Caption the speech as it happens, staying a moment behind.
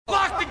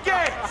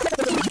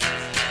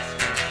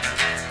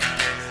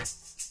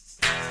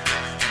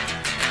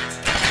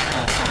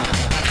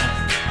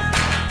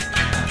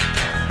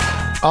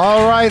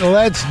All right,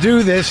 let's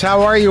do this.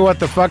 How are you,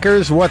 what the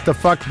fuckers, what the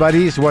fuck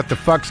buddies, what the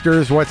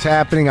fucksters, what's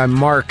happening? I'm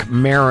Mark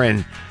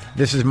Maron.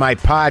 This is my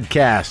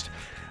podcast.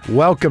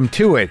 Welcome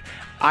to it.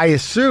 I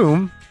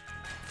assume,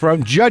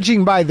 from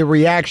judging by the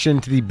reaction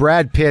to the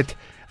Brad Pitt,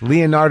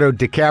 Leonardo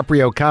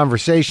DiCaprio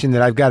conversation,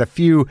 that I've got a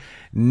few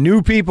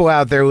new people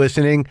out there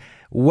listening.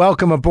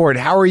 Welcome aboard.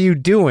 How are you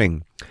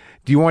doing?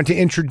 Do you want to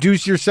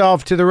introduce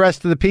yourself to the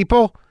rest of the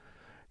people?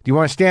 Do you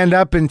want to stand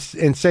up and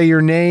say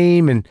your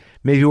name and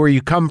maybe where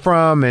you come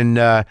from and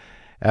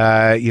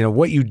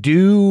what you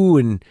do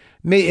and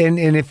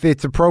if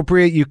it's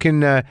appropriate, you can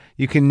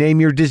name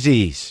your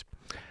disease.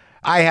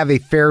 I have a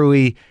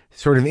fairly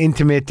sort of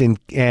intimate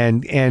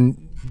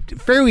and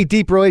fairly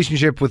deep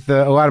relationship with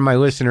a lot of my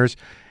listeners,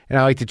 and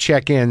I like to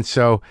check in.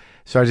 So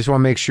I just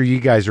want to make sure you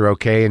guys are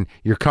okay and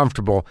you're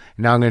comfortable.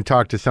 Now I'm going to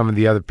talk to some of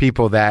the other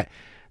people that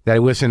I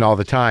listen all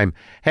the time.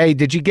 Hey,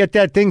 did you get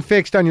that thing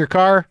fixed on your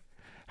car?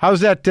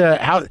 How's that?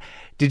 How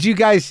did you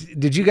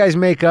guys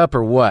make up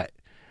or what?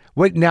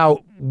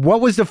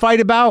 What was the fight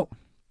about?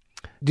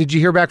 Did you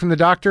hear back from the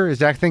doctor? Is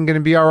that thing going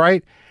to be all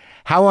right?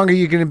 How long are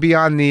you going to be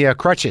on the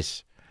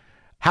crutches?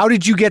 How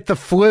did you get the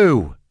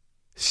flu?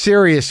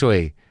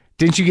 Seriously,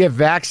 didn't you get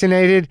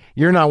vaccinated?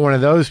 You're not one of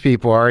those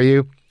people, are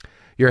you?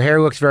 Your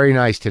hair looks very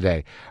nice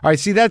today. All right,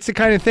 see, that's the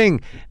kind of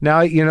thing.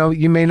 Now,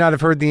 you may not have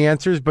heard the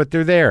answers, but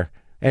they're there.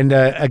 And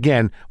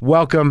again,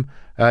 welcome.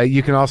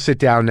 You can all sit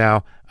down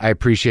now. I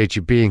appreciate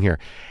you being here.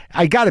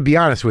 I got to be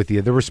honest with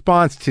you. The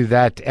response to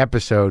that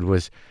episode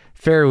was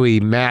fairly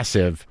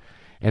massive,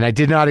 and I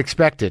did not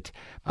expect it.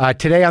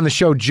 Today on the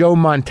show, Joe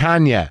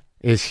Mantegna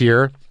is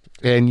here,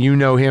 and you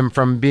know him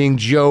from being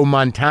Joe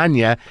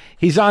Mantegna.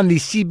 He's on the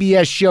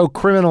CBS show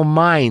Criminal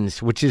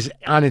Minds, which is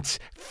on its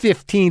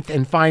 15th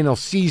and final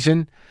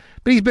season.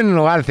 But he's been in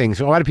a lot of things.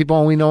 A lot of people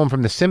only know him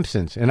from The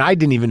Simpsons, and I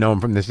didn't even know him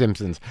from The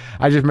Simpsons.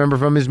 I just remember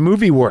from his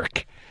movie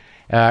work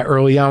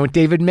early on with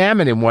David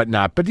Mamet and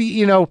whatnot. But,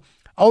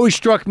 always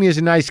struck me as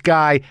a nice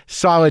guy,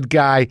 solid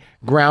guy,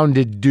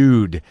 grounded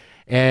dude.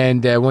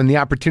 And when the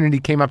opportunity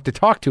came up to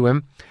talk to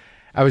him,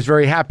 I was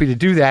very happy to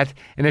do that,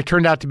 and it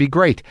turned out to be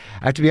great.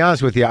 I have to be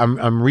honest with you,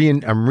 I'm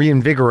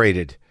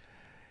reinvigorated.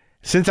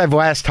 Since I've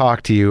last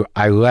talked to you,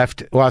 I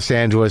left Los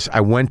Angeles.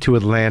 I went to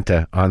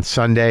Atlanta on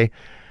Sunday,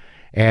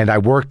 and I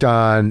worked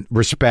on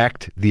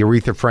Respect, the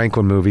Aretha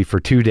Franklin movie,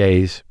 for 2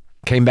 days.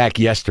 Came back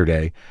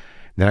yesterday.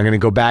 Then I'm going to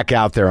go back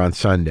out there on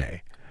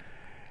Sunday.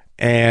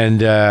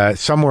 And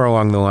somewhere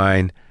along the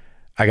line,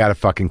 I got a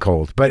fucking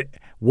cold. But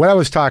what I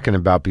was talking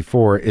about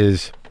before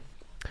is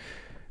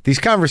these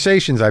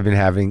conversations I've been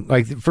having,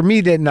 like for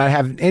me to not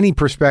have any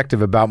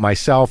perspective about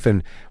myself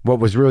and what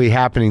was really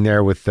happening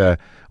there with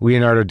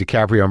Leonardo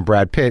DiCaprio and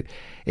Brad Pitt,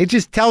 it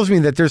just tells me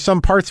that there's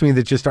some parts of me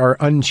that just are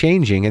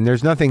unchanging, and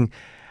there's nothing,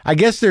 I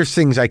guess there's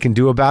things I can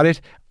do about it.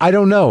 I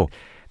don't know.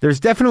 There's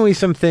definitely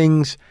some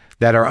things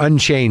that are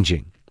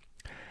unchanging.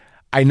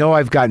 I know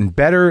I've gotten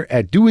better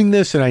at doing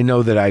this, and I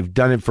know that I've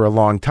done it for a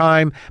long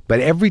time, but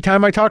every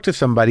time I talk to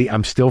somebody,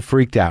 I'm still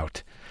freaked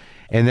out.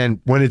 And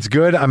then when it's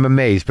good, I'm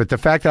amazed. But the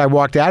fact that I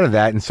walked out of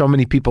that and so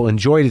many people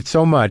enjoyed it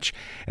so much,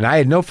 and I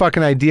had no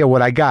fucking idea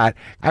what I got,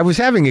 I was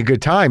having a good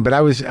time, but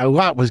a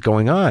lot was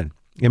going on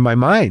in my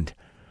mind.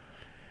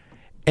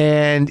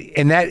 And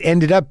that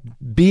ended up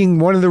being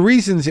one of the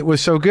reasons it was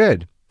so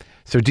good.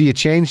 So do you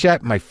change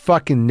that? My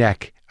fucking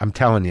neck, I'm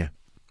telling you.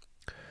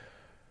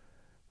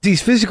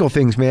 These physical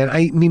things, man,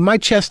 I mean, my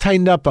chest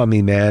tightened up on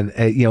me, man.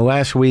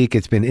 Last week,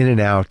 it's been in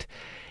and out.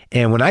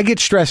 And when I get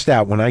stressed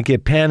out, when I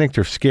get panicked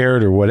or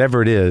scared or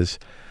whatever it is,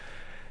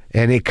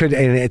 and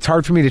it's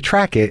hard for me to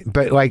track it,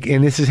 but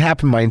and this has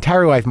happened my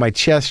entire life, my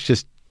chest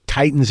just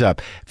tightens up.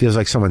 It feels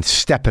like someone's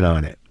stepping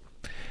on it.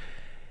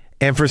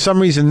 And for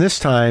some reason this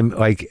time,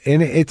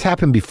 and it's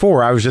happened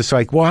before, I was just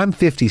like, well, I'm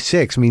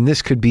 56. I mean,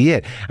 this could be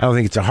it. I don't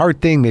think it's a heart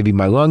thing. Maybe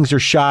my lungs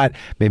are shot.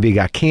 Maybe I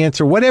got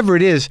cancer. Whatever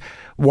it is,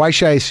 why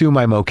should I assume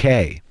I'm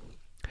okay?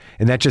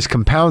 And that just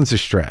compounds the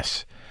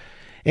stress.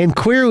 And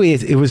clearly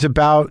it was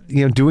about,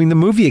 doing the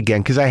movie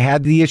again, because I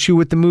had the issue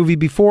with the movie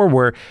before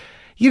where,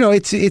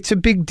 it's a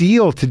big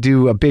deal to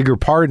do a bigger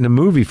part in a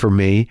movie for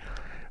me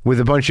with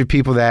a bunch of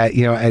people that,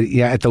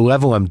 at the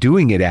level I'm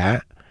doing it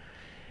at.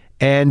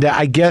 And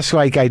I guess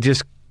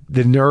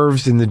the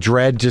nerves and the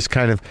dread just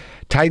kind of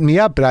tightened me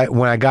up. But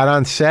when I got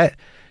on set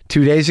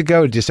 2 days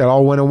ago, it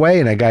all went away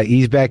and I got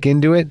eased back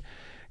into it.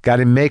 Got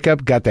in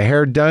makeup, got the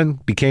hair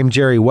done, became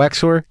Jerry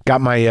Wexler, got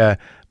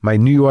my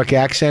New York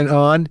accent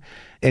on,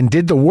 and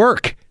did the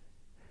work.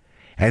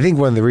 And I think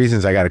one of the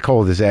reasons I got a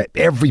cold is that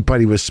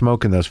everybody was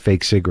smoking those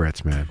fake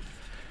cigarettes, man.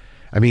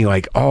 I mean,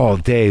 all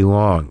day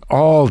long,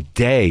 all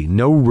day,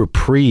 no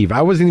reprieve.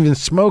 I wasn't even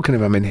smoking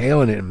them. I'm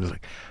inhaling it. It was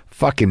like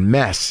fucking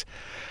mess.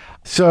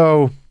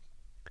 So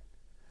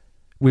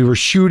we were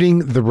shooting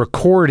the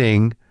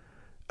recording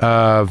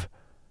of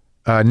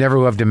Never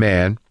Loved a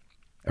Man,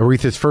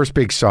 Aretha's first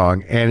big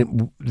song,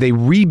 and they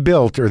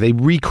rebuilt or they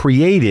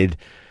recreated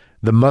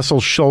the Muscle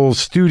Shoals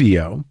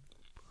studio,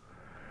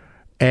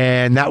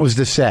 and that was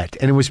the set.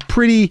 And it was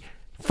pretty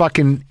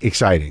fucking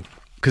exciting.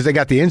 because they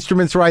got the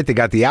instruments right, they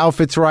got the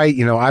outfits right.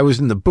 You know, I was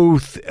in the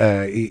booth,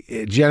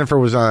 Jennifer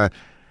was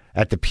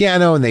at the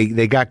piano, and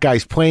they got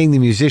guys playing the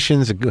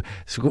musicians, a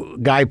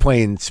guy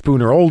playing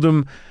Spooner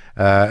Oldham,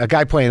 a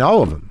guy playing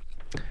all of them.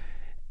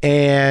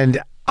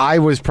 And I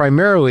was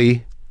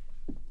primarily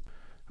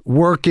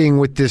working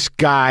with this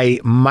guy,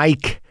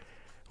 Mike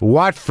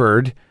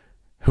Watford,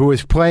 who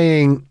was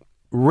playing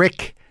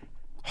Rick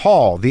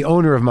Hall, the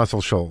owner of Muscle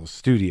Shoals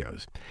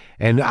Studios.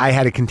 And I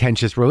had a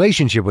contentious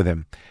relationship with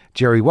him.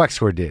 Jerry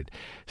Wexler did.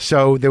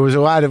 So there was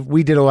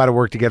we did a lot of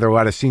work together, a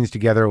lot of scenes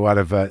together, a lot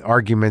of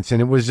arguments,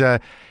 and it was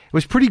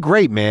pretty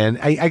great, man.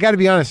 I got to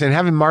be honest, and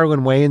having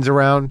Marlon Wayans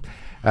around,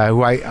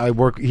 who I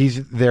work,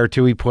 he's there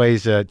too. He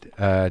plays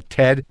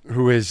Ted,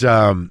 who is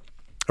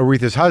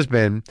Aretha's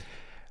husband.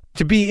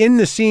 To be in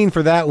the scene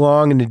for that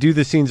long and to do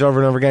the scenes over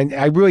and over again,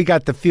 I really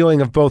got the feeling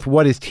of both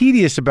what is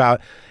tedious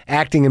about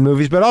acting in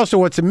movies, but also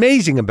what's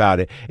amazing about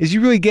it is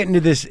you really get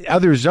into this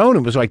other zone.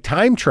 It was like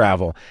time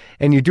travel,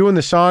 and you're doing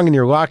the song and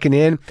you're locking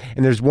in.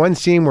 And there's one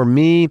scene where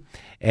me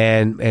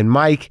and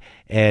Mike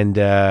and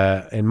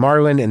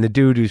Marlon and the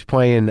dude who's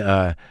playing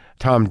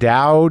Tom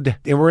Dowd,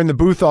 and we're in the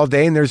booth all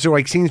day. And there's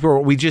like scenes where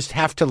we just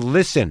have to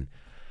listen.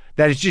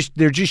 They're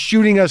just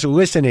shooting us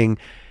listening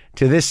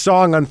to this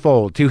song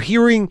unfold, to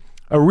hearing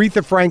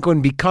Aretha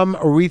Franklin become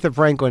Aretha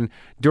Franklin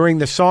during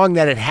the song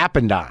that it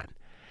happened on.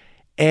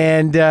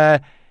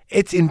 And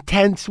it's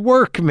intense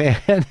work,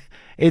 man.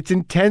 It's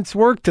intense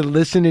work to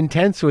listen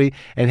intensely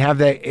and have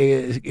that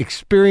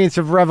experience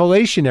of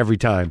revelation every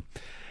time.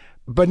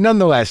 But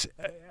nonetheless,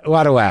 a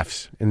lot of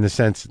laughs in the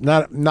sense,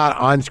 not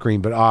on screen,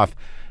 but off.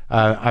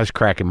 I was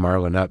cracking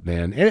Marlon up,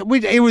 man. And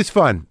it was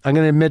fun. I'm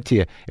going to admit to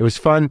you, it was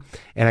fun.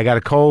 And I got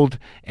a cold,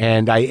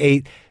 and I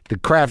ate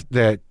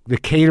the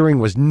catering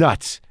was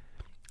nuts.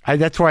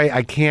 That's why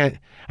I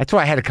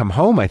had to come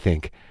home, I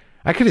think.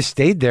 I could have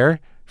stayed there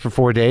for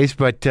 4 days,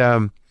 but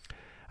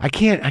I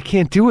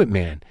can't do it,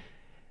 man.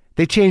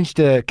 They changed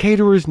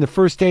caterers in the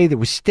first day. There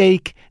was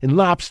steak and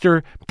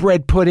lobster,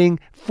 bread pudding,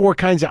 4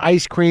 kinds of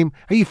ice cream.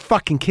 Are you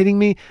fucking kidding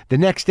me? The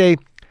next day,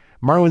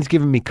 Marlon's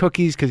giving me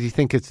cookies because he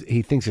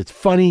thinks it's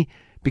funny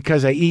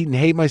because I eat and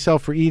hate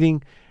myself for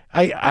eating.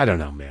 I don't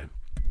know, man.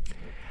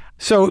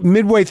 So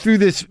midway through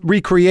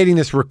recreating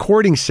this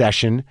recording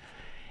session,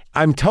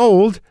 I'm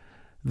told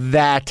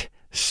that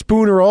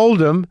Spooner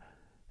Oldham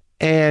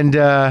and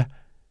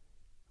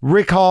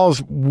Rick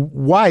Hall's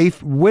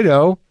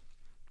widow,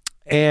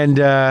 and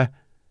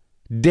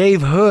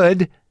Dave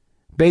Hood,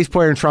 bass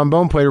player and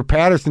trombone player,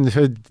 Patterson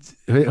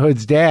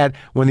Hood's dad,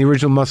 one of the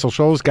original Muscle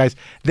Shoals guys,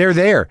 they're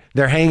there.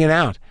 They're hanging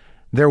out.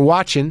 They're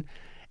watching,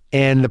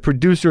 and the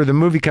producer of the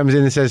movie comes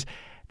in and says,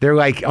 they're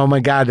like, oh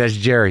my God, that's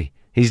Jerry.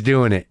 He's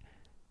doing it.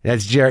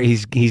 That's Jerry.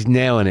 He's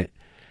nailing it.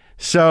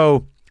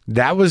 So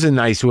that was a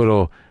nice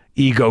little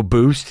ego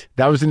boost.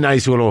 That was a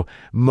nice little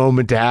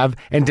moment to have.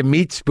 And to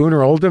meet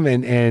Spooner Oldham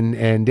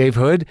and Dave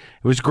Hood,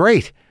 it was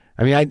great.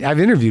 I mean, I've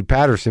interviewed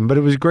Patterson, but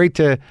it was great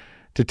to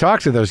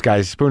talk to those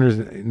guys. Spooner's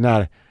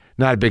not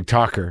a big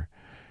talker.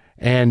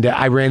 And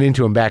I ran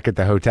into him back at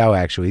the hotel,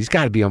 actually. He's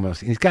got to be in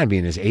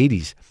his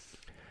 80s.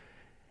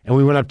 And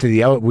we went up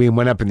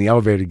in the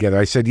elevator together.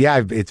 I said,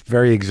 yeah, it's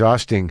very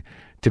exhausting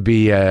to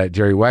be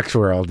Jerry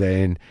Wexler all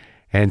day.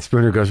 And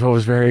Spooner goes, well, it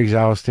was very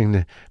exhausting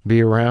to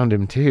be around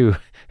him too.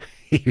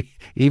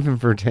 Even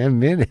for 10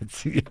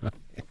 minutes. You know?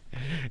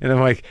 And I'm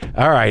like,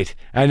 all right,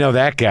 I know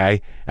that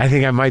guy. I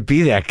think I might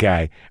be that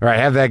guy. Or I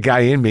have that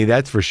guy in me,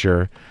 that's for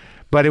sure.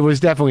 But it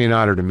was definitely an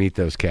honor to meet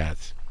those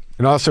cats.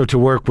 And also to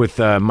work with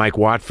Mike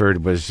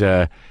Watford was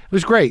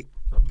great.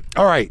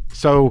 All right,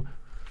 so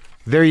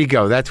there you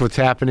go. That's what's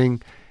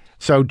happening.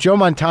 So Joe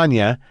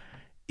Mantegna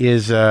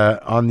is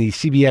on the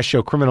CBS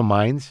show Criminal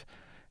Minds.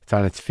 It's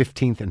on its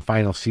 15th and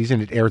final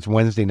season. It airs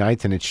Wednesday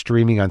nights, and it's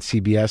streaming on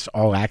CBS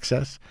All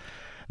Access.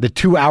 The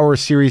 2-hour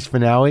series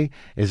finale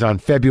is on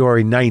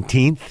February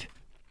 19th.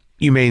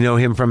 You may know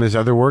him from his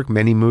other work,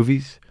 many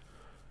movies.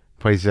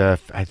 Plays, I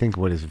think,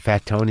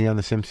 Fat Tony on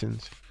The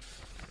Simpsons.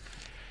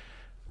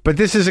 But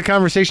this is a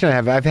conversation I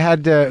have. I've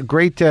had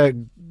great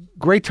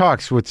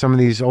talks with some of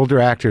these older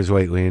actors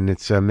lately, and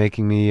it's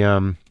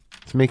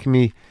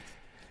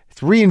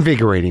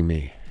reinvigorating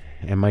me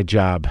and my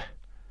job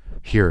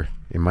here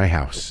in my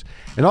house.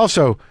 And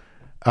also,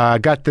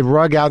 got the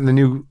rug out in the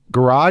new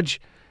garage,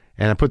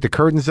 and I put the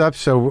curtains up,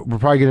 so we're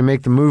probably going to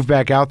make the move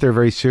back out there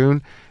very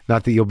soon.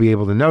 Not that you'll be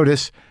able to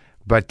notice,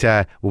 but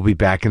we'll be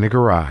back in the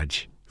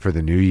garage for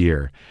the new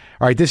year.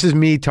 All right, this is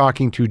me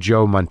talking to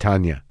Joe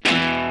Mantegna.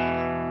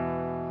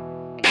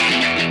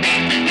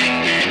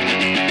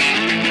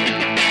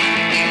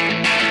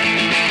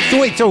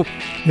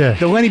 Yeah.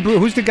 The Lenny Bruce,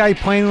 who's the guy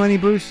playing Lenny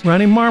Bruce?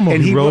 Ronnie Marmo.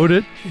 And he wrote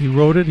it.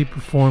 He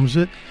performs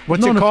it.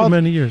 What's I've known it called? For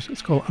many years.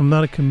 It's called I'm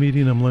Not a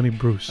Comedian, I'm Lenny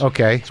Bruce.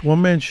 Okay. It's a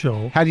one-man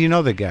show. How do you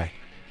know the guy?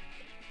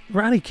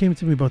 Ronnie came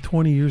to me about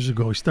 20 years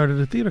ago. He started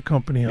a theater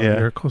company out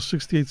there called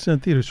 68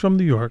 Cent Theater. He's from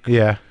New York.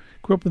 Yeah.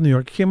 grew up in New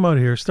York, came out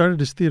here, started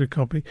his theater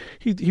company.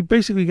 He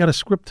basically got a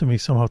script to me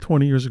somehow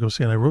 20 years ago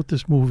saying, I wrote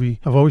this movie.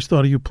 I've always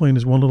thought of you playing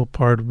this one little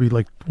part. It would be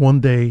like one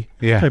day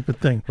type of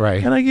thing.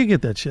 Right. And I could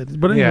get that shit.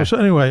 But anyway, so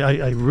anyway,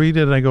 I read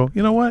it and I go,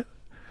 you know what?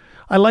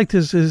 I liked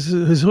his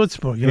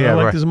chutzpah, I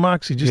liked his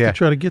moxie just to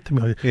try to get to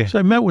me. Yeah. So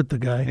I met with the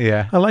guy.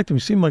 Yeah. I liked him.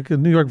 He seemed like a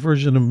New York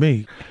version of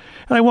me.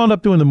 And I wound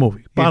up doing the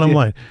movie, bottom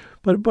line.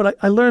 But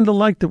I learned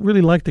to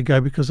really like the guy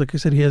because, like I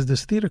said, he has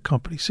this theater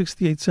company,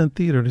 68-cent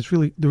theater. And it's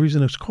really, the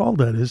reason it's called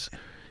that is,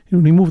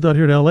 when he moved out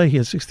here to L.A., he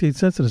had 68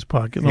 cents in his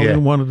pocket. And all he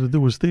wanted to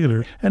do was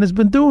theater. And has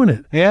been doing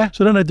it. Yeah.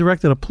 So then I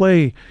directed a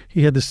play.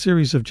 He had this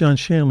series of John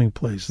Shanling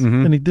plays.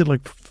 Mm-hmm. And he did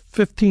like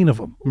 15 of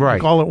them. Right.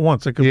 Like all at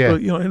once. Like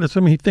and that's,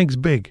 he thinks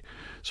big.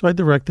 So I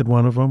directed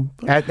one of them.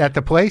 At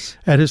the place?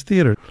 At his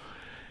theater.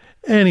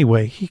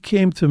 Anyway, he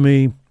came to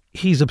me.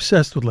 He's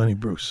obsessed with Lenny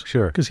Bruce.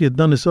 Sure. Because he had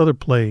done this other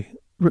play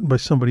written by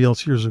somebody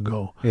else years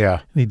ago. Yeah.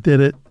 And he did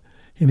it.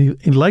 And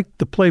he liked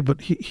the play, but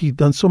he'd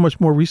done so much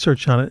more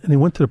research on it. And he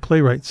went to the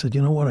playwright and said,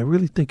 you know what, I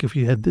really think if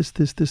you had this.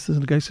 And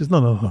the guy says,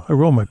 no, I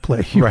wrote my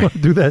play. You want to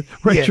do that?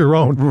 Write your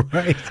own.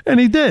 Right. And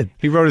he did.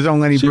 He wrote his own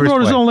Lenny Bruce play. He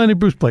wrote his own Lenny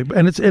Bruce play.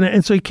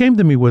 And so he came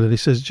to me with it. He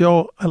says,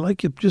 Joe, I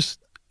like it.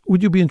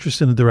 Would you be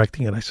interested in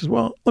directing it? I said,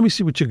 well, let me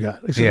see what you got.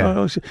 I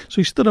said, So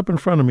he stood up in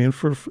front of me, and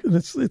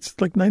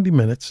it's like 90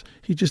 minutes.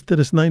 He just did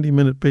his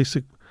 90-minute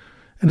basic.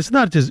 And it's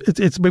not just,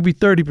 it's maybe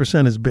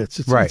 30% his bits.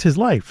 It's his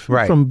life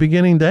from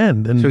beginning to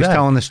end. And so he's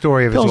telling the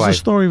story of his life. Tells the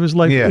story of his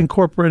life,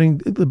 incorporating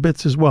the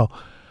bits as well.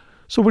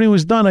 So when he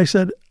was done, I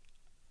said,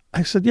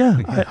 I'm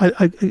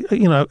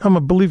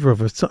a believer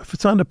of it. If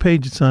it's on the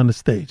page, it's on the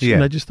stage. Yeah.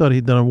 And I just thought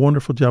he'd done a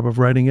wonderful job of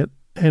writing it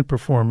and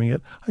performing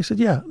it. I said,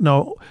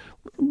 no,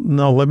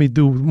 let me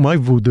do my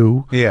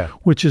voodoo,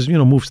 which is,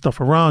 move stuff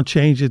around,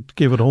 change it,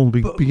 give it a whole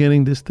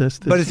beginning, this.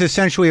 But it's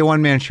essentially a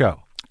one-man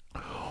show.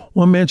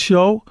 One-man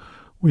show.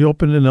 We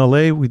opened in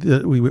L.A. We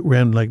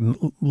ran like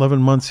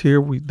 11 months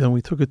here. Then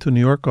we took it to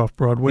New York off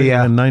Broadway.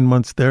 Yeah. And 9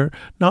 months there.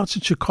 Now it's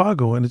in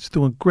Chicago, and it's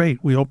doing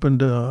great. We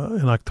opened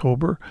in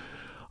October.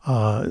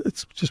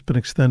 It's just been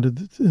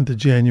extended into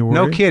January.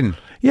 No kidding.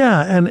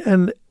 Yeah,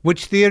 and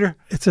which theater?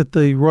 It's at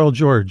the Royal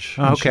George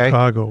in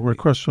Chicago. We're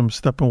across from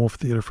Steppenwolf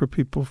Theater for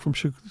people from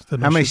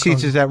Chicago. How many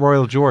seats is that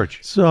Royal George?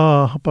 It's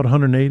about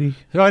 180.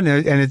 Oh, and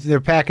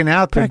they're packing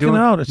out.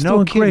 It's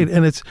doing great,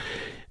 and it's.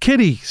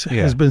 Kitty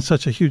has been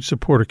such a huge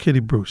supporter,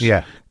 Kitty Bruce.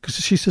 Yeah. Because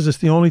she says it's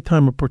the only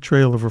time a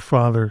portrayal of her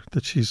father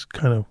that she's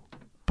kind of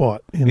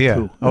bought into.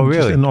 Yeah. Oh,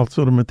 really? And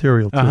also the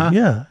material, too. Uh-huh.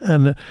 Yeah.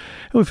 And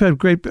we've had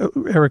great,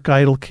 Eric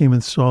Idle came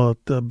and saw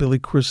it, Billy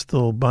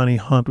Crystal, Bonnie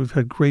Hunt. We've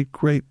had great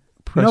press.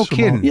 No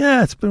kidding.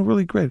 Yeah, it's been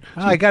really great.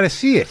 So, I got to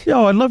see it. Yeah,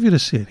 I'd love you to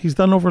see it. He's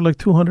done over like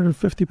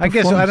 250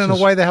 performances. I guess I don't know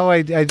why the hell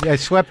I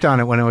slept on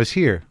it when I was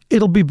here.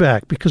 It'll be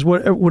back because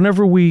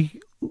whenever we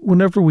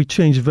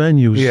change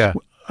venues,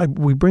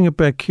 we bring it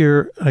back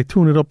here. I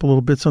tune it up a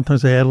little bit.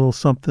 Sometimes I add a little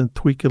something,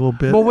 tweak it a little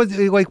bit. Well,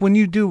 when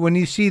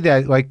you see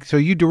that, so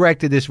you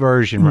directed this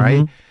version,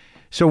 right?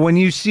 So when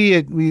you see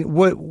it,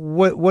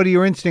 what are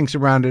your instincts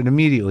around it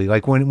immediately?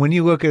 Like when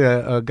you look at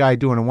a guy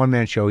doing a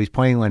one-man show, he's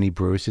playing Lenny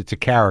Bruce. It's a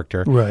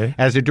character. Right.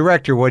 As a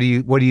director, what do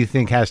you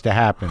think has to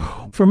happen?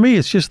 For me,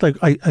 it's just like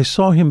I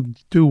saw him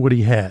do what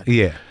he had.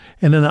 Yeah.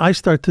 And then I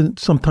start to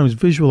sometimes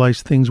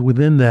visualize things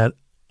within that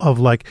of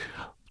like,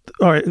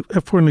 all right,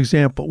 for an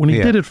example, when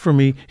he did it for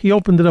me, he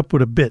opened it up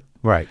with a bit.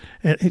 Right.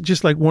 And it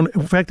just like one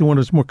of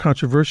his more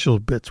controversial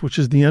bits, which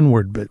is the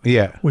N-word bit.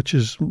 Yeah. Which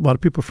is a lot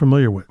of people are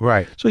familiar with.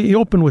 Right. So he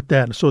opened with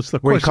that. So it's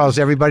like where he calls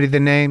everybody the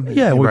name.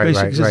 Yeah. Where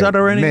basically says, is that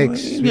already?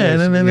 Mix. Yeah.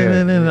 And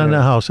then on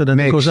the house. And then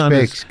it goes on.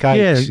 Mix,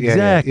 kites. Yeah,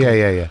 exactly.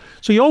 Yeah.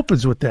 So he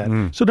opens with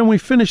that. So then we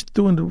finished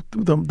doing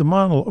the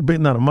monologue,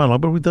 not a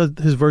monologue, but we did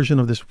his version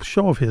of this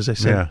show of his.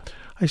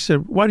 I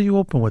said, why do you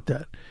open with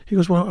that? He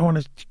goes, well, I want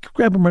to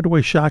grab him right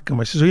away, shock him.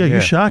 I says, you're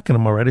shocking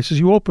him, all right. I says,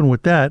 you open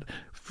with that.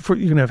 You're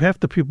going to have half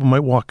the people might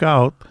walk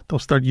out. They'll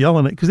start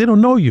yelling it because they don't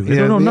know you. They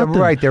don't know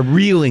nothing. Right. They're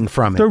reeling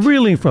from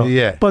it.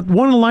 Yeah. But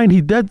one line he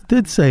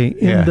did say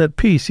in that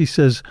piece, he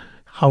says,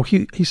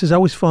 he says, I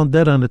was found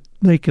dead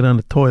naked on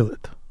the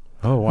toilet.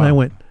 Oh, wow. And I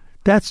went,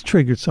 that's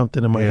triggered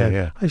something in my head.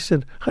 Yeah. I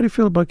said, how do you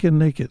feel about getting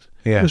naked?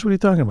 Yeah. He goes, what are you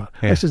talking about?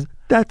 Yeah. I says,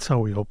 that's how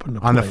we opened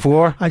the play. On the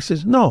floor? I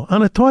says, no,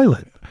 on a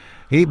toilet.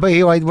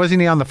 Wasn't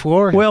he on the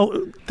floor? Well,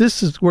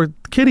 this is where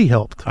Kitty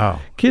helped.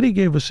 Oh. Kitty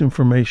gave us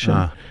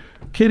information.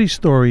 Kitty's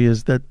story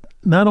is that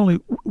not only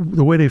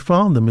the way they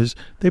found him is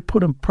they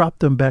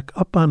propped him back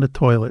up on the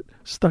toilet,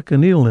 stuck a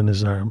needle in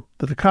his arm.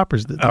 That the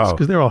coppers did this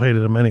because they all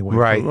hated him anyway.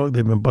 Right.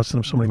 They've been busting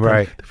him so many times.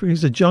 Right. They figured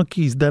he's a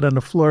junkie, he's dead on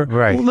the floor.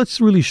 Right. Well, let's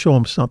really show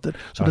him something.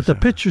 So that the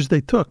pictures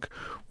they took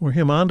were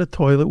him on the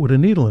toilet with a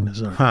needle in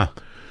his arm. Huh.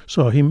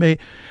 So he made,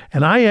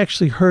 and I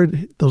actually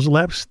heard those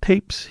lapse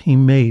tapes he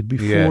made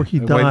before he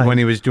died. When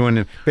he was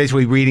doing,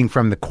 basically reading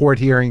from the court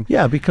hearing.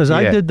 Yeah, because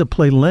I did the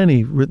play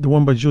Lenny, the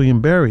one by Julian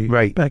Barry,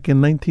 back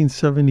in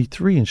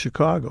 1973 in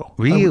Chicago.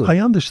 Really?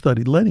 I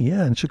understudied Lenny,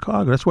 in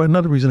Chicago. That's why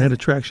another reason I had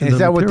attraction to Is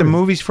that what the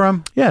movie's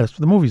from? Yeah, that's what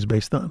the movie's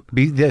based on.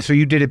 So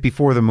you did it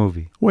before the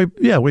movie? Way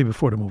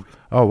before the movie.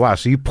 Oh, wow.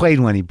 So you played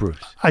Lenny Bruce.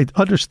 I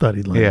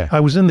understudied Lenny. Yeah. I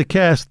was in the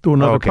cast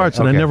doing other Okay, parts,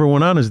 and I okay. never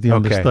went on as the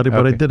understudy,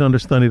 but I okay. did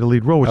understudy the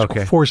lead role, which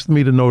Okay. forced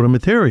me to know the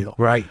material.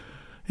 Right.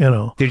 You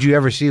know, Did you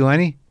ever see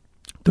Lenny?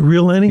 the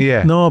real Lenny?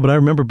 Yeah. No, but I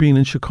remember being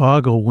in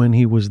Chicago when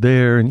he was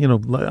there, and, you know,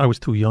 I was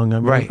too young.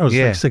 Right, I was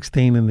yeah. like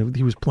 16, and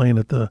he was playing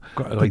at the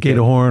Like Gator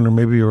that. Horn or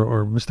maybe,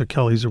 or Mr.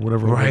 Kelly's or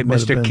whatever. Right, it might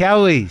have Mr. been.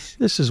 Kelly's.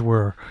 This is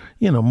where,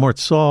 you know, Mort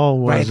Saul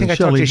was. Right, I think and I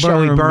talked to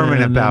Shelley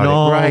Berman about and it.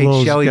 all Right,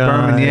 those Shelley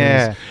Berman, guys.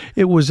 yeah.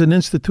 It was an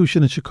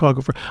institution in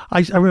Chicago.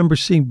 I remember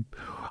seeing,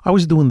 I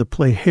was doing the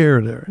play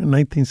Hair there in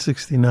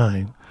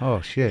 1969.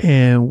 Oh, shit.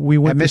 And we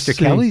went At to Mr.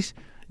 see- Kelly's?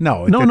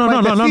 No. No,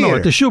 at the theater.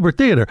 at the Schubert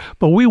Theater.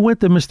 But we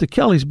went to Mr.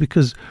 Kelly's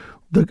because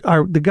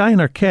the guy in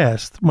our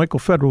cast, Michael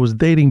Federer, was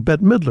dating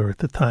Bette Midler at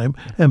the time,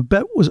 and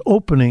Bette was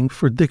opening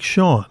for Dick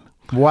Shawn.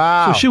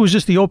 Wow. So she was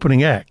just the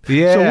opening act.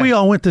 Yeah. So we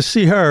all went to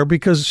see her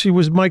because she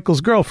was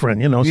Michael's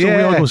girlfriend, you know. So we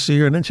all Yeah. go see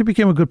her, and then she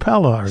became a good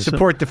pal of ours.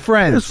 Support the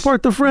friends.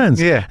 Support the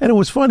friends. Yeah. And it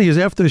was funny is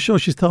after the show,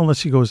 she's telling us,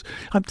 she goes,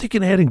 "I'm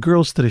thinking of adding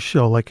girls to the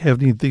show, like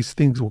having these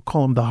things. We'll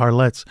call them the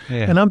harlots."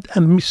 Yeah.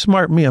 And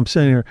smart me, I'm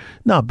saying to her,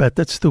 "No, Bet,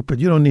 that's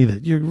stupid. You don't need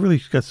it. You really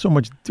got so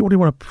much. What do you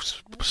want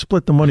to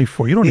split the money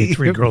for? You don't need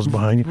 3 girls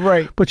behind you."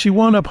 Right. But she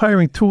wound up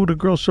hiring 2 of the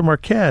girls from our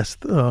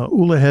cast,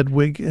 Ula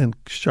Hedwig and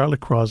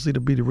Charlotte Crosley, to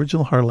be the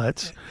original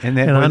harlots,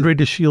 And and then was- Andre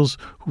DeShields,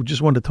 who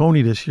just won the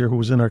Tony this year, who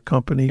was in our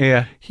company.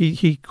 Yeah.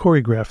 He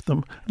choreographed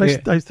them.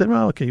 And I said,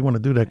 "Well, okay, you want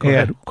to do that? Go Yeah.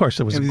 ahead." Of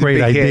course, it was It a was a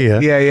great big hit. idea.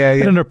 Yeah, yeah, yeah.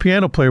 And then our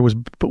piano player was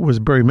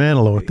Barry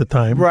Manilow at the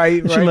time.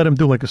 Right, And she right. let him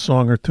do like a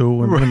song or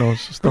two, and you know,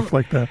 stuff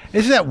like that.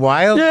 Isn't that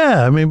wild?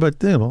 Yeah, I mean, but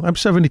you know, I'm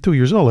 72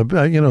 years old.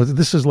 You know,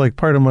 this is like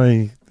part of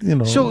my, you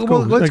know. So I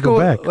let's go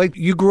back. Like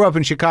you grew up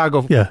in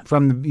Chicago. Yeah.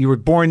 You were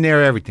born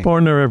there. Everything.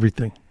 Born there,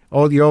 everything.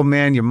 Your old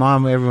man, your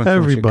mom, everyone. From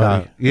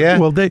Everybody. Chicago. Yeah.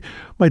 Well,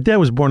 my dad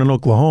was born in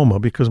Oklahoma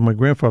because my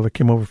grandfather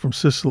came over from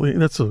Sicily.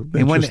 That's an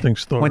interesting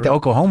story. Went to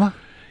Oklahoma.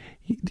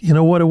 You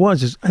know what it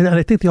was? And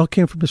I think they all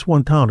came from this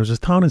one town. There's this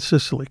town in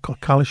Sicily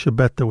called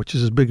Calasciabetta, which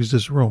is as big as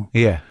this room.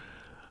 Yeah.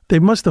 They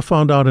must have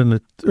found out in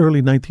the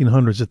early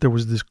 1900s that there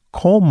was this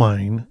coal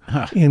mine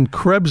in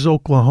Krebs,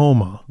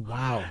 Oklahoma.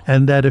 Wow.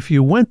 And that if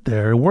you went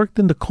there and worked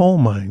in the coal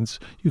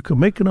mines, you could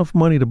make enough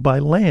money to buy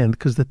land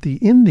because that the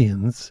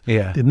Indians,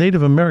 Yeah. the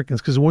Native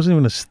Americans, because it wasn't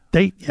even a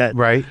state yet,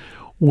 Right.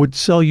 would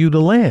sell you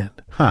the land.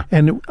 Huh.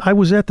 And I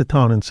was at the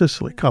town in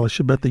Sicily,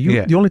 Calasciabetta.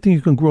 Yeah. The only thing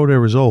you can grow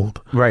there is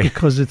old. Right.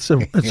 Because it's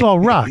all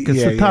rock. It's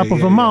Yeah, the top yeah, of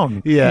yeah, a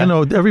mountain. yeah. You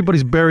know,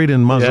 everybody's buried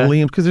in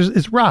mausoleums because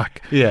it's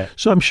rock. Yeah.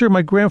 So I'm sure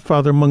my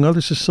grandfather, among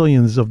other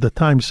Sicilians of the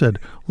time, said,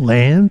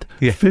 "Land,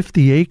 Yeah.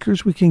 50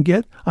 acres we can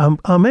get.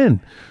 I'm in."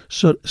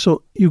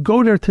 So you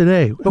go there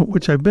today,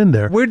 which I've been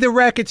there. Where'd the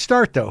racket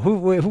start, though? Who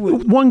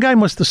One guy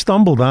must have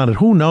stumbled on it.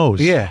 Who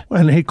knows? Yeah.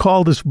 And he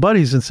called his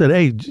buddies and said,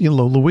 "Hey, you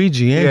know,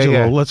 Luigi, Angelo,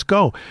 yeah. let's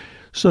go."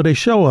 So they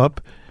show up.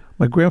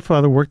 My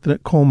grandfather worked in a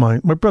coal mine.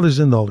 My brother's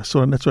into all this,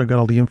 so that's why I got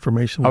all the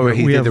information. Oh,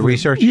 he did the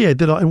research? Yeah,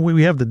 did all, and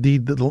we have the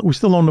deed. We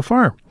still own the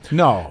farm.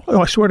 No.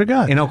 Oh, I swear to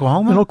God. In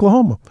Oklahoma? In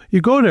Oklahoma.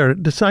 You go there,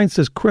 the sign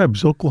says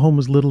Krebs,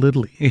 Oklahoma's Little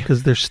Italy,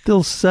 because they're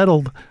still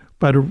settled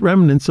by the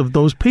remnants of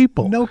those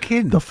people. No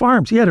kidding. The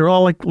farms. Yeah, they're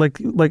all like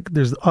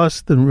there's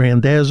us, the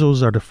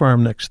Randazzo's are the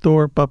farm next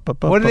door.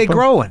 What are they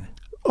growing?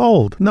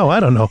 Old. No, I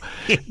don't know.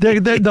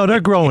 They're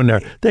growing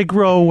there. They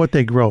grow what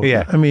they grow.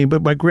 Yeah. I mean,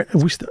 but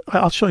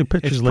I'll show you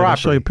pictures It's later. I'll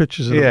show you property.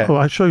 pictures. Yeah.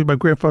 I'll show you my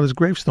grandfather's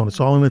gravestone. It's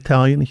all in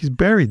Italian. He's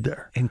buried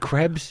there. In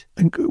Krebs?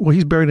 And, well,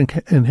 he's buried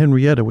in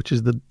Henrietta, which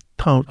is the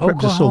town.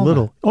 Krebs is so Oklahoma.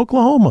 little.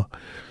 Oklahoma.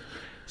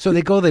 So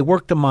they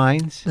work the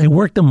mines. They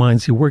worked the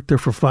mines. He worked there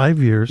for 5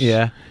 years.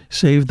 Yeah.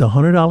 Saved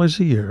 $100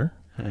 a year.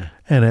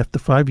 And after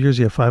 5 years,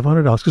 he had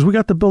 $500 because we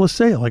got the bill of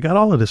sale. I got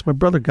all of this. My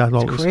brother got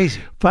all this.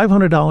 Crazy.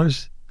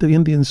 $500. The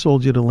Indians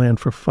sold you the land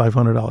for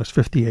 $500,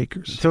 50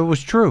 acres. So it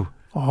was true.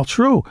 All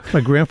true. My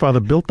grandfather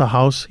built the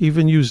house. He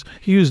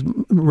used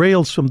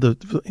rails from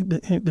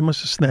they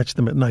must have snatched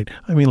them at night.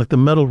 I mean, like the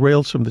metal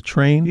rails from the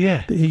train.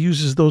 Yeah. He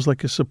uses those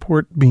like as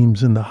support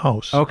beams in the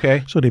house.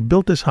 Okay. So they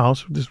built this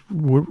house.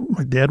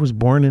 My dad was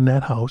born in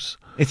that house.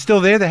 It's still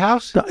there, the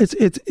house?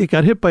 It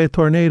got hit by a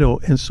tornado,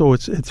 and so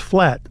it's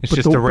flat. It's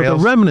just the rails? But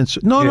the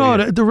remnants. No,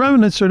 Yeah. the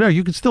remnants are there.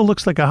 You can still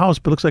looks like a house,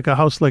 but it looks like a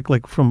house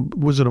like from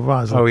Wizard of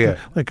Oz. Oh, yeah.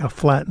 Like a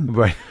flattened.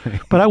 Right.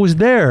 But I was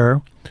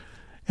there,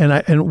 and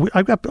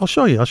I'll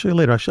show you. I'll show you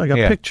later. I got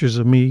Yeah. pictures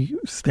of me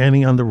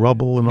standing on the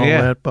rubble and all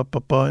Yeah.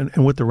 that,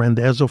 and with the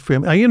Randazzo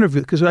family. I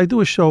interviewed because I do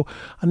a show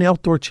on the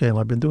Outdoor Channel.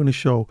 I've been doing a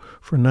show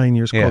for 9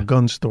 years Yeah. called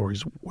Gun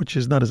Stories, which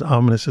is not as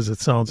ominous as it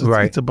sounds.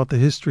 Right. It's about the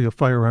history of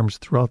firearms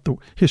throughout the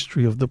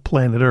history of the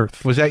planet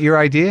Earth. Was that your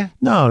idea?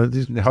 No,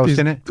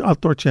 Hosting it?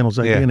 Outdoor Channel's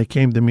idea, Yeah. and it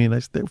came to me, and I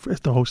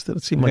had to host it.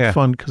 It seemed like Yeah.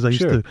 fun because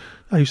Sure.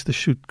 I used to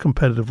shoot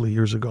competitively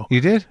years ago. You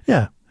did?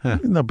 Yeah,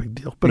 no big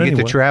deal. But you anyway,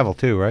 get to travel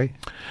too, right?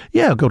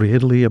 yeah, I'll go to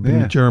Italy. I've been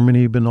Yeah. to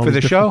Germany. Been all For these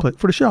the different show?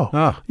 for the show.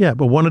 Oh. Yeah,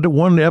 but one of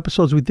the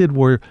episodes we did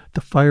were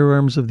the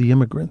firearms of the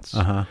immigrants.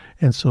 Uh-huh.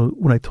 And so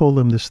when I told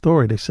them this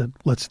story, they said,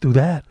 "Let's do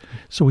that."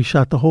 So we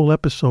shot the whole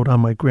episode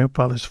on my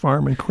grandfather's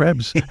farm in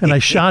Krebs, and I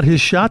shot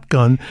his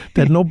shotgun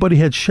that nobody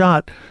had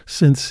shot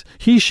since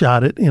he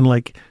shot it in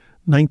like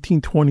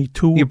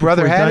 1922. Your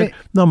brother before he had died. it?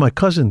 No, my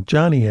cousin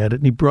Johnny had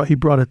it, and he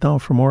brought it down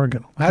from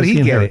Oregon. How did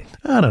he get it?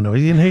 I don't know.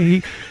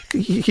 He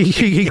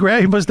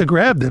must have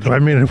grabbed it. I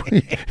mean,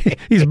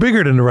 he's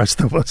bigger than the rest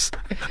of us.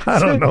 I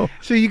don't know.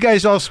 So you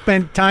guys all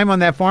spent time on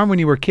that farm when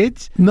you were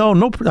kids? No.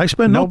 I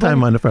spent no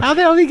time on the farm. How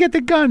the hell did he get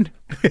the gun?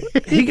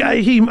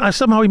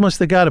 Somehow he must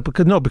have got it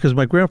because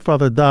my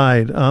grandfather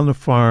died on the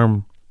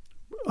farm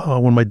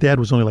when my dad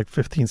was only like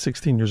 15,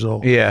 16 years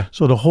old. Yeah.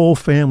 So the whole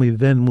family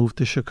then moved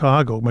to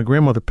Chicago. My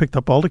grandmother picked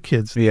up all the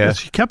kids. Yeah.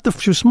 She kept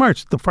she was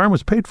smart. The farm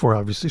was paid for,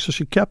 obviously, so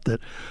she kept it.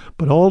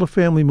 But all the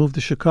family moved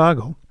to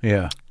Chicago.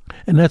 Yeah.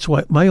 And that's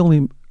why my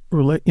only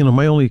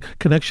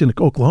connection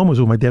to Oklahoma was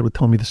when my dad would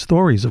tell me the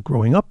stories of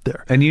growing up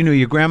there. And you knew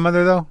your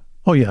grandmother, though?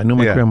 Oh, yeah, I knew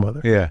my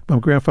grandmother. Yeah. My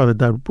grandfather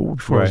died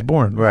before I was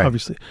born,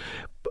 obviously.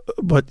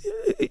 But,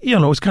 it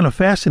was kind of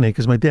fascinating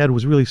because my dad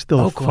was really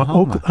still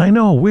Oklahoma. I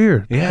know,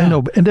 weird. Yeah. I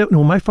know. And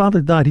when my father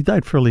died, he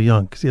died fairly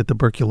young because he had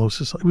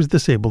tuberculosis. He was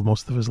disabled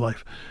most of his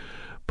life.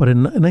 But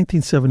in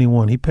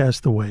 1971, he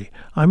passed away.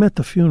 I'm at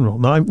the funeral.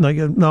 Now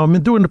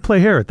I'm doing the play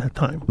here at that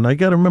time. And I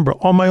got to remember,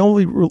 all my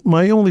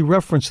only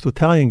reference to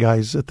Italian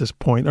guys at this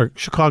point are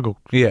Chicago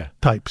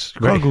types.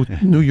 Chicago,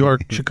 New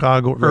York,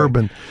 Chicago,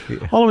 urban.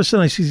 Yeah. All of a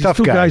sudden, I see these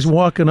two guys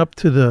walking up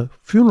to the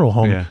funeral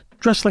home. Yeah.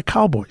 Dressed like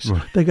cowboys.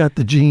 Right. They got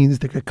the jeans,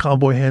 they got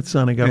cowboy hats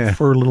on, they got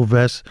fur little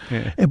vests,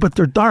 but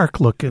they're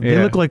dark looking. They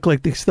look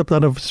like they stepped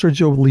out of a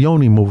Sergio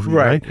Leone movie,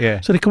 right?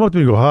 Yeah. So they come up to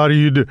me and go, "How do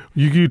you do?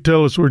 You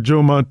tell us where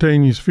Joe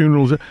Mantegna's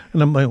funeral is?"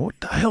 And I'm like, "What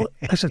the hell?"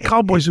 I said,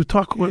 "Cowboys who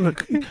talk,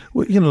 look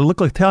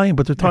like Italian,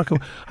 but they're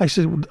talking." I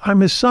said, "I'm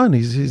his son.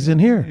 He's in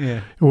here."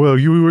 Yeah. Well,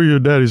 you were your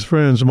daddy's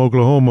friends from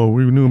Oklahoma.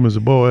 We knew him as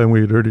a boy, and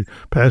we had heard he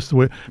passed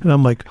away. And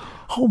I'm like,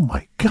 oh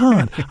my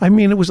God! I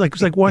mean, it was like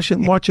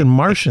watching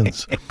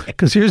Martians,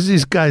 because here's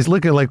these guys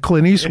looking like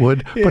Clint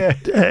Eastwood,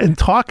 and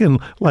talking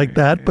like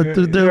that, but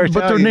their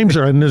names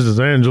are, and this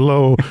is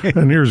Angelo,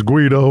 and here's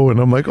Guido, and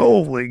I'm like,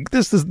 holy,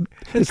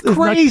 it's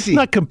crazy.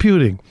 Not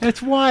computing.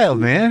 That's wild,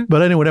 man.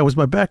 But anyway, that was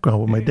my background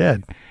with my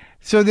dad.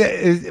 So,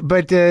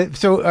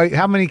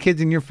 how many kids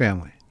in your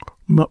family?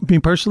 Me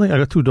personally, I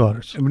got 2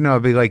 daughters. No,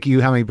 it'd be like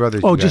you. How many brothers?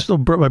 Oh, just my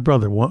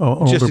brother.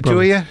 Just the 2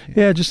 of you?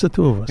 Yeah, just the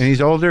 2 of us. And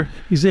he's older?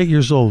 He's 8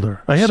 years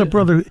older. I had a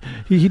brother.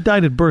 He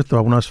died at birth,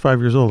 though, when I was 5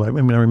 years old. I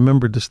mean, I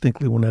remember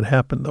distinctly when that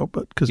happened, though,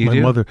 but because my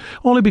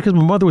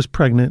mother was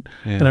pregnant,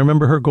 and I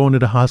remember her going to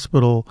the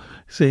hospital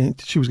saying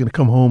she was going to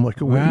come home. Like,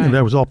 and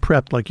I was all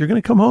prepped, like, you're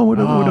going to come home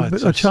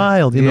with a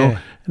child, you know.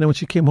 And then when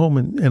she came home,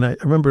 and I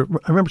remember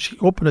she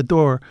opened the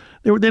door.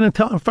 They didn't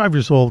tell. I'm 5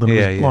 years old, and it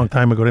was a long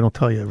time ago. They don't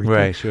tell you everything.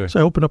 Right, sure. So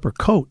I opened up her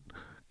coat.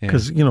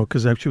 Because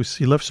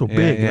she left so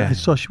big. And I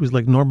saw she was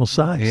like normal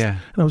size. Yeah.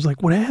 And I was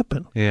like, what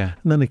happened? Yeah.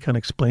 And then they kind of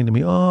explained to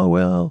me, oh,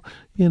 well,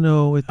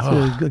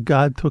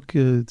 God took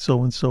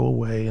so-and-so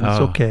away, and it's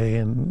okay.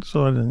 And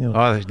so, they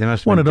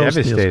must have been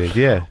devastated,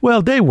 yeah.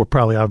 Well, they were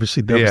probably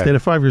obviously devastated.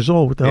 5 years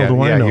old, what the hell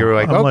do I know? You were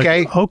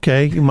like,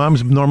 okay, your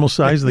mom's normal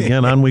sized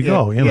again, on we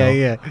go, you know.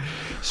 Yeah.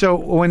 So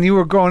when you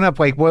were growing up,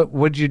 like, what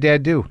did your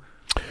dad do?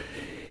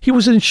 He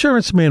was an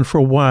insurance man for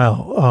a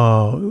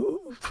while,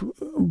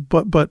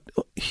 but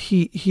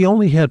he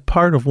only had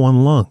part of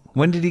one lung.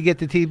 When did he get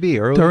the TB?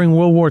 Early? During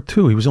World War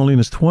II. He was only in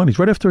his 20s,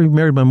 right after he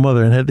married my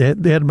mother, and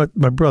they had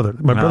my brother.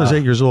 My brother's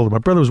 8 years old. My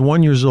brother was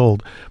 1 year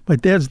old. My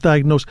dad's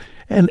diagnosed,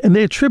 and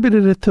they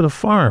attributed it to the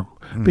farm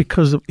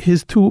because of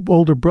his 2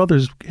 older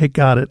brothers had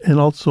got it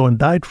and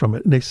died from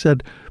it. And they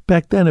said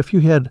back then, if you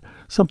had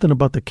something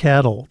about the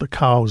cattle, the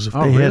cows, if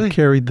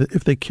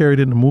they carried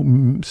it,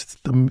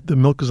 the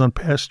milk is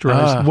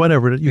unpasteurized,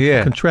 whatever, that you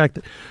can contract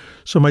it.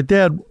 So my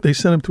dad, they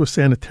sent him to a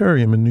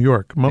sanitarium in New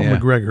York, Mount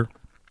McGregor,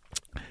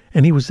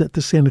 and he was at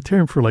the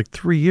sanitarium for like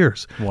 3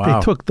 years. Wow.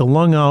 They took the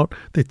lung out,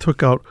 they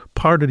took out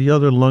part of the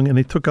other lung, and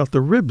they took out the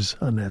ribs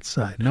on that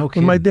side. No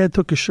kidding. When my dad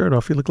took his shirt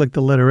off, he looked like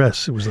the letter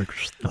S. It was like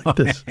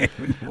this.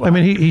 Wow. I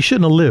mean, he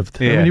shouldn't have lived.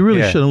 I mean, he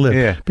really shouldn't have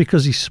lived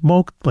because he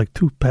smoked like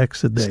 2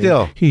 packs a day.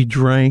 Still. He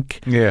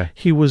drank. Yeah.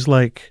 He was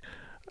like...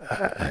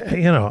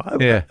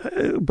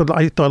 but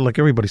I thought like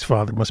everybody's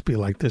father must be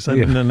like this.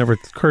 It never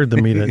occurred to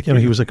me that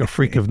he was like a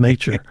freak of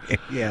nature.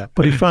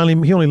 But he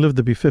only lived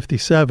to be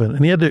 57,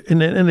 and he had to,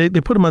 and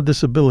they put him on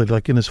disability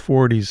like in his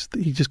 40s.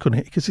 He just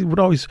couldn't, because he would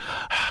always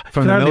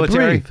from the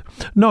military. Breathe.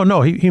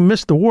 No, he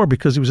missed the war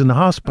because he was in the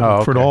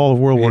hospital for all of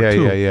World War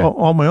II.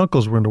 All my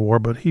uncles were in the war,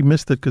 but he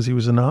missed it because he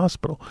was in the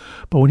hospital.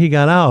 But when he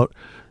got out,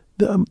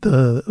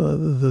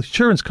 the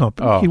insurance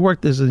company. He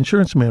worked as an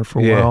insurance man for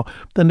a while.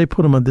 Then they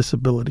put him on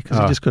disability because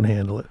he just couldn't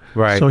handle it.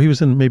 Right. So he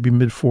was in maybe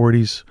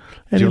mid-40s,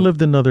 and he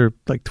lived another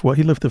like 12.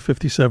 He lived to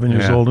 57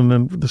 years old, and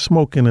then the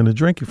smoking and the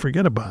drinking,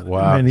 forget about it.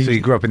 Wow. I mean, so you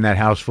grew up in that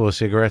house full of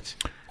cigarettes?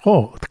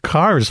 Oh, the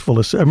car is full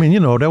of. I mean,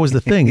 that was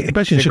the thing.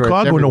 Especially in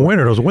Chicago in the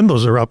winter, those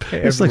windows are up.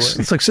 It's like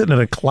sitting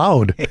in a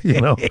cloud,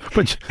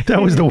 But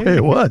that was the way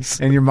it was.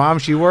 And your mom,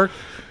 she worked?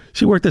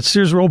 She worked at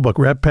Sears Roebuck,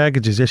 wrapped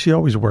packages. Yeah, she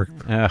always worked.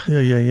 Yeah.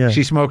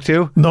 She smoked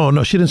too?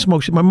 No, she didn't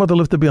smoke. My mother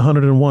lived to be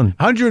 101.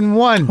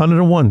 101?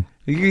 101.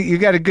 You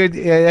got a good.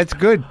 That's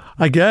good.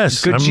 I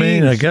guess. Good I mean,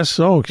 genes. I guess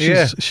so.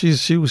 Yeah.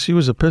 She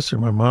was a pisser,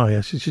 my mom.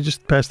 Yeah, she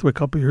just passed away a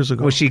couple years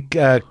ago. Was she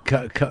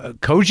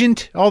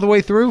cogent all the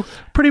way through?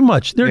 Pretty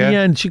much. Near the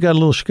end, she got a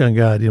little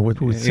shkangad, what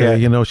we'd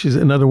say. She's,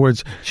 in other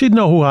words, she'd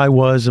know who I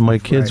was and my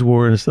kids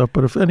were and stuff.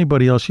 But if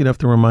anybody else, she'd have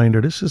to remind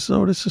her, this is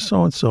so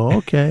and so.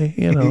 Okay,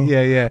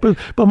 Yeah.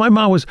 But my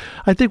mom was.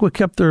 I think what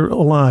kept her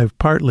alive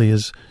partly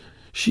is.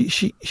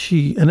 She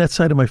and that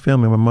side of my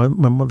family, my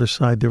mother's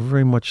side, they're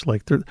very much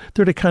like they're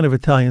the kind of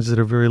Italians that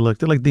are very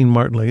they're like Dean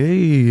Martin, like,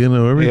 hey,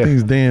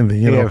 everything's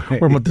dandy,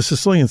 Or the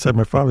Sicilian side,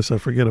 my father's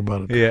side, forget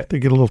about it. Yeah. They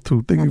get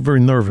they get very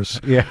nervous.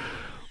 Yeah.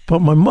 But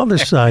my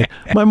mother's side,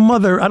 I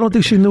don't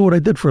think she knew what I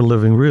did for a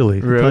living,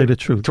 really, to tell you the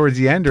truth. Towards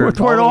the end, or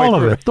toward all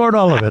of it. Toward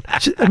all of it.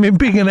 I mean,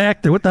 being an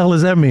actor, what the hell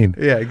does that mean?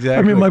 Yeah, exactly.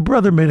 I mean, my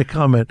brother made a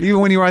comment. Even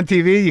when you were on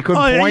TV, you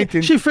couldn't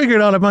point. She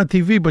figured out I'm on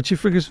TV, but she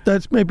figures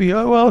that's maybe,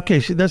 okay,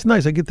 that's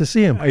nice. I get to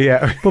see him.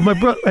 Yeah. But my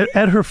brother,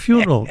 at her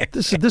funeral,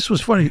 this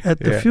was funny. At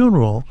the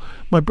funeral,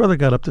 my brother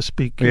got up to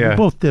speak. Yeah. We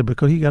both did,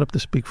 because he got up to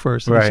speak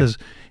first. And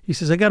he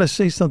says, I got to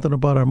say something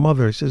about our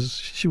mother. He says,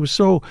 she was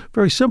so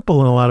very simple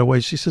in a lot of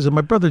ways. She says, and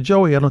my brother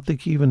Joey, I don't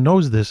think he even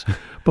knows this,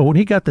 but when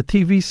he got the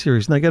TV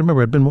series, and I got to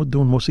remember, I'd been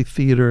doing mostly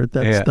theater,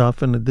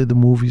 stuff, and I did the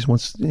movies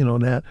once,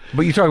 that.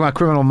 But you're talking about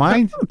Criminal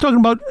Minds? I'm talking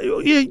about,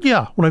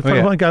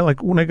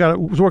 when I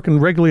was working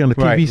regularly on the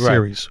TV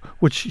series,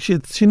 which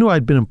she knew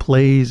I'd been in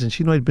plays, and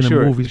she knew I'd been in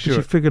movies, but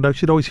she figured out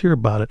she'd always hear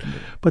about it.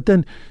 But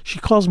then she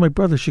calls my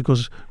brother, she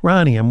goes,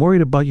 Ronnie, I'm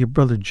worried about your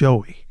brother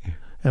Joey.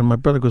 And my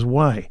brother goes,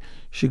 why?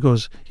 She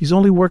goes, he's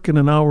only working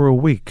an hour a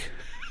week.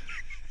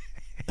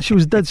 She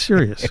was dead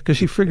serious, because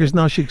she figures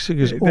now,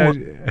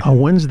 on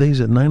Wednesdays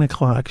at 9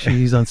 o'clock,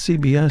 he's on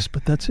CBS,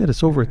 but that's it.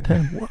 It's over at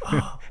 10.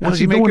 Wow. How's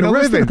he making a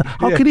living?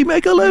 How can he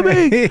make a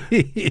living?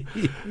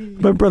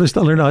 My brother's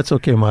telling her, no, it's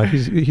okay, Ma.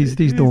 He's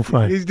doing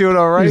fine. He's doing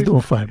all right? He's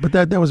doing fine. But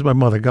that was my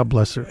mother. God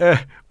bless her.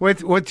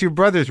 What's your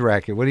brother's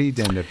racket? What did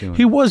he end up doing?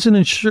 He was not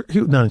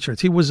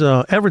insurance. He was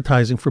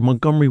advertising for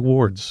Montgomery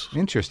Wards.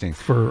 Interesting.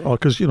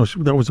 Because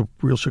that was a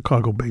real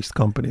Chicago-based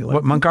company.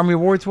 What Montgomery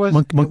Wards was?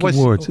 Monkey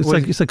Wards.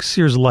 It's like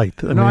Sears Light.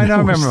 I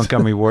remember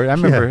Montgomery Ward. I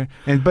remember.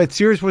 But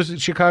Sears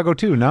was Chicago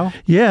too, no?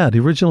 Yeah,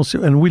 the original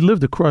Sears, and we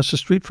lived across the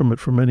street from it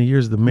for many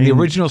years. The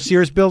original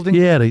Sears building?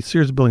 Yeah, the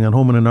Sears building on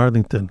Holman and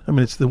Arlington. I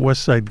mean, it's the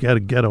West Side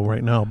ghetto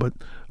right now, but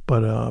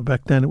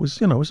back then it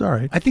was all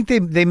right. I think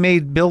they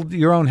made build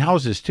your own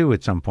houses too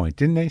at some point,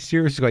 didn't they?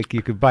 Sears, like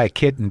you could buy a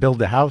kit and build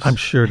a house. I'm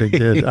sure they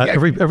did.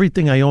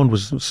 Everything I owned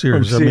was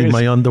Sears. I mean,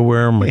 my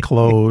underwear, my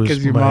clothes,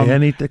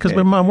 anything. Because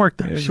my mom worked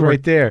there. She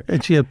worked there,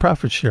 and she had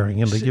profit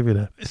sharing, and they give you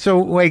that. So,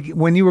 like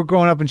when you were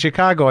growing up in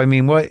Chicago, I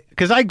mean, what?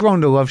 Because I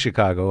grown to love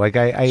Chicago. Like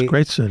it's a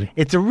great city.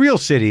 It's a real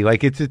city.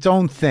 Like it's its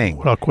own thing,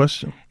 without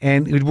question.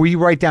 And were you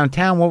right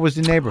downtown? What was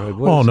the neighborhood?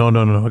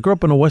 No. I grew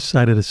up on the west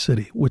side of the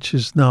city, which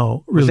is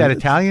now really. Was that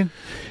Italian?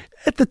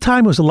 At the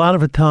time, it was a lot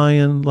of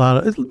Italian.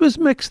 It was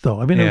mixed, though.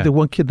 I mean, the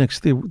one kid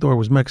next door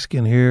was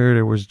Mexican here.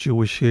 There was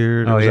Jewish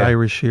here. There was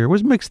Irish here. It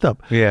was mixed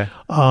up. Yeah.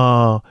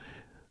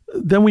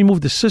 Then we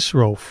moved to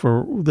Cicero.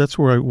 That's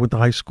where I went to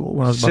high school.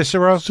 When I was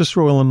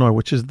Cicero, Illinois,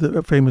 which is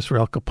famous for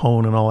Al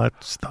Capone and all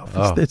that stuff.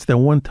 It's that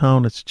one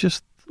town. It's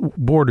just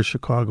border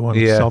Chicago on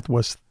the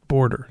southwest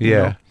border.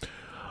 Yeah.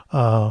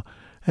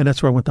 And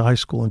that's where I went to high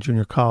school and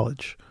junior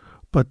college.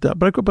 But I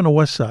grew up on the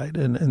west side,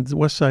 and the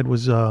west side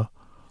was.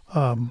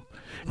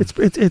 It's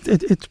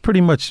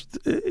pretty much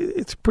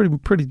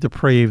pretty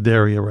depraved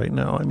area right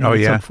now. I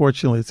mean,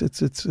 unfortunately,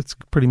 it's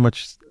pretty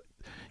much.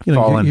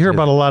 You hear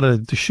about a lot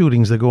of the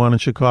shootings that go on in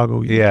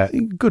Chicago. Yeah,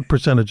 good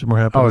percentage of them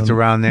are happening. Oh, it's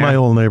around there. My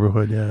old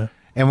neighborhood. Yeah.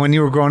 And when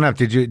you were growing up,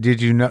 did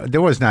you know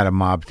there was not a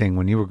mob thing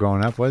when you were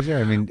growing up, was there?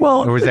 I mean,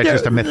 or was that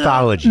just a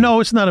mythology?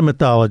 No, it's not a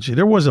mythology.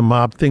 There was a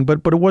mob thing,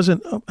 but it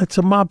wasn't. It's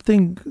a mob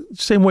thing,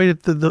 same way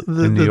that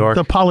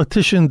the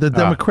politician, the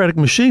Democratic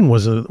machine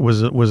was a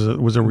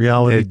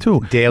reality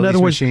too.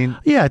 Daley's machine.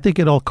 Yeah, I think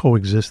it all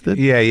coexisted.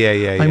 Yeah.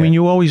 I mean,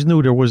 you always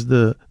knew there was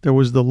the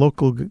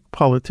local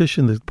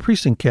politician, the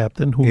precinct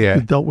captain who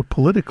dealt with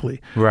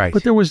politically. Right.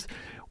 But there was.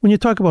 When you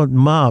talk about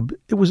mob,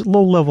 it was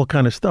low-level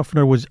kind of stuff. In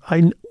other words,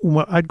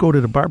 I'd go to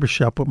the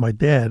barbershop with my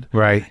dad.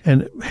 Right.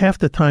 And half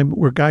the time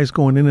were guys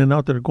going in and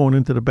out that are going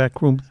into the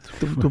back room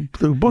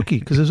to bookie,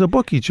 because there's a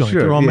bookie joint.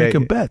 They're all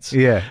making bets.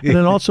 Yeah. And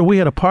then also we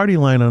had a party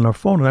line on our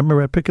phone, and I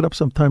remember I'd pick it up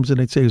sometimes, and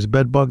they'd say, "Is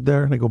bedbug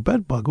there?" And I go,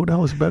 "Bedbug? Who the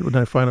hell is bedbug?"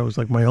 And I find out it was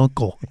like my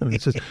uncle. And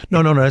it says,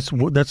 no,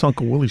 that's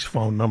Uncle Willie's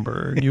phone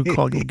number. And you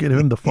call, you get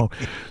him the phone.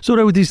 So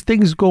there were these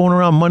things going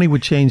around. Money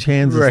would change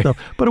hands and stuff.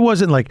 But it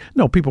wasn't like,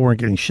 people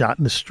weren't getting shot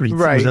in the streets.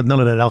 Right.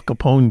 None of that Al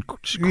Capone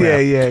crap.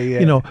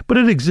 Yeah. But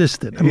it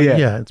existed. I mean,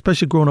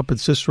 especially growing up in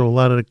Cicero, a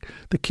lot of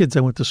the kids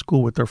I went to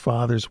school with, their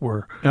fathers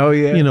were. Oh,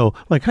 yeah.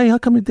 Like, hey, how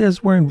come your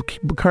dad's wearing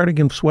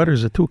cardigan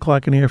sweaters at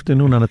 2:00 in the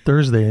afternoon on a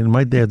Thursday, and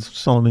my dad's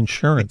selling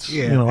insurance?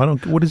 Yeah.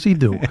 What does he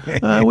do?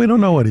 We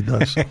don't know what he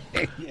does.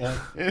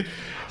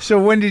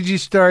 So when did you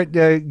start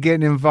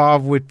getting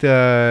involved with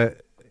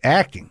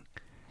acting?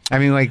 I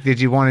mean, like, did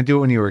you want to do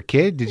it when you were a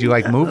kid? Did you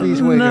like movies?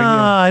 No,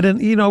 I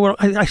didn't. You know,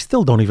 I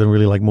still don't even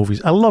really like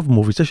movies. I love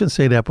movies. I shouldn't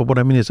say that, but what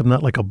I mean is I'm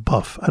not like a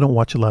buff. I don't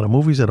watch a lot of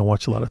movies. I don't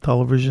watch a lot of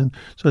television.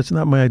 So it's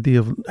not my idea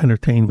of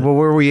entertainment. Well,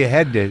 where were you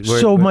headed?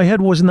 My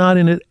head was not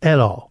in it at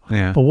all.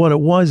 Yeah. But what it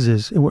was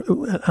is,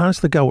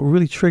 honest to God, what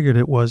really triggered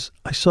it was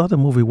I saw the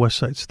movie West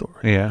Side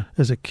Story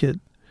as a kid.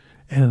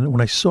 And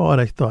when I saw it,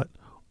 I thought,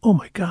 oh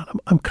my God,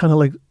 I'm kind of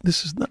like,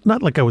 this is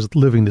not like I was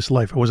living this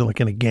life. I wasn't like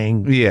in a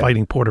gang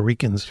fighting Puerto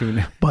Ricans,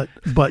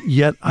 but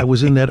yet I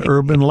was in that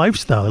urban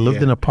lifestyle. I lived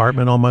in an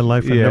apartment all my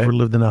life. I never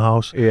lived in a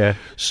house. Yeah.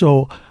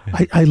 So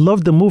I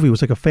loved the movie. It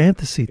was like a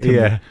fantasy to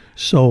me.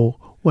 So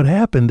what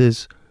happened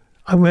is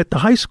I went to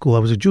high school. I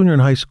was a junior in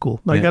high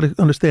school. Now, I got to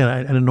understand,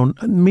 I didn't know,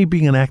 me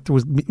being an actor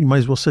was, you might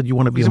as well said you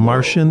want to be a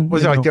Martian.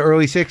 Was it like the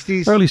early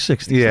 60s? Early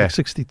 60s, like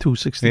 62,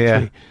 63.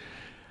 Yeah.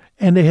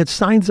 And they had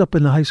signs up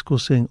in the high school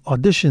saying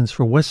auditions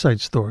for West Side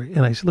Story.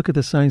 And I look at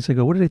the signs and I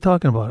go, what are they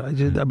talking about?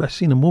 I've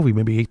seen a movie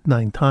maybe 8,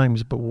 9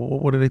 times, but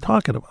what are they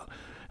talking about?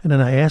 And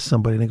then I asked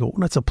somebody and they go, well,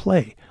 that's a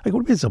play. I go,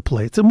 what do you mean it's a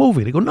play? It's a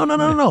movie. They go,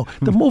 no.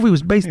 The movie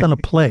was based on a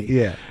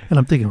play. And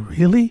I'm thinking,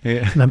 really?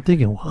 And I'm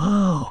thinking,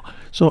 wow.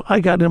 So I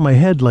got in my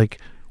head like,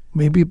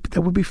 maybe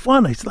that would be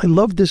fun. I said, I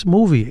love this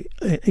movie.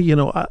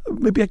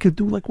 Maybe I could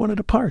do like one of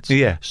the parts.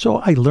 Yeah. So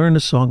I learned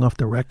the song off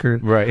the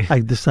record. Right.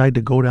 I decided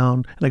to go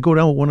down, and I go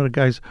down with one of the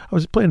guys. I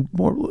was playing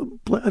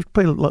I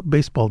played a lot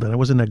baseball then. I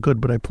wasn't that good,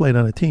 but I played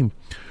on a team.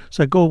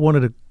 So I go with one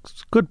of the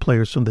good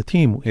players from the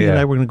team. He and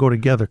I were going to go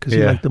together because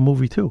he liked the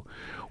movie too.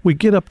 We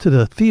get up to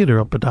the theater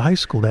up at the high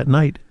school that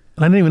night.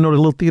 And I didn't even know the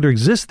little theater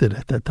existed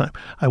at that time.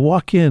 I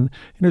walk in, and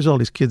there's all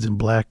these kids in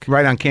black.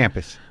 Right on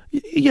campus.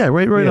 Yeah,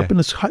 right up in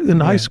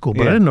the high school,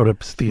 but I didn't know the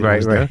theater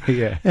was there.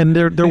 Yeah. And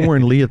they're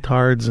wearing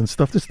leotards and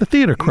stuff. It's the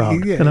theater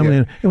crowd. And I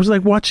mean, it was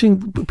like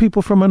watching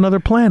people from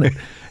another planet.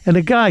 And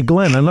the guy,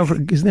 Glenn,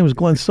 his name was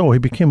Glenn Sow. He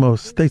became a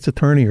state's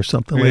attorney or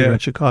something later in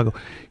Chicago.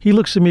 He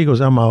looks at me, he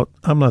goes, I'm out.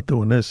 I'm not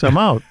doing this. I'm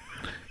out.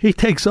 He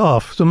takes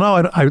off. So now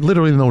I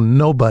literally know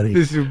nobody.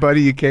 This is your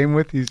buddy you came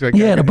with? He's like,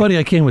 the buddy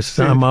I came with,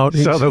 I'm out.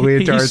 Saw the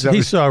leotards.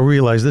 He saw,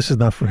 realized this is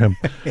not for him.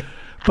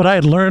 But I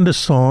had learned a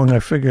song. I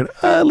figured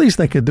at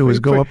least I could do is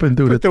go up and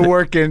do put the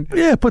work in.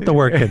 Yeah, put the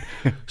work in.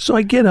 So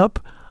I get up.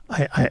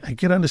 I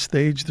get on the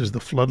stage. There's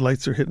the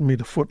floodlights are hitting me,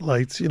 the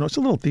footlights. It's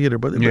a little theater,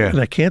 but and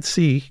I can't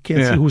see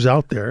who's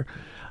out there.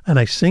 And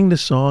I sing the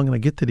song, and I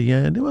get to the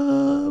end,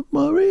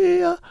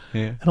 Maria.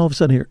 Yeah. And all of a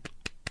sudden, I hear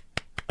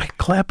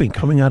clapping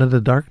coming out of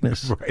the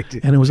darkness. Right.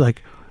 And it was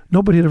like,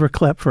 nobody had ever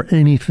clapped for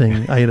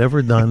anything I had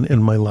ever done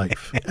in my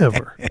life,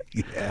 ever.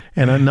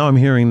 And now I'm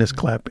hearing this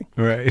clapping.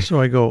 Right.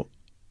 So I go,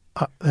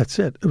 that's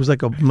it. It was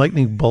like a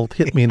lightning bolt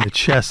hit me in the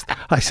chest.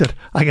 I said,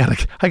 I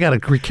gotta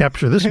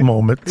recapture this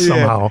moment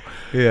somehow.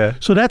 Yeah.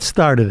 So that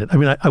started it. I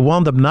mean, I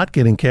wound up not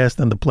getting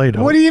cast on the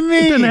Play-Doh. What do you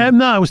mean?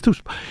 I was too.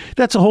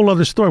 That's a whole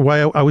other story. Why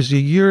I was a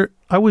year.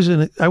 I was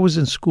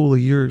in school a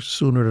year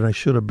sooner than I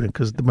should have been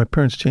because my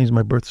parents changed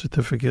my birth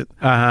certificate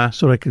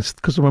so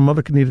because my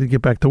mother needed to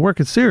get back to work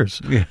at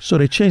Sears. Yeah. So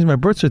they changed my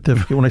birth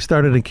certificate when I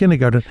started in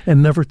kindergarten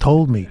and never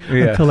told me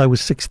until I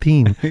was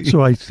 16.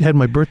 So I had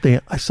my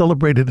birthday. I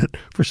celebrated it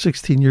for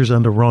 16 years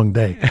on the wrong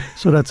day.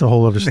 So that's a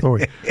whole other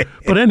story.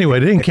 But anyway,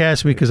 they didn't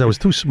cast me because I was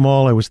too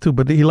small.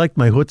 But he liked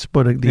my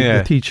chutzpah,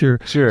 the teacher.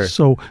 Sure.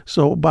 So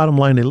bottom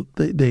line,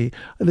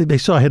 they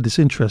saw I had this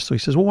interest. So he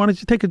says, well, why don't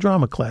you take a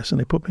drama class? And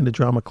they put me in the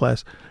drama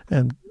class.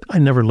 And I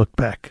never looked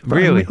back.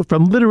 Really?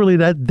 From literally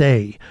that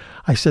day,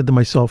 I said to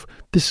myself,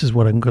 this is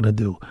what I'm going to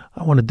do.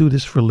 I want to do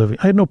this for a living.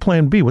 I had no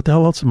plan B. What the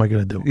hell else am I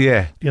going to do?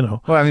 Yeah.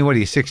 Well, I mean, what are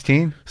you,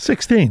 16?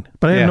 16.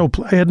 But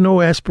I had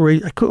no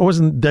aspiration. I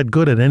wasn't that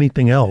good at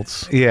anything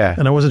else. Yeah.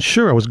 And I wasn't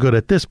sure I was good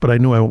at this, but I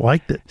knew I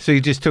liked it. So you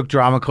just took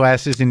drama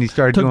classes and you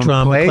started doing plays? Took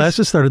drama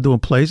classes, started doing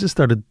plays, and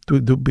started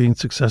being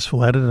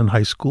successful at it in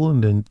high school.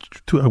 And then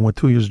I went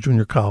 2 years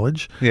junior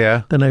college.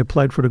 Yeah. Then I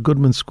applied for the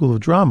Goodman School of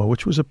Drama,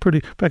 which was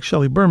in fact,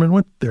 Shelley Berman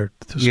went there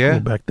to school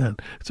back then.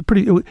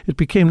 It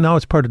became, now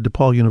it's part of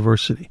DePaul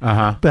University.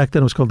 Back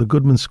then it was called the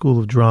Goodman School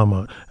of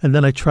Drama. And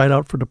then I tried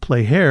out for the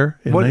play Hair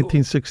in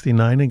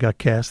 1969 and got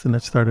cast, and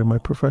that started my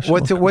professional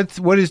career.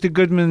 What is the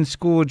Goodman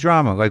School of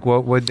Drama? Like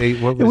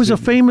it was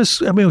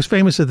famous. I mean, it was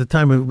famous at the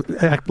time.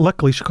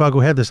 Luckily, Chicago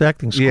had this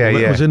acting school.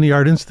 It was in the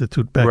Art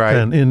Institute back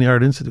then. In the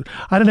Art Institute,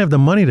 I didn't have the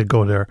money to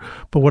go there,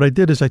 but what I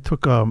did is I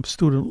took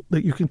student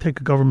that you can take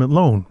a government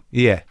loan.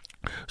 Yeah.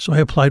 So I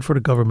applied for the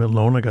government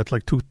loan. I got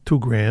like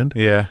 $2,000.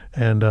 Yeah.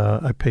 And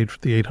I paid for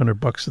the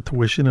 $800 of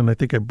tuition, and I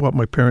think I bought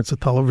my parents a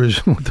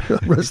television with the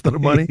rest of the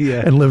money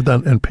and lived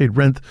on and paid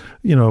rent.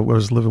 I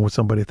was living with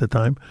somebody at the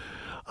time.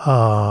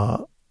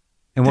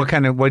 And what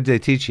did they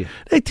teach you?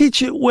 They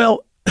teach you,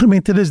 well, I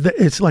mean,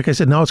 it's like I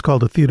said, now it's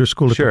called a theater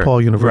school at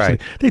DePaul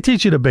University. Right. They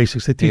teach you the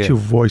basics. They teach you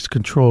voice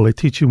control. They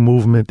teach you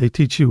movement. They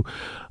teach you,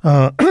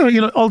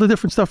 all the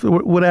different stuff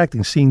with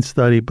acting, scene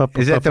study.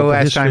 Is that the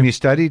last time you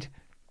studied?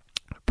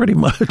 Pretty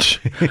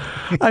much.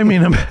 I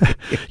mean,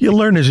 you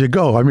learn as you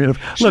go. I mean,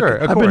 look,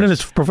 I've been in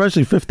this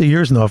professionally 50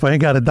 years now. If I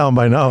ain't got it down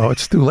by now,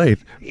 it's too late.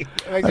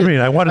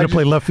 I wanted to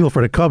play left field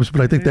for the Cubs, but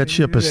I think that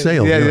ship has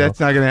sailed. Yeah, that's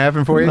not going to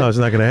happen for you? No, it's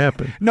not going to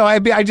happen. No,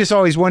 I just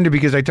always wonder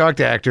because I talk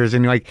to actors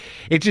and like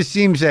it just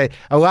seems that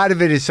a lot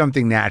of it is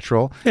something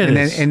natural.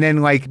 And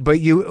then but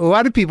a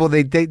lot of people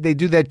they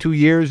do that 2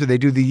 years or they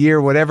do the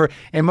year, whatever,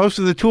 and most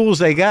of the tools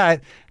they got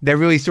that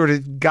really sort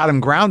of got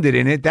them grounded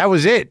in it, that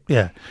was it.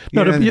 Yeah.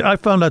 No, I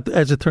found out,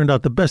 as it turned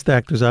out, the best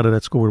actors out of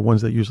that school were the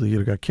ones that usually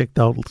either got kicked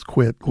out,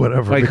 quit,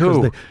 whatever. Like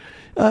who?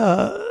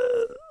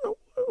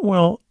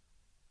 Well,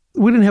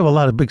 we didn't have a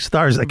lot of big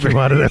stars that came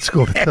out of that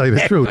school, to tell you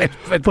the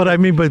truth. but I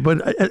mean,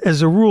 but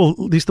as a rule, at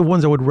least the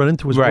ones I would run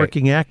into as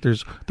working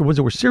actors, the ones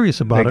that were serious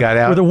about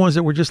it, were the ones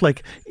that were just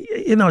like,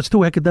 it's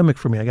too academic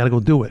for me. I got to go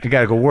do it. I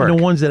got to go work. And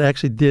the ones that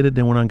actually did it,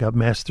 they went on and got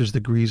master's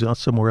degrees out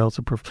somewhere else.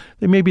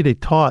 Maybe they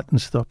taught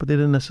and stuff, but they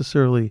didn't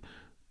necessarily.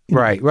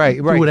 Right.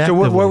 So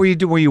what were you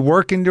doing? Were you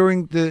working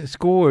during the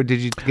school, or did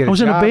you get a job? I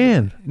was in a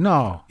band.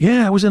 No.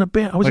 Yeah, I was in a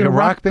band. I was like in a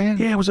rock band?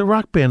 Yeah, I was a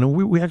rock band, and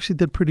we actually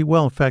did pretty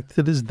well. In fact,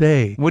 to this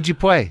day. What'd you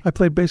play? I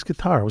played bass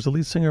guitar. I was the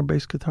lead singer of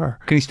bass guitar.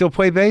 Can you still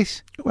play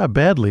bass? Well,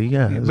 badly,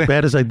 yeah. As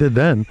bad as I did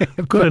then.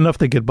 Good enough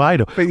to get by,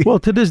 though. Well,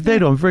 to this day,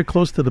 though, I'm very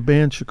close to the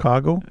band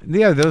Chicago.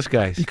 Yeah, those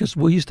guys. Because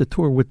we used to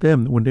tour with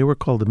them when they were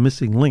called the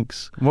Missing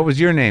Links. What was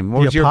your name?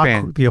 What was your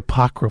band? The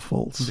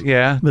Apocryphals.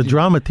 Yeah. The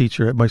drama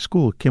teacher at my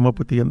school came up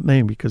with the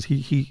name because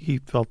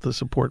he felt to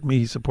support me.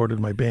 He supported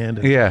my band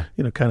and,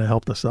 kind of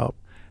helped us out.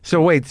 So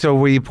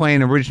were you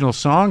playing original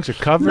songs or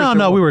covers?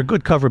 No, we were a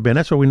good cover band.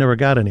 That's why we never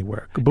got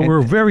anywhere. But we were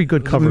a very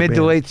good cover band. Mid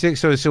to late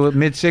 60s, so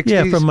mid 60s?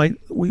 Yeah,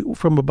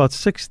 from about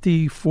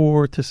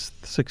 64 to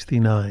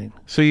 69.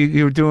 So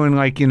you were doing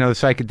like,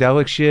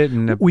 psychedelic shit?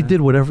 And we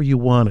did whatever you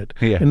wanted.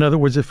 Yeah. In other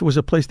words, if it was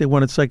a place they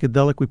wanted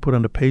psychedelic, we put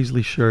on the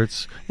paisley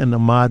shirts and the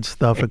mod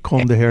stuff and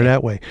combed the hair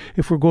that way.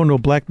 If we're going to a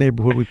black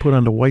neighborhood, we put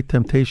on the white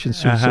Temptation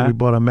suits that we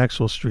bought on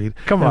Maxwell Street.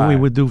 Come on. And we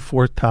would do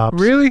four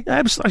tops. Really?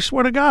 I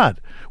swear to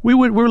God. We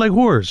were like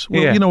whores.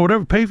 Well,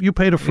 whatever you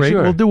paid a freight,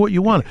 we'll do what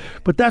you want.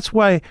 But that's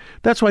why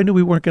I knew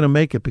we weren't going to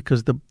make it,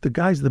 because the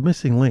guys, the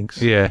Missing Links,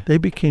 they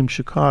became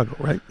Chicago,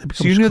 right?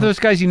 So you knew those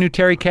guys? You knew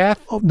Terry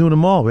Kath? Oh, knew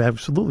them all. We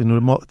absolutely knew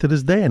them all. To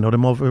this day, I know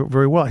them all very,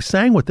 very well. I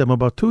sang with them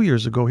about 2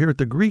 years ago here at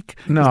the Greek.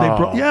 No.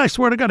 I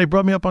swear to God, they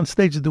brought me up on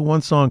stage to do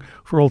one song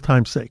for old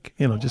time's sake.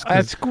 Just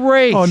that's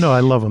great. Oh no, I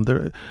love them.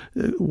 They're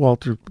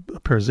Walter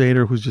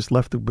Perzader, who's just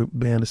left the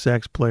band, a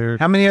sax player.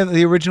 How many of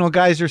the original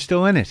guys are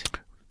still in it?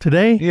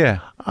 Today? Yeah.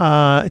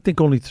 I think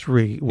only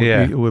three.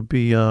 It would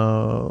be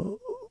Lee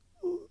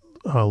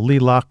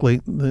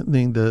Lockley,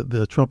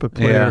 the trumpet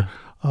player,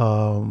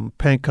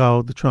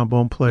 Pankow, the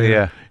trombone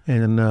player,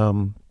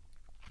 and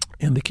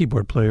the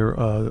keyboard player,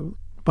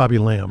 Bobby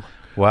Lamb.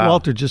 Wow.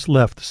 Walter just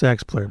left, the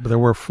sax player, but there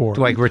were four.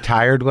 Like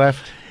retired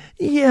left?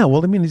 Yeah,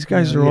 well, I mean, these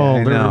guys are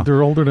all,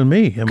 they're older than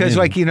me. Because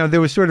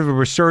there was sort of a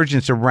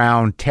resurgence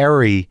around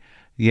Terry,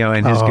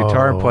 and his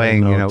guitar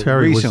playing,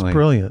 Terry recently. Was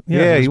brilliant.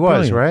 Yeah, he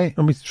was, right?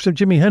 I mean, so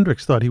Jimi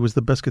Hendrix thought he was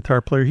the best guitar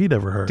player he'd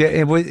ever heard.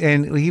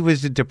 And he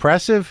was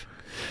depressive?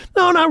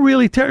 No, not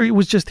really. Terry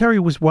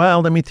was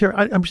wild. I mean, Terry,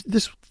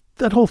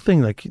 that whole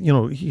thing, like,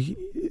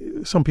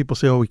 some people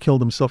say, he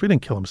killed himself. He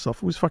didn't kill himself.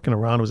 He was fucking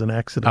around. It was an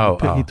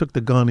accident. He took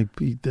the gun.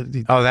 He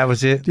that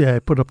was it? Yeah, he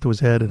put it up to his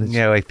head. And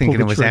like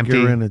thinking it was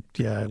empty?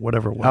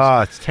 Whatever it was.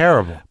 Oh, it's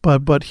terrible.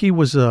 But he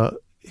was...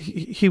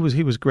 He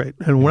was great,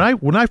 and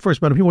when I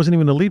first met him, he wasn't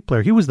even the lead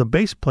player. He was the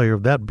bass player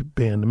of that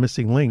band, the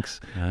Missing Links.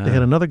 They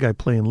had another guy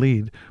playing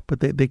lead,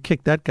 but they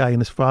kicked that guy and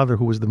his father,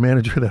 who was the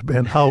manager of that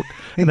band, out,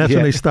 and that's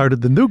when they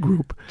started the new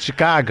group,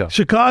 Chicago,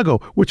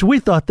 which we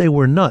thought they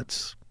were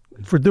nuts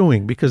for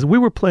doing, because we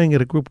were playing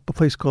at a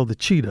place called the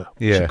Cheetah,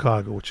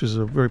 Chicago, which is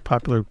a very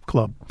popular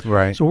club.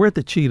 Right. So we're at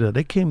the Cheetah.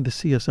 They came to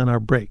see us on our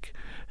break.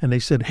 And they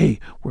said,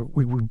 hey,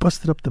 we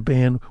busted up the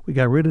band. We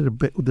got rid of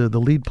the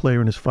lead player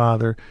and his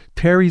father.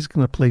 Terry's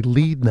going to play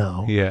lead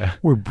now. Yeah.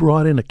 We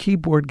brought in a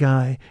keyboard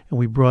guy, and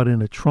we brought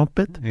in a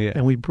trumpet,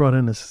 and we brought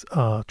in a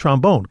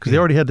trombone, because they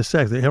already had the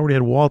sax. They already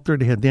had Walter.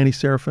 They had Danny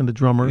Serafin, the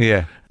drummer.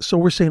 Yeah. So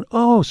we're saying,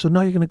 so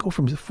now you're going to go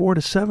from 4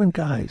 to 7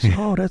 guys.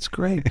 Oh, that's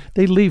great.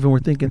 They leave, and we're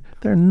thinking,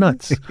 they're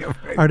nuts.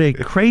 Are they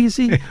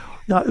crazy?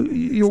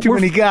 Too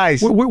many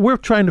guys. We're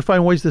trying to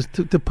find ways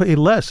to pay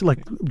less.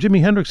 Like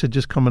Jimi Hendrix had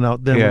just coming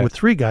out then with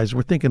 3 guys.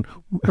 We're thinking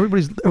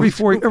every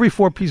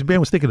 4-piece band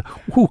was thinking,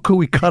 who could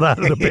we cut out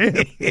of the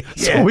band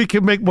so we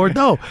can make more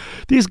dough?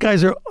 These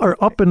guys are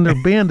up in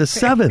their band to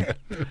 7.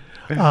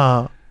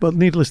 But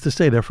needless to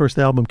say, their first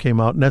album came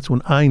out, and that's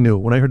when I knew.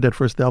 When I heard that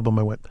first album,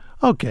 I went,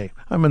 okay,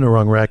 I'm in the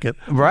wrong racket.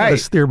 Right. I gotta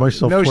steer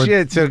myself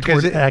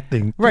toward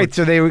acting. Right,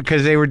 so they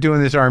were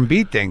doing this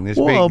R&B thing. This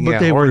but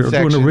they were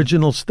doing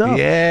original stuff.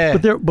 Yeah.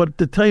 But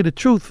to tell you the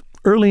truth,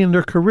 early in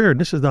their career, and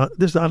this is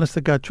honest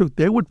to God truth,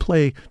 they would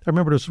play. I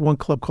remember there was one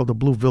club called the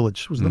Blue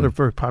Village. It was another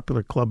very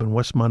popular club in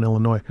Westmont,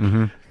 Illinois.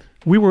 Mm-hmm.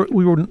 We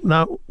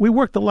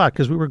worked a lot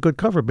because we were a good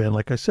cover band,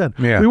 like I said.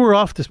 Yeah. We were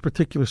off this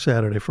particular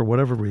Saturday for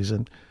whatever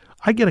reason.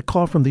 I get a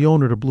call from the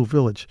owner of the Blue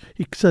Village.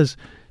 He says,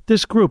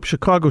 this group,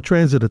 Chicago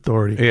Transit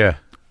Authority,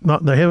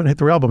 they haven't hit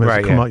their album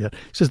hasn't come out yet.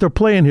 He says they're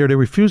playing here. They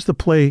refuse to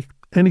play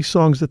any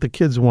songs that the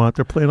kids want.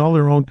 They're playing all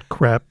their own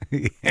crap.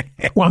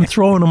 Well, I'm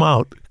throwing them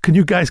out. Can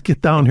you guys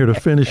get down here to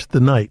finish the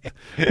night?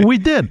 We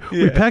did.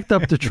 We packed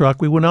up the truck.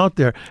 We went out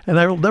there, and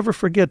I will never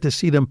forget to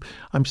see them.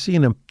 I'm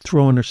seeing them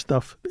throwing their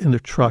stuff in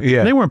their truck. Yeah.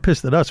 And they weren't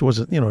pissed at us. It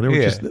wasn't, they were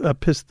just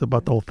pissed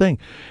about the whole thing.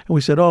 And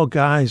we said, "Oh,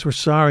 guys, we're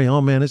sorry.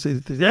 Oh, man,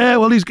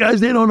 well, these guys,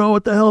 they don't know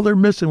what the hell they're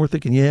missing." We're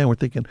thinking,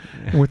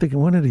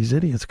 one of these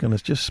idiots going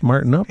to just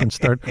smarten up and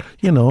start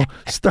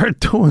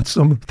doing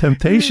some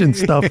Temptation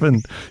stuff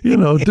and,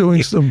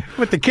 doing some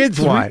what the kids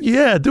want.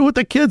 Yeah, do what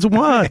the kids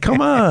want. Come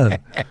on,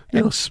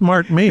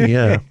 smart me.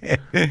 Yeah,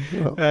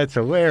 that's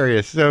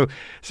hilarious. So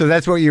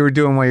that's what you were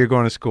doing while you were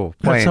going to school.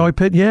 Playing. That's how I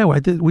paid. Yeah, I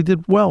did. We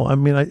did well. I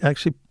mean, I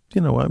actually,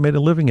 I made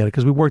a living at it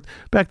because we worked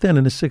back then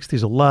in the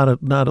 '60s. A lot of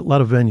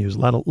venues, a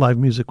lot of live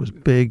music was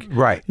big.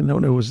 Right. It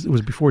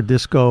was before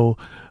disco.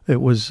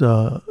 It was.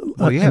 The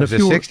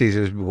 '60s. It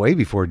was way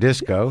before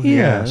disco.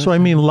 Yeah. So I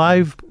mean,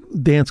 live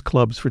dance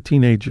clubs for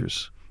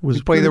teenagers.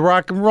 You play the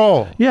rock and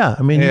roll. Yeah,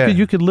 I mean,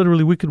 you could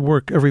literally, we could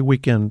work every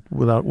weekend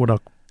without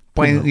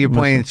you're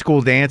playing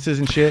school dances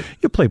and shit.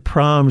 You play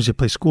proms, you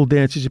play school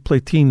dances, you play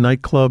teen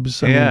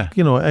nitclubs. I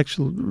mean,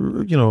 actually,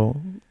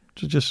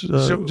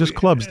 just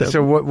clubs.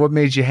 So what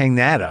made you hang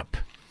that up?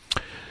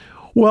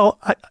 Well,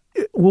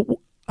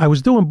 I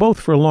was doing both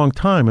for a long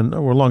time,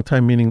 or a long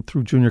time meaning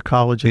through junior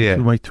college and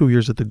through my 2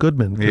 years at the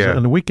Goodman. Yeah.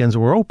 And the weekends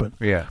were open.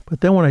 Yeah.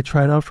 But then when I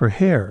tried out for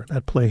Hair,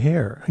 I'd play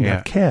Hair and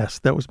got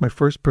cast. That was my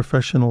first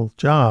professional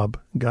job.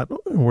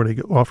 Where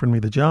they offered me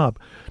the job.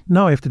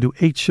 Now I have to do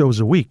 8 shows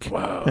a week.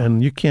 Wow.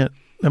 And you can't.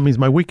 That means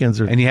my weekends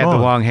are. And you had the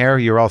long hair.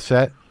 You're all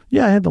set.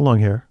 Yeah, I had the long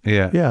hair.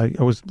 Yeah. Yeah,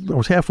 I was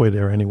halfway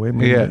there anyway. I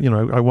mean,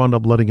 I wound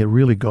up letting it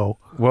really go.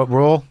 What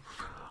role?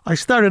 I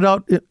started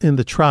out in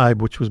The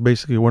Tribe, which was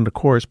basically one of the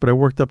chorus, but I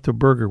worked up to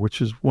Burger, which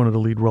is one of the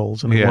lead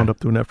roles, and I wound up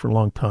doing that for a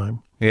long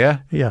time. Yeah?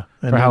 Yeah.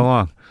 And for how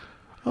long?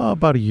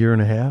 About a year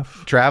and a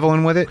half.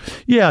 Traveling with it?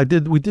 Yeah, I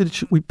did.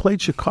 We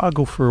played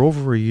Chicago for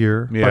over a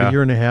year, about a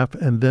year and a half,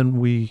 and then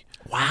we...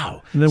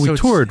 Wow. And then we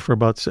toured for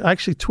about... I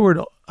actually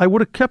toured... I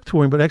would have kept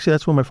touring, but actually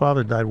that's when my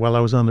father died while I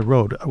was on the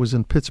road. I was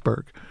in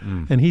Pittsburgh,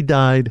 and he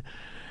died...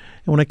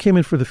 And when I came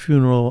in for the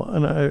funeral,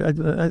 and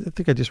I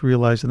think I just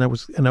realized, and I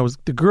was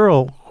the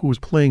girl who was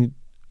playing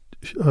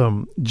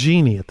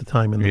Jeannie at the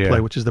time in the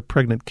play, which is the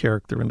pregnant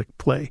character in the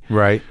play.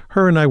 Right.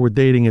 Her and I were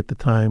dating at the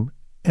time,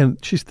 and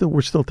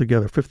we're still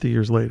together 50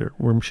 years later.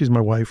 She's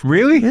my wife.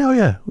 Really?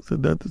 Yeah.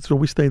 So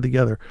we stayed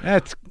together.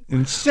 That's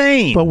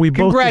insane. But we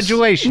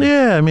Congratulations.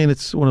 Yeah, I mean,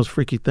 it's one of those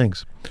freaky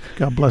things.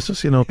 God bless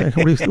us.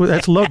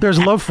 That's love. There's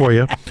love for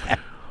you.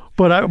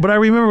 But I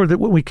remember that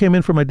when we came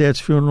in for my dad's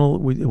funeral,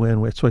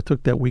 so I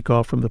took that week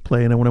off from the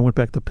play, and then when I went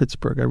back to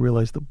Pittsburgh, I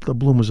realized the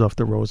bloom was off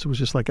the rose. It was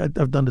just like,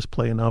 I've done this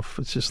play enough.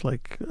 It's just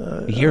like...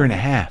 a year and a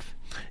half.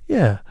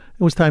 Yeah.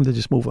 It was time to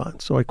just move on.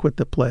 So I quit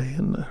the play,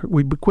 and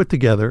we quit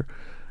together.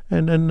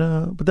 And then,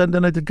 but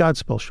then I did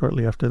Godspell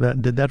shortly after that,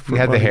 and did that for You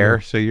had about the a hair,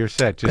 year. so you're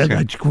set.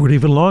 I grew it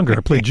even longer.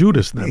 I played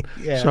Judas then.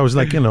 So I was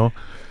like,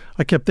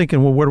 I kept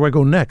thinking, well, where do I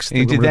go next? And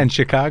you did that in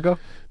Chicago?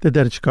 Did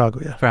that in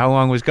Chicago, yeah. For how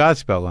long was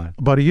Godspell on?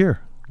 About a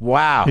year.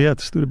 Wow. Yeah, at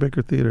the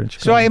Studebaker Theater in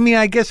Chicago. So, I mean,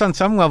 I guess on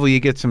some level you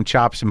get some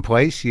chops in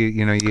place.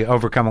 You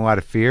overcome a lot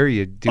of fear.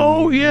 You do.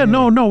 Oh, yeah.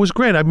 No, it was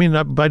great. I mean,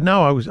 by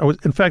now I was,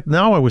 in fact,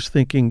 now I was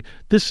thinking,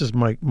 this is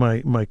my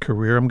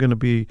career. I'm going to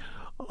be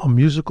a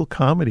musical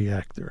comedy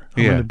actor.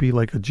 I'm going to be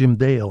like a Jim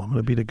Dale. I'm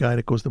going to be the guy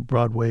that goes to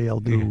Broadway. I'll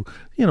do,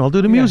 I'll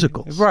do the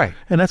musicals. Right.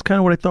 And that's kind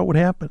of what I thought would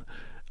happen.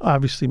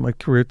 Obviously, my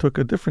career took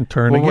a different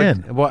turn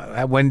again.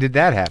 When did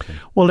that happen?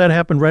 Well, that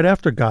happened right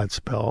after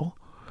Godspell.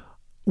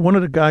 One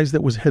of the guys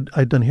that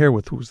I'd done hair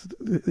with was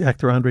the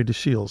actor Andre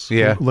DeShields.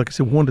 Yeah. Who, like I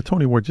said, won the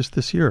Tony Award just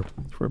this year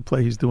for a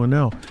play he's doing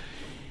now.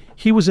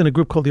 He was in a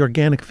group called the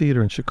Organic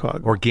Theater in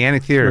Chicago.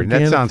 Organic Theater.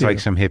 That sounds like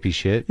some hippie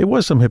shit. It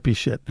was some hippie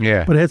shit.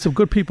 Yeah. But it had some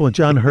good people. And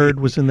John Hurd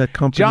was in that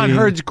company. John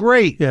Hurd's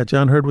great. Yeah,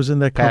 John Hurd was in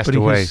that company.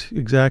 Passed away.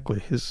 Exactly.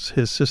 His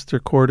sister,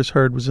 Cordis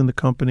Hurd, was in the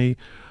company.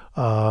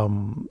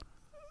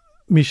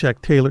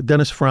 Meshack Taylor,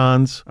 Dennis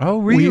Franz. Oh,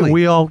 really?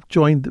 We all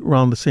joined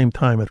around the same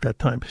time at that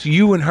time. So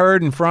you and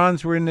Hurd and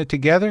Franz were in it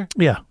together?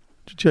 Yeah.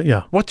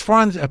 Yeah. What's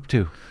Franz up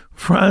to?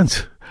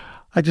 Franz,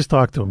 I just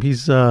talked to him.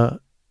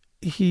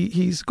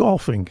 He's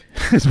golfing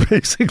is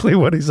basically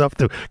what he's up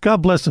to.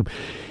 God bless him.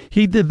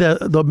 He did that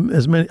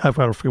as many, I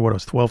forget what it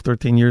was, 12,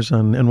 13 years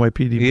on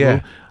NYPD Blue.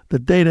 Yeah. The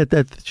day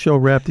that show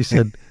wrapped, he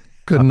said,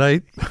 good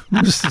night,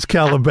 Mrs.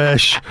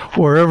 Calabash,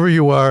 wherever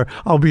you are,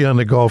 I'll be on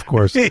the golf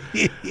course.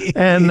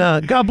 And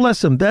God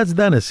bless him. That's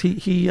Dennis.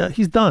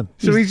 He's done.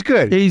 So he's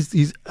good.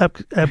 He's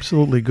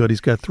absolutely good. He's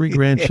got 3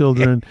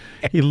 grandchildren.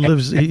 He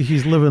lives.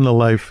 He's living the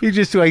life. He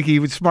just he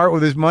was smart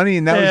with his money,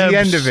 and that was the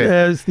end of it.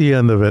 That's the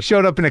end of it.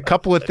 Showed up in a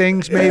couple of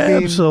things, maybe.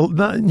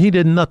 Absolutely. He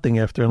did nothing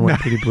after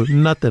NYPD Blue.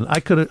 Nothing. I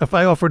could have, if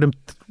I offered him,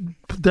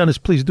 Dennis,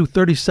 please do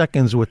 30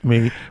 seconds with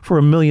me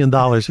for $1 million.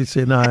 He'd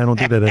say, no, I don't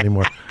do that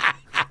anymore.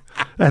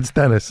 That's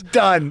Dennis.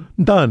 Done.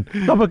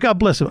 No, but God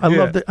bless him. I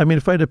love that. I mean,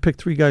 if I had to pick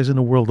 3 guys in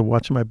the world to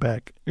watch my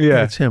back,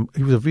 it's him.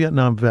 He was a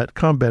Vietnam vet,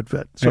 combat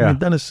vet. So I mean,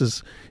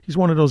 Dennis he's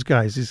one of those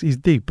guys. He's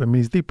deep. I mean,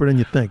 he's deeper than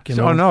you think. You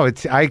know? Oh no,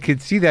 I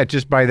could see that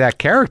just by that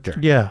character.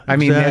 Yeah, I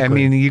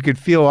mean, you could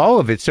feel all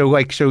of it. So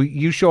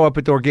you show up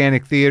at the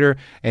Organic Theater,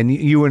 and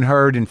you and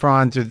Hurd and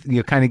Franz,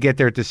 you kind of get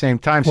there at the same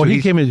time. Well, so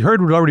he came in.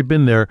 Hurd had already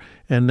been there,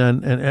 and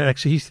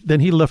actually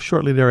he left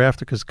shortly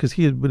thereafter because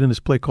he had been in this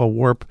play called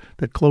Warp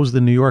that closed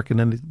in New York, and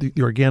then the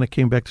Organic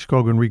came back to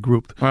Chicago and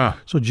regrouped. Wow.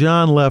 So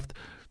John left.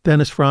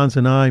 Dennis, Franz,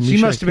 and I.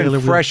 She must have been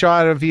fresh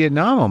out of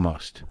Vietnam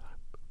almost.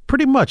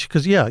 Pretty much,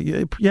 because yeah,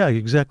 you're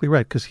exactly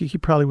right. Because he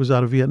probably was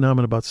out of Vietnam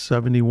in about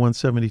 71,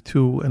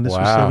 72, and this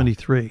was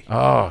 73.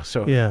 Oh,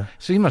 so yeah.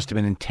 So he must have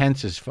been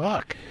intense as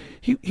fuck.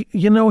 He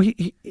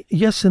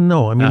yes and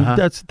no. I mean,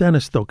 that's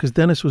Dennis though, because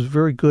Dennis was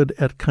very good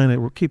at kind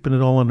of keeping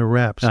it all under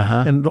wraps.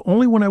 And the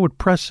only when I would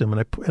press him,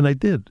 and I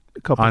did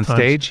a couple on times.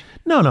 Stage.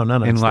 No, not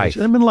on in stage. Life.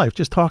 I'm in life.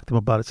 Just talk to him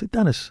about it. Say,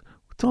 Dennis,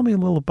 tell me a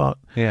little about.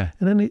 Yeah.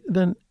 And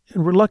then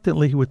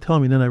reluctantly he would tell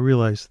me. Then I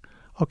realized,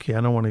 okay,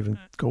 I don't want to even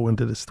go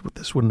into this with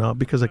this one now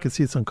because I can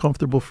see it's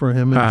uncomfortable for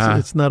him and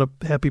it's not a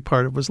happy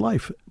part of his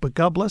life. But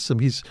God bless him.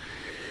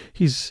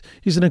 This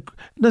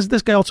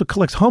guy also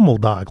collects Hummel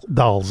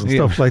dolls and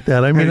stuff like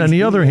that. I mean, on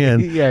the other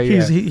hand,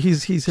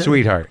 he's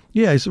sweetheart.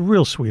 Yeah, he's a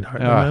real sweetheart.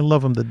 I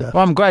love him to death.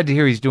 Well, I'm glad to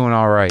hear he's doing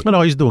all right.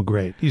 No, he's doing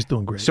great.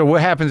 So what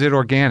happens at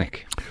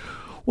Organic?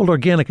 Well,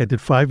 Organic, I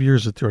did 5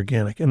 years at the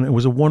Organic, and it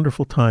was a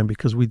wonderful time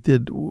because we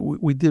did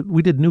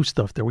new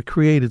stuff there. We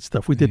created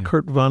stuff. We did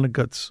Kurt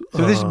Vonnegut's.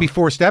 So this is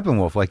before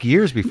Steppenwolf, like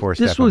years before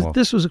Steppenwolf.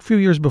 This was a few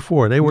years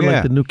before. They were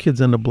like the new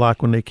kids on the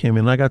block when they came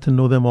in. I got to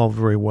know them all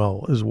very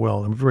well as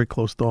well. I'm very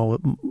close to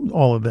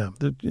all of them,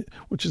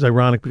 which is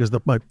ironic because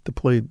the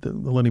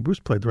Lenny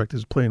Bruce play director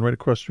is playing right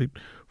across the street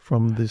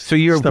from this. So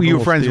you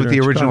were friends with the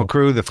original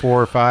crew, the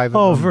 4 or 5?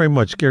 Oh, very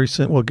much. Gary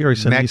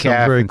Sinise,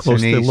 I'm very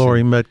close to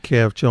Laurie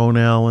Metcalf, Joan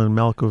Allen,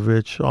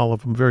 Malkovich, all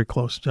of them very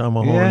close. John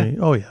Mahoney. Yeah.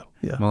 Oh,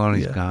 yeah.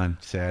 Maloney's gone.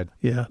 Sad.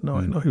 Yeah, no,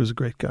 I know. He was a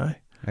great guy.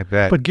 I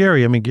bet. But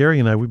Gary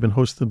and I, we've been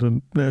hosting the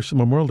National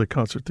Memorial Day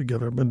concert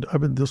together.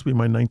 This will be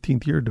my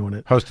 19th year doing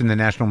it. Hosting the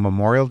National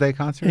Memorial Day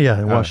concert? Yeah,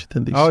 in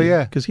Washington, D.C. Oh,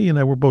 yeah. Because he and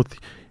I were both...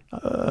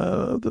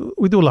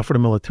 we do a lot for the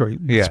military,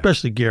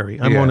 especially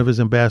Gary. I'm one of his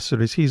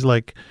ambassadors. He's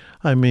like,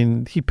 I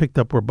mean, he picked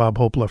up where Bob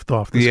Hope left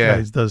off. This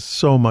guy does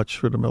so much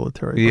for the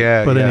military.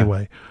 But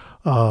anyway,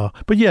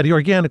 but yeah, the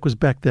Organic was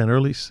back then,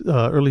 early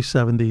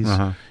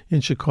 70s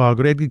in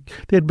Chicago. They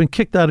had been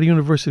kicked out of the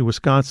University of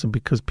Wisconsin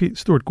because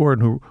Stuart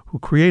Gordon, who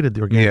created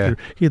the Organic Theater,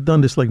 he had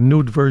done this like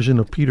nude version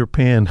of Peter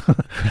Pan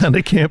on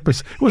the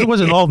campus. It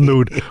wasn't all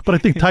nude, but I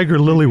think Tiger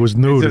Lily was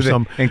nude or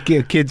something.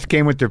 And kids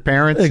came with their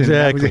parents.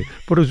 Exactly,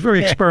 but it was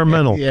very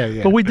experimental.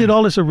 Yeah. But we did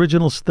all this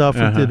original stuff.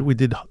 We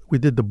did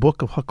the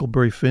book of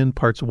Huckleberry Finn,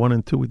 parts 1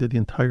 and 2. We did the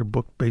entire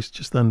book based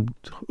just on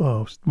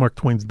Mark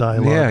Twain's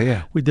dialogue.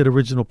 Yeah. We did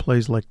original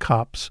plays like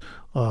Cops,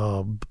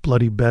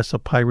 Bloody Bess, a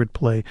pirate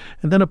play,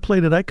 and then a play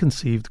that I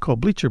conceived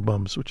called Bleacher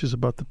Bums, which is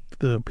about the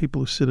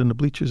people who sit in the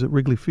bleachers at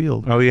Wrigley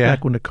Field. Oh, yeah.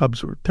 Back when the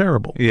Cubs were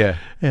terrible. Yeah.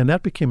 And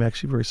that became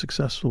actually very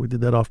successful. We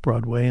did that off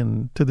Broadway,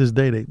 and to this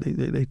day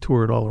they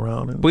tour it all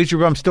around. And Bleacher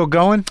Bums still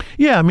going?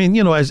 Yeah, I mean,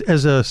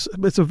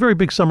 it's a very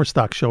big summer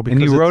stock show.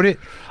 Because and you wrote it?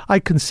 I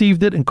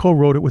conceived it and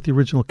co-wrote it with the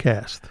original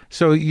cast.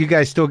 So you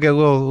guys still get a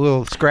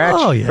little scratch?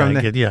 Oh yeah, from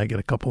I get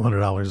a couple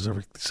 $100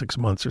 every 6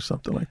 months or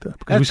something like that.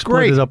 Because That's we split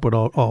great. it up with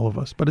all of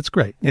us, but it's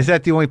great. Is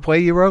that the only play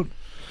you wrote?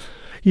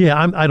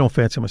 Yeah, I don't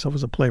fancy myself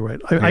as a playwright.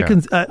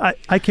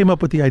 I came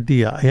up with the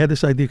idea. I had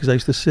this idea because I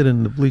used to sit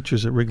in the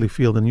bleachers at Wrigley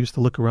Field and used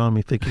to look around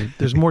me thinking,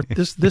 "There's more.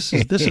 This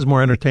is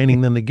more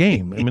entertaining than the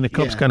game." I mean, the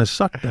Cubs kind of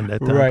sucked in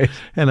that time, right?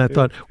 And I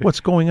thought, what's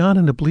going on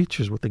in the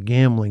bleachers with the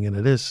gambling and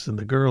the this and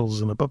the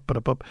girls and the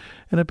up,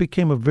 and it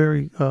became a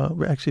very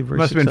actually very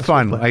must have been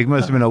fun. Play. Like it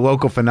must have been a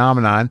local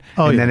phenomenon,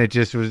 then it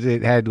just was.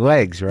 It had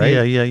legs,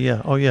 right?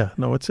 Yeah. Oh yeah.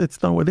 No, it's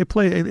done where they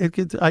play.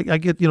 I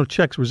get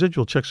checks,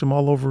 residual checks from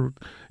all over.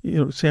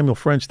 Samuel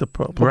French, the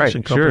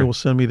publishing company, will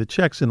send me the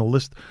checks and a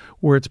list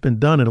where it's been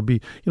done. It'll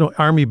be,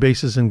 Army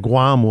bases in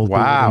Guam will do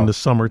it in the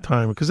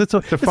summertime because it's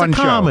a fun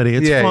comedy. Show.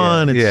 It's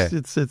fun.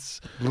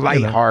 It's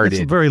lighthearted.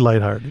 It's very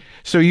lighthearted.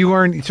 So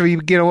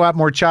you get a lot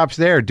more chops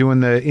there doing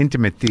the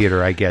intimate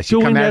theater, I guess.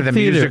 You come out of the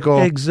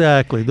musical,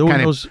 exactly.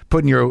 Kind of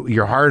putting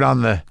your heart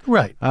on the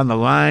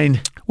line.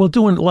 Well,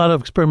 doing a lot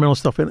of experimental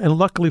stuff, and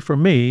luckily for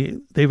me,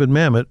 David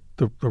Mamet,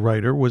 the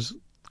writer, was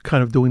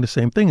kind of doing the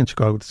same thing in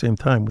Chicago at the same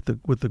time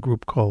with the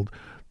group called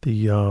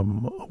the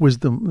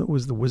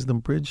Wisdom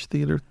Bridge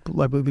Theater,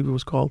 I believe it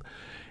was called.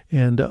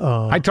 And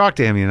I talked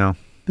to him,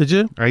 Did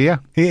you? Yeah.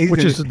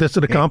 That's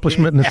an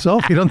accomplishment in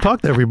itself. He doesn't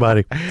talk to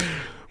everybody.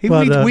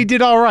 We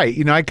did all right.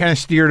 I kind of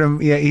steered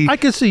him. Yeah, I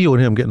can see you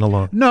and him getting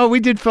along. No, we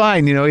did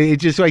fine.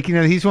 It's just like,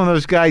 he's one of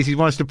those guys, he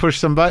wants to push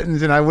some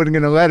buttons and I wasn't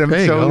going to let him.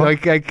 So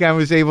like I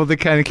was able to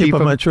kind of keep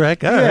him on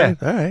track. All right.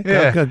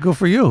 Yeah. Go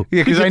for you.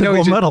 Yeah, because I know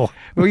he's medal.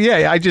 Well,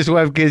 yeah, I just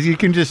love, because you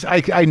can just,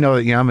 I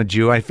know that, I'm a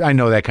Jew. I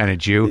know that kind of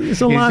Jew.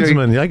 He's a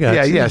landsman. I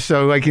got you. Yeah.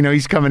 So like,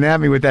 he's coming at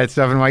me with that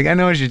stuff and I'm like, I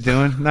know what you're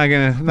doing.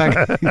 You're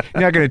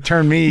not gonna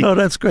turn me. No,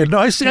 that's great. No,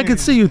 I could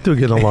see you two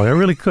getting along. I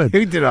really could.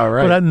 He did all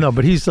right.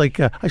 But he's like,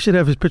 I should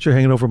have his picture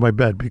hanging over my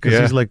bed, because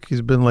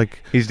he's been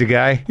he's the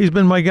guy. He's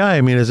been my guy.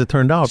 I mean, as it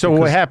turned out. So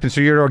what happened?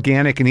 So you're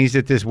organic, and he's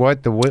at this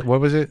what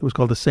was it? It was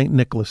called the St.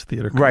 Nicholas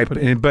Theater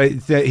Company. Right, but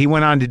he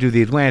went on to do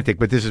the Atlantic,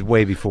 but this is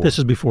way before. This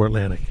is before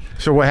Atlantic.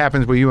 So what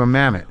happens with you and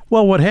Mamet?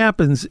 Well, what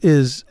happens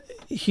is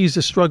he's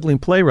a struggling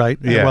playwright,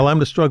 while I'm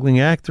the struggling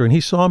actor, and he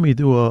saw me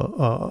do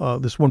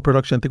this one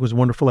production. I think it was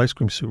Wonderful Ice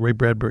Cream Suit, Ray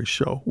Bradbury's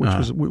show,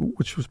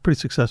 which was pretty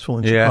successful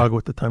in Chicago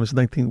at the time. We're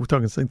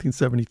talking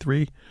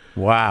 1973.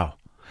 Wow.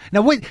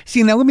 Now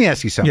now let me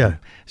ask you something. Yeah.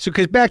 So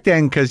because back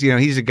then,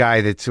 he's a guy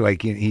that's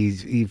like,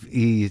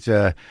 he's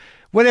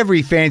whatever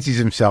he fancies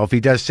himself, he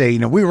does say,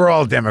 we were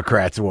all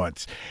Democrats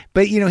once.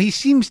 But, he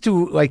seems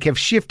to have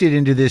shifted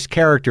into this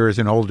character as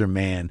an older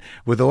man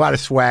with a lot of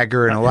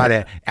swagger and a lot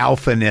of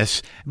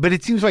alphaness. But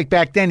it seems like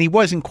back then he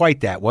wasn't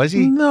quite that, was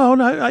he? No,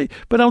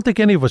 but I don't think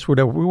any of us were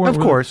that. We weren't,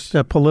 of course,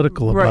 that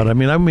political about it. I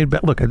mean,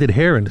 look, I did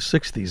hair in the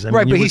 60s.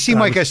 But he seemed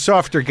like a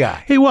softer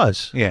guy. He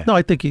was. Yeah. No,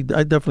 I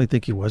definitely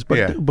think he was.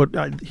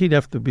 But he'd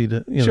have to be to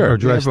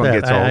address that.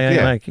 Gets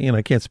old.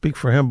 I can't speak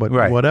for him, but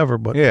whatever.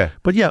 But yeah,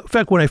 in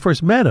fact, when I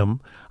first met him,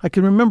 I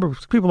can remember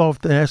people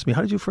often ask me,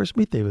 how did you first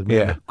meet David Mamet?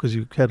 Yeah. Because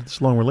you had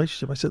this long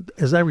relationship. I said,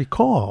 as I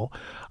recall,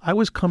 I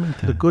was coming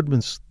to the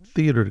Goodman's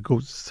Theater to go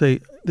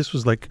say, this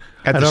was like...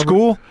 At the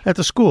school? At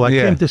the school. I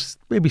came to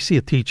maybe see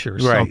a teacher or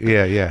something.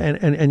 Right, yeah.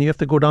 And you have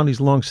to go down these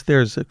long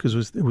stairs, because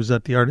it was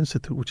at the Art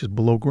Institute, which is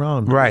below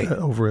ground. Right.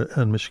 Over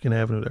on Michigan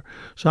Avenue there.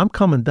 So I'm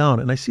coming down,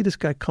 and I see this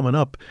guy coming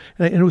up,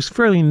 and it was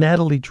fairly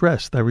nattily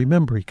dressed. I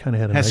remember he kind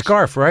of had a nice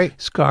scarf, right?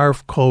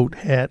 Scarf, coat,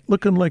 hat,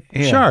 looking like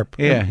sharp.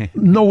 Yeah.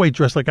 No way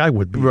dressed like I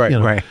would be.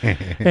 Right.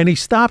 And he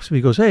stops me.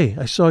 He goes, "Hey,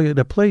 I saw you at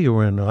a play you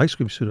were in, Ice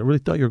Cream Suit. I really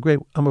thought you were great.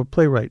 I'm a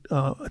playwright.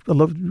 I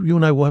love you,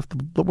 and I will have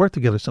to work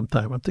together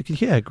sometime." I'm thinking,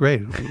 yeah,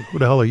 great. Who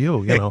the hell are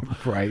you?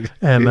 Right.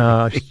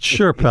 And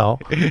sure, pal.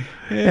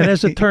 And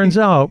as it turns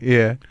out,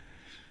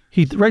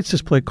 he writes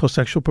this play called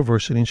Sexual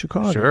Perversity in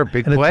Chicago. Sure,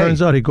 big play. And it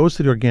turns out he goes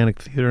to the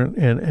Organic Theater,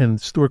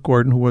 and Stuart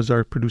Gordon, who was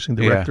our producing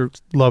director,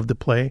 loved the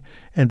play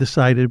and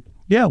decided,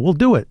 we'll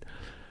do it.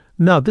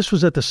 Now, this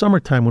was at the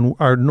summertime when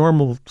our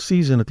normal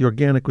season at the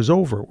Organic was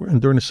over.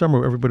 And during the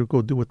summer, everybody would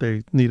go do what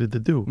they needed to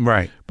do.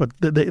 Right. But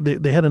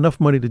they had enough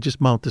money to just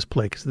mount this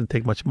play because it didn't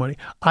take much money.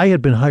 I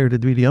had been hired to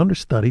be the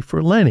understudy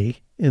for Lenny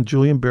in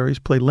Julian Barry's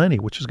play Lenny,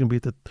 which was going to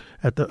be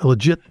at the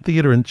legit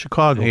theater in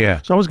Chicago.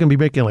 Yeah. So I was going to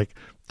be making like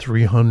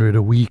 $300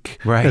 a week,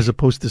 as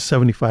opposed to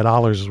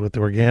 $75 with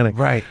the Organic.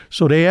 Right.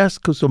 So they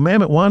asked, so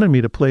Mamet wanted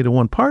me to play the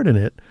one part in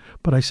it,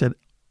 but I said,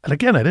 and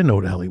again, I didn't know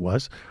who the hell he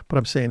was, but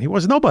I'm saying he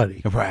was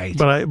nobody. Right.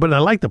 But I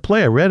liked the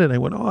play. I read it, and I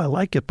went, I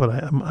like it, but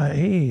I'm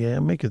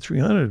making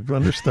 $300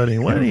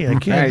 understudying Lenny. I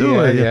can't do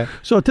it. Yeah.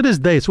 So to this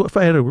day, so if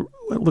I had to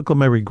look at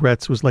my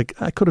regrets, it was like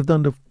I could have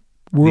done the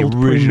world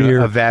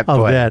premiere of that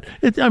play.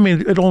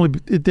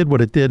 It did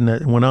what it did, and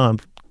it went on.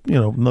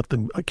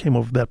 Nothing came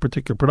of that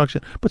particular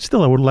production, but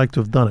still, I would like to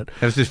have done it.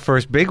 That was his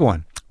first big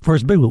one.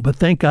 But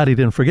thank God he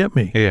didn't forget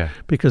me. Yeah.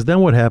 Because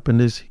then what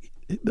happened is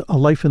A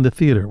Life in the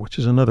Theater, which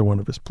is another one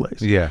of his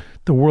plays. Yeah.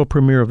 The world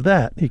premiere of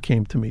that he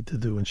came to me to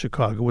do in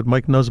Chicago with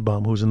Mike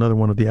Nussbaum, who's another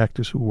one of the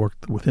actors who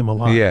worked with him a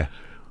lot. Yeah.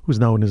 Who's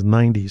now in his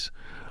 90s,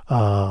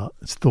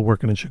 still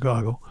working in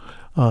Chicago.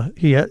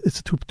 It's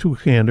a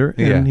two-hander,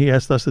 and he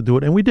asked us to do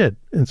it, and we did.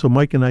 And so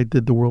Mike and I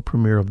did the world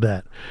premiere of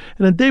that.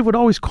 And then Dave would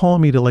always call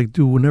me to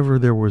do whenever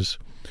there was,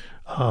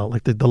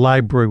 the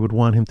library would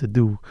want him to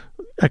do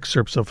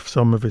excerpts of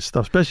some of his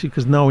stuff, especially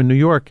because now in New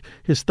York,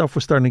 his stuff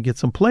was starting to get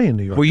some play in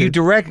New York.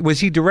 Was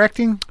he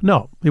directing?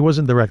 No, he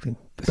wasn't directing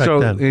back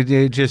then.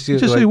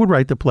 He would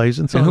write the plays.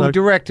 And who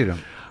directed him?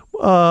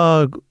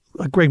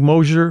 Greg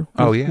Mosier.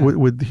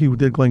 He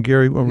did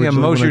Glengarry.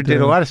 Mosier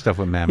did a lot of stuff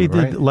with Mamet, He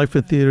did Life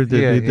in Theater.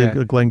 He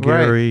did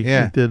Glengarry.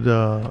 Right, He did.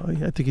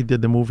 I think he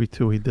did the movie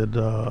too. He did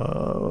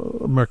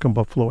American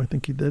Buffalo. I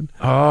think he did.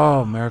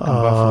 Oh, American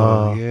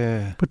Buffalo.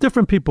 Yeah. But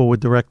different people would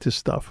direct his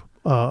stuff.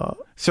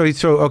 So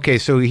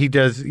he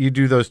does. You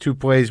do those two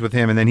plays with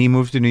him, and then he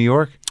moves to New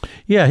York.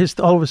 Yeah,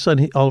 all of a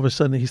sudden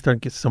he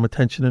started to get some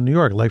attention in New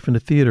York. Life in the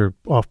Theater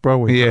off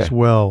Broadway as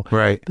well.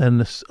 Right. Then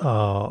this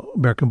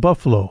American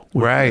Buffalo.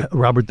 Right.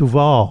 Robert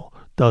Duvall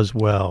does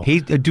well.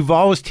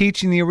 Duvall was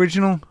teaching the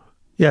original.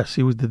 Yes,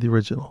 he did the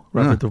original.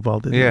 Robert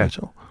Duvall did the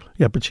original.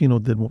 Yeah,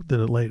 Pacino did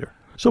it later.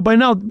 So by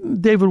now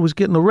David was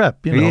getting a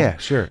rep. Yeah,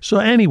 sure. So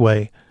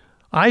anyway.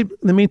 In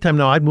the meantime,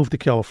 no, I'd moved to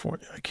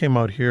California. I came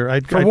out here.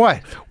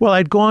 What? Well,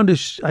 I'd gone to,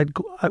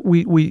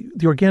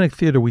 the Organic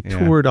Theater, we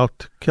toured out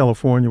to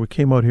California. We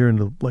came out here in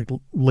the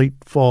late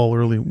fall,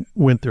 early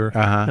winter,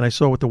 and I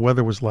saw what the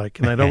weather was like.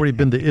 And I'd already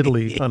been to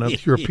Italy on a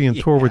European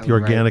tour with the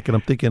Organic, and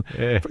I'm thinking,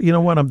 you know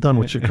what? I'm done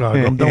with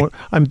Chicago.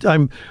 I'm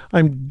done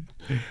with,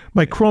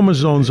 my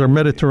chromosomes are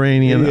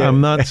Mediterranean. Yeah.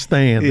 I'm not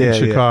staying in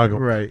Chicago.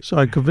 Right. So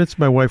I convinced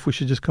my wife we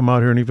should just come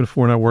out here, and even if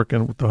we're not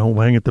working, we'll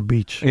hang at the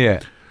beach. Yeah.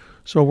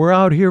 So we're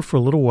out here for a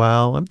little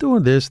while. I'm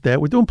doing this, that.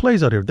 We're doing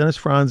plays out here. Dennis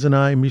Franz and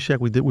I, Mishak,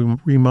 we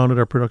remounted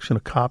our production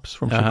of Cops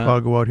from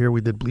Chicago out here.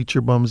 We did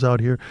Bleacher Bums out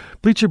here.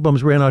 Bleacher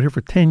Bums ran out here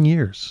for 10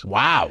 years.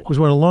 Wow. It was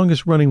one of the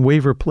longest running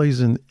waiver plays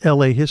in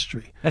L.A.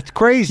 history. That's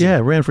crazy. Yeah,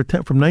 it ran from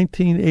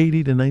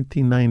 1980 to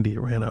 1990. It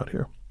ran out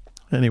here.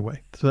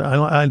 Anyway, so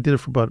I did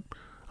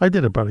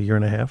it about a year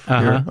and a half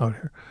here, out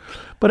here.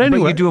 But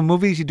anyway. But you doing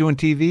movies? You doing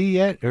TV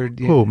yet? Or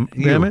who?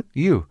 Damn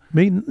You.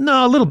 Me?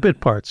 No, little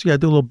bit parts. Yeah, I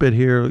do a little bit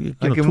here.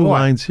 Like two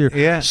lines here.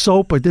 Yeah.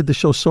 Soap. I did the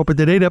show Soap. I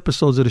did 8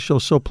 episodes of the show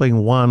Soap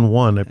playing Juan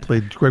 1. I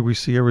played Gregory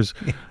Sierra's,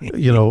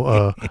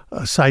 a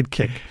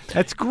sidekick.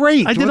 That's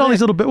great. I did all these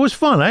little bits. It was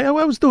fun. I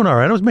was doing all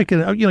right. I was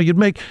making,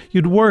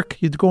 you'd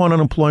work, you'd go on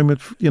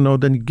unemployment,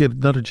 then you'd get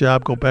another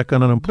job, go back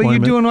on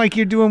unemployment. But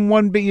you're doing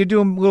one bit, you're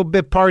doing little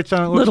bit parts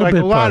on it. Looks like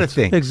a lot of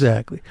things.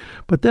 Exactly.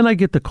 But then I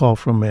get the call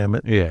from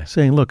Mamet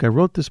saying, look, I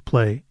wrote this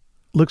play.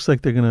 Looks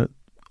like they're going to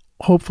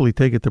hopefully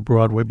take it to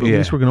Broadway, but at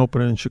least we're going to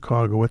open it in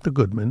Chicago at the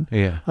Goodman.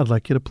 Yeah. I'd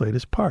like you to play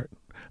this part.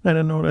 And I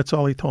didn't know that's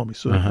all he told me.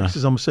 So he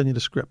says, I'm going to send you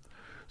the script.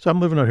 So I'm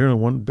living out here in a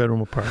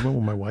 1-bedroom apartment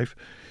with my wife.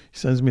 He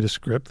sends me the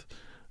script.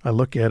 I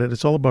look at it.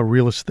 It's all about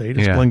real estate.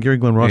 It's Glengarry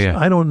Glen Ross. Yeah.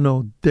 I don't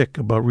know dick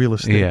about real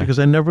estate because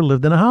I never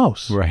lived in a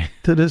house. Right.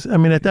 To this,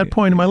 at that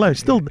point in my life,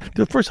 still,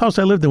 the first house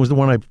I lived in was the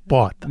one I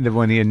bought. The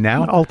one you're in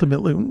now?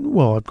 Ultimately,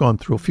 well, I've gone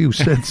through a few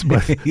since,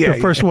 but the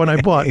first one I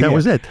bought, that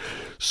was it.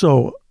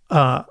 So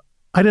I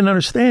didn't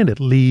understand it,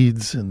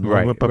 leads and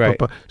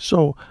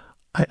So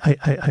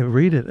I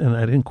read it and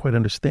I didn't quite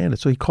understand it.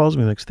 So he calls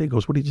me the next day,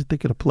 goes, what did you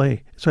think of the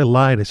play? So I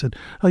lied. I said,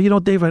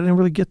 Dave, I didn't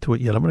really get to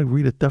it yet. I'm going to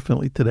read it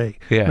definitely today.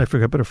 Yeah. And I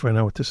figured I better find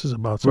out what this is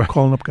about. So I'm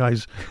calling up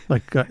guys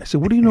like, I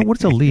said, what do you know?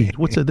 What's a lead?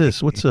 What's a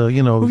this? What's a,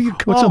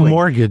 what's a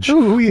mortgage?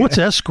 What's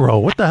escrow?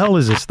 What the hell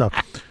is this stuff?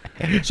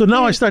 So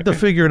now I start to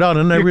figure it out,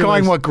 and I realize,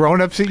 calling what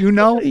grown-ups that you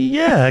know?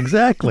 Yeah,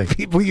 exactly.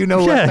 People you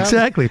know. Yeah,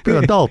 exactly.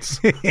 Adults.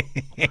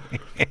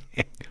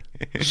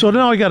 So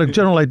now I got a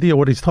general idea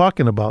what he's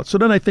talking about. So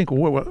then I think, I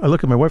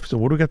look at my wife and say,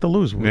 what do we got to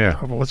lose? Well,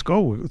 let's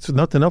go. It's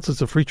nothing else.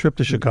 It's a free trip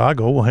to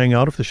Chicago. We'll hang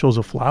out if the show's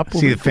a flop.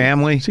 See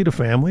the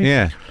family.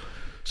 Yeah.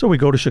 So we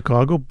go to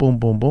Chicago. Boom,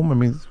 boom,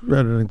 boom.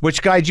 Rather than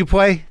which guy did you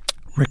play?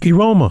 Ricky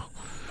Roma.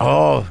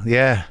 Oh,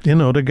 yeah.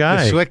 The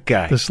guy. The slick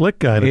guy. The slick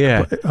guy.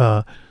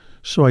 Yeah.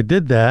 So I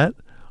did that.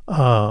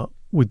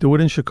 We do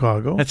it in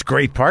Chicago. That's a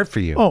great part for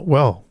you. Oh,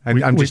 well.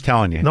 I'm just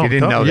telling you. No, you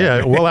didn't know that.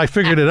 Yeah, well, I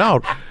figured it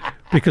out.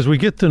 Because we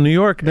get to New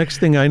York, next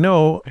thing I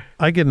know,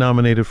 I get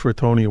nominated for a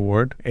Tony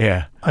Award.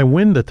 Yeah. I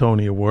win the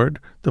Tony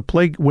Award. The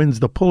play wins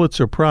the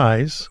Pulitzer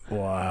Prize.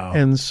 Wow.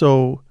 And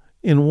so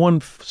in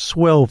one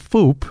swell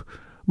foop,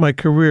 my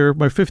career,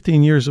 my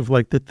 15 years of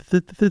goes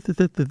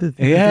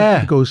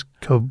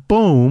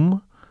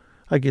kaboom.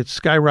 I get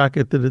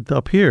skyrocketed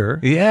up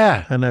here.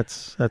 Yeah. And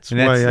that's why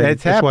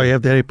I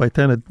have that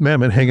 8x10 at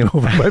Mamet hanging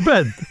over my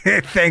bed.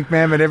 Thank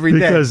Mamet every day.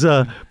 Because,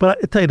 but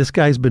I tell you, this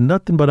guy's been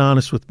nothing but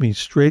honest with me,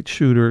 straight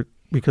shooter,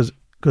 because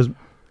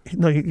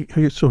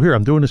so here,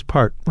 I'm doing this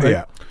part, right?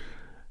 Yeah.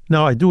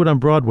 Now I do it on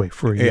Broadway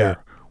for a year. Yeah.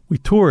 We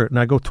tour it, and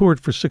I go tour it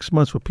for 6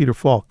 months with Peter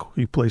Falk.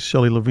 He plays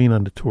Shelley Levine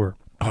on the tour.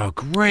 Oh,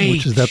 great.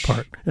 Which is that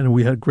part. And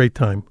we had a great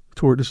time.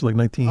 Tour, this is like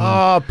 19...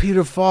 Oh,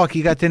 Peter Falk,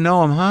 you got to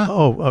know him, huh?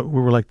 Oh,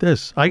 we were like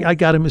this. I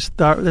got him his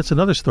star. That's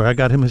another story. I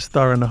got him his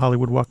star on the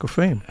Hollywood Walk of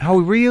Fame. Oh,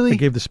 really? I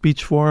gave the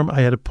speech for him. I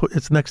had to put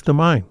it's next to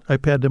mine. I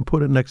had them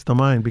put it next to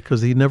mine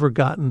because he'd never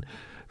gotten...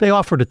 They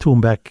offered it to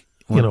him back,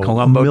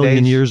 Columbo a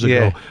million days? Years ago.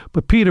 Yeah.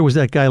 But Peter was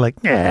that guy like,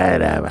 you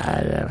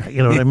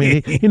know what I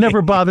mean? He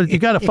never bothered. You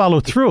got to follow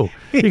through.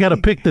 You got to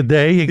pick the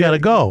day. You got to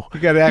go. You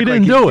got to act he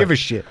didn't like do you it. give a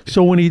shit.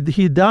 So when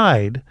he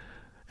died...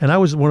 And I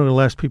was one of the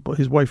last people.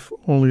 His wife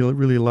only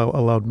really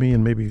allowed me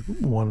and maybe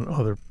one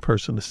other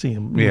person to see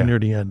him near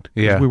the end.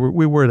 Yeah,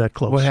 we were that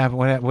close. What happened?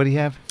 What did he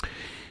have?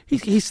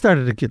 He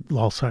started to get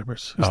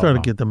Alzheimer's. He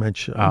started to get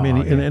dementia.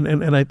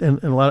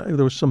 And a lot.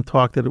 There was some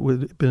talk that it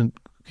would have been.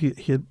 He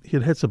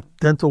had some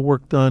dental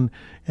work done,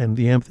 and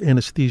the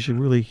anesthesia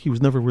really. He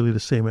was never really the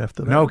same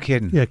after that. No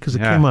kidding. Yeah, because it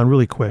came on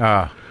really quick.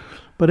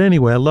 But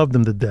anyway, I loved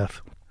him to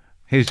death.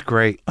 He's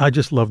great. I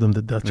just loved him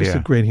to death. Just a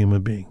great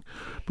human being.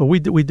 But we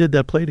did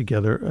that play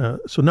together.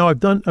 So now I've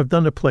done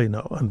a play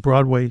now on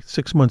Broadway,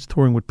 6 months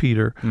touring with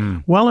Peter.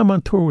 While I'm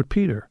on tour with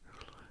Peter,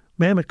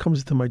 Mamet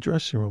comes into my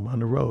dressing room on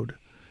the road,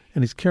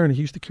 and he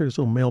used to carry this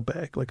little mail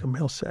bag, like a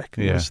mail sack,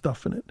 with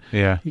stuff in it.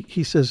 Yeah.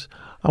 He says,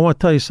 I want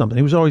to tell you something.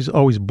 He was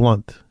always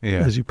blunt,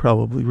 as you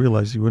probably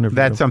realize you interviewed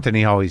That's him. something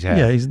he always had.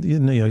 Yeah,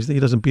 he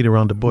doesn't beat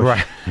around the bush.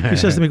 Right. He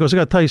says to me, he goes, I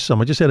got to tell you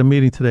something. I just had a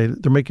meeting today.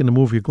 They're making the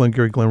movie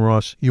Glengarry Glen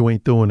Ross. You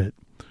ain't doing it.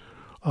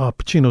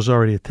 Pacino's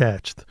already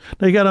attached.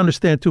 Now, you got to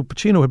understand, too,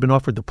 Pacino had been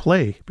offered to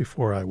play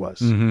before I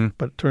was,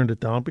 but turned it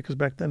down because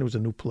back then it was a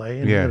new play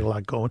and he had a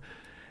lot going.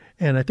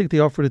 And I think they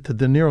offered it to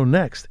De Niro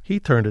next. He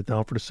turned it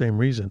down for the same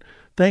reason.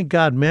 Thank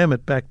God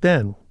Mamet back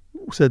then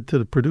said to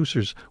the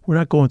producers, we're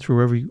not going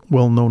through every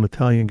well-known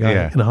Italian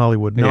guy in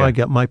Hollywood. Now I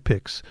got my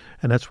picks.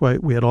 And that's why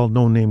we had all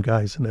no-name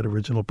guys in that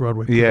original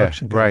Broadway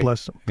production. God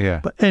bless them.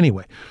 Yeah. But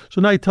anyway,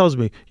 so now he tells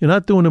me, you're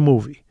not doing a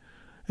movie.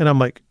 And I'm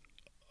like,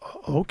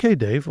 okay,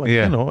 Dave. Like,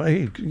 you know,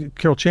 hey,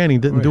 Carol Channing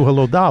didn't do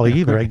Hello, Dolly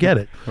either. I get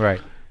it.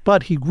 Right.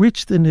 But he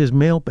reached in his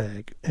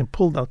mailbag and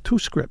pulled out 2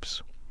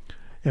 scripts.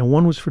 And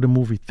one was for the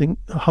movie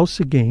House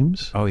of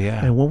Games. Oh,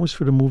 yeah. And one was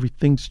for the movie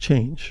Things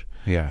Change.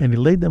 Yeah. And he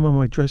laid them on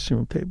my dressing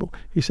room table.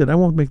 He said, I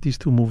won't make these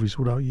 2 movies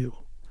without you.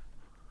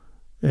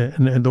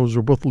 And those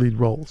were both lead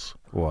roles.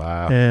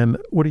 Wow. And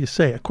what do you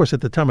say? Of course,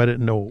 at the time, I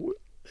didn't know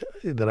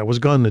that I was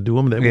going to do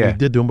them, that we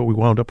did do them, but we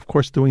wound up, of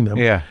course, doing them.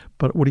 Yeah.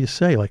 But what do you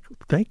say? Like,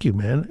 thank you,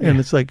 man. And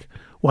it's like,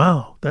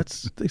 wow,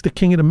 that's the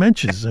king of the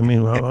mentions. I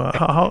mean,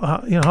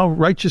 how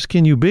righteous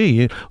can you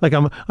be? Like,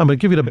 I'm going to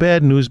give you the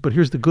bad news, but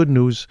here's the good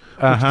news,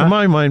 which to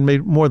my mind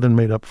made more than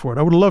made up for it.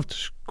 I would have loved,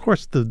 of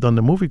course, to have done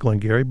the movie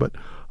Glengarry, but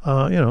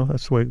you know,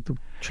 that's the way the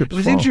chips It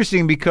was fall.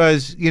 interesting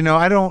because, you know,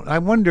 I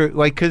wonder,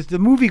 like, because the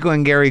movie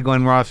Glengarry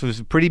Glen Ross was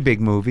a pretty big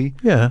movie.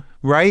 Yeah.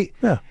 Right?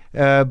 Yeah.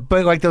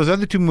 But like those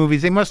other 2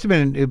 movies, they must have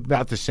been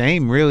about the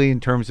same, really, in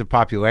terms of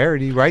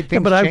popularity, right? Yeah,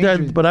 but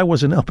I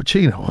wasn't Al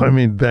Pacino. I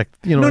mean, back,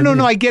 you know.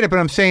 No, I get it, but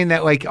I'm saying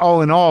that, like,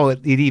 all in all,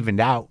 it evened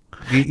out.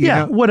 You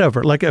know?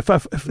 Whatever. Like, if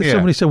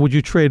somebody said, would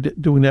you trade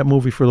doing that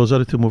movie for those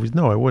other 2 movies?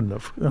 No, I wouldn't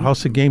have.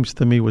 House of Games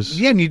to me was...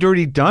 Yeah, and you'd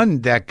already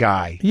done that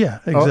guy. Yeah,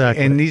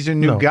 exactly. And these are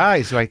new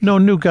guys. Like, no,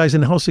 new guys.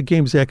 And House of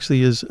Games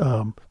actually is...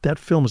 that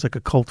film is like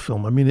a cult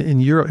film. I mean, in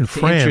Europe, in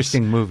France...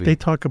 Interesting movie. They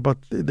talk about...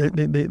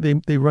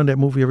 They run that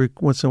movie every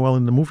once in a while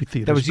in the movie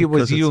theaters. That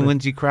was you and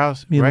Lindsay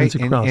Krause, me right?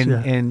 And Lindsay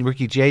Krause, and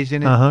Ricky Jay's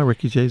in it?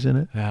 Ricky Jay's in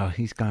it. Oh,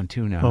 he's gone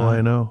too now. Oh,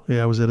 I know.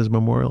 Yeah, I was at his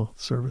memorial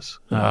service.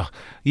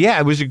 Yeah,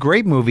 it was a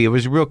great movie. It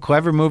was a real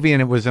clever movie,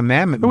 and it was a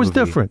mammoth movie. It was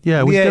different. Yeah,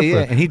 it was different.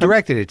 Yeah, and he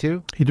directed it,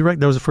 too. That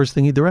was the first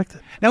thing he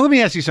directed. Now, let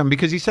me ask you something,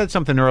 because you said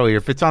something earlier.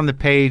 If it's on the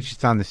page,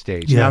 it's on the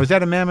stage. Yeah. Now, is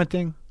that a mammoth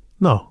thing?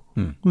 No.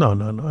 No,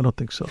 I don't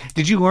think so.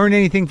 Did you learn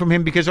anything from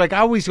him? Because, like, I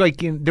always, like,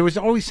 there was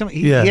always some...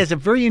 He has a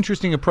very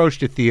interesting approach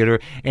to theater,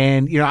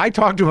 and, you know, I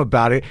talked to him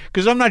about it,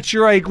 because I'm not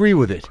sure I agree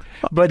with it.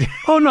 But...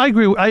 Oh, no, I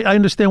agree. I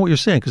understand what you're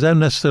saying, because I don't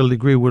necessarily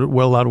agree with a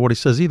lot of what he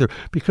says either,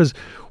 because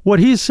what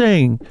he's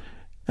saying,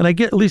 and I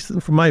get, at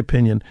least from my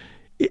opinion,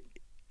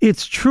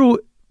 it's true...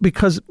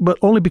 but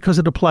only because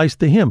it applies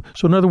to him.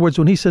 So in other words,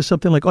 when he says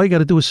something like, all you got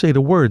to do is say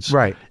the words.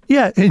 Right.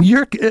 Yeah, in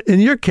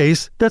your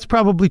case, that's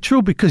probably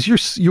true because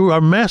you are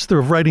a master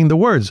of writing the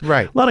words.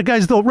 Right. A lot of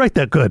guys don't write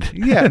that good.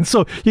 Yeah. And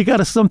so you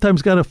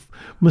sometimes got to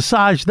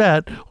massage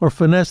that or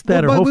finesse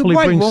that or hopefully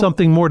bring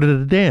something more to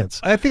the dance.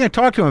 I think I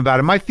talked to him about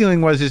it. My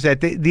feeling is that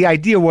the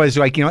idea was,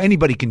 like, you know,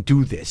 anybody can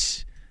do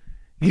this.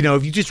 You know,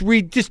 if you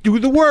just do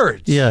the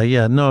words.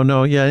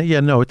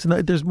 No. It's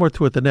not. There's more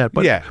to it than that.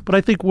 But I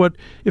think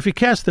if you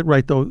cast it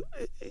right, though,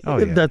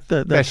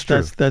 that's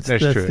true. That's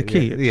true. The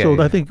key.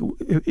 I think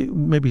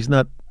maybe he's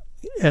not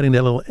adding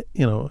that little,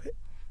 you know.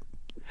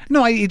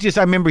 No, I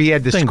remember he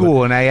had the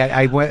school, and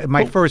I went.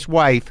 My first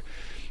wife,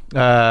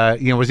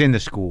 was in the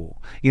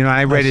school. You know,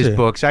 I read his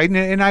books. I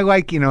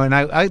like, you know, and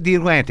I The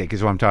Atlantic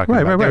is what I'm talking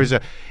about.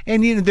 Right.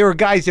 And you know, there are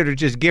guys that are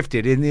just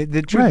gifted, and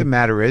the truth of the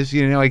matter is,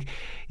 you know, like,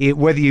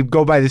 whether you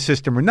go by the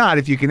system or not,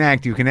 if you can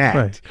act, you can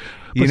act.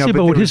 Right.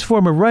 But with his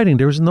form of writing,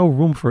 there was no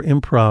room for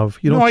improv.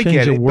 You don't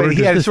change a word,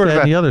 this, that,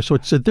 and the other. So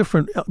it's a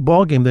different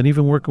ballgame than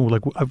even working with,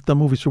 like, I've done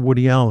movies for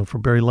Woody Allen, for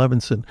Barry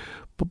Levinson.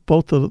 But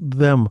both of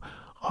them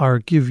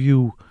give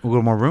you... A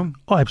little more room?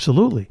 Oh,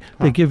 absolutely.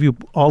 They give you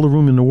all the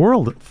room in the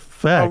world. In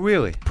fact, oh,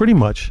 really? Pretty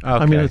much. Okay.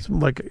 I mean, it's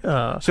like...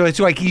 so it's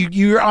like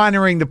you're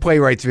honoring the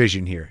playwright's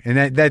vision here,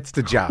 and that's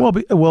the job.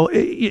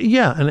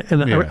 Yeah.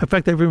 And in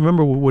fact, I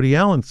remember with Woody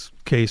Allen's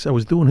case, I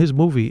was doing his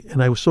movie,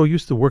 and I was so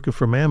used to working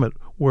for Mamet,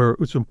 where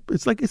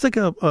it's like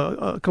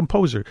a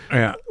composer.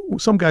 Yeah.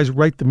 Some guys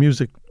write the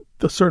music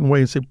a certain way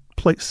and say,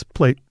 play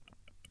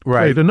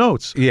the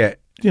notes. Yeah.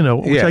 You know,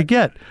 which I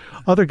get.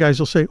 Other guys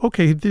will say,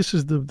 okay, this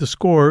is the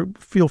score.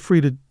 Feel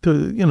free to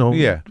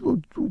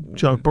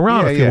jump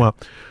around if you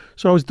want.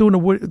 So I was doing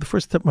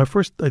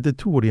I did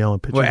 2 Woody Allen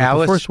pictures.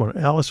 Alice? The first one,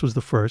 Alice was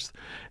the first,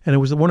 and it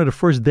was one of the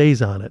first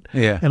days on it.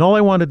 Yeah. And all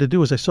I wanted to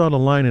do is I saw the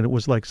line, and it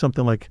was like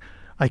something like,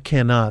 I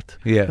cannot.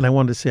 Yeah. And I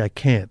wanted to say I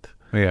can't.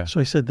 Yeah. So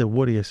I said to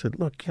Woody, I said,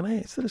 look, can I,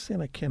 instead of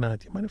saying I cannot,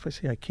 do you mind if I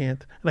say I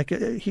can't?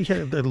 And he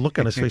had the look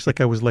on his face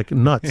like I was like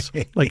nuts.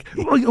 Like,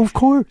 oh, of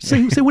course,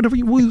 say whatever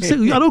you say.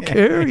 I don't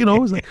care. You know, it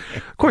was like,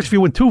 of course, if you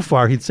went too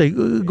far, he'd say,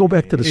 go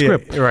back to the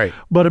script. Right.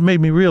 But it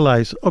made me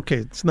realize, okay,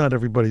 it's not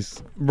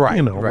everybody's,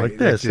 like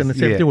this. And the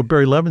same thing with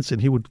Barry Levinson.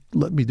 He would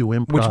let me do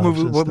improv. Which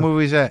movie? What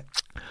movie is that?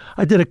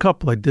 I did a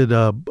couple. I did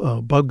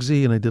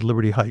Bugsy and I did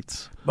Liberty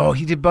Heights. Oh,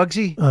 he did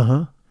Bugsy?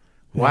 Uh-huh.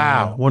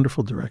 Wow. Yeah,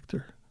 wonderful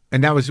director.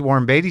 And that was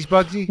Warren Beatty's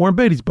Bugsy? Warren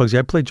Beatty's Bugsy.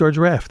 I played George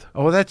Raft.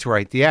 Oh, that's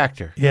right, the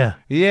actor. Yeah.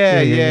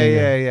 Yeah.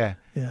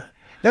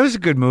 That was a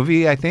good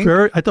movie, I think.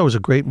 I thought it was a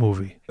great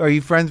movie. Are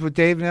you friends with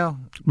Dave now?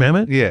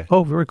 Mamet? Yeah.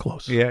 Oh, very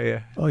close.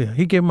 Yeah. Oh, yeah.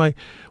 He gave when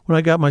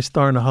I got my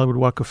star in the Hollywood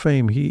Walk of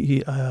Fame,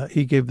 he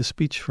gave the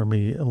speech for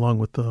me along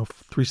with the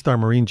 3-star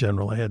Marine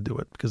General. I had to do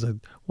it because I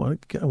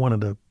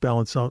wanted to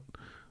balance out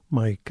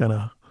my kind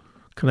of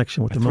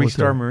connection with the military.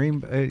 3-star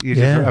Marine?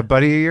 Just a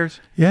buddy of yours?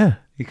 Yeah.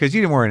 Because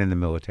you weren't in the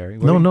military.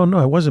 No,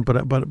 I wasn't.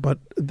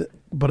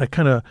 But I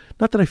kind of,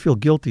 not that I feel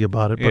guilty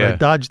about it, but I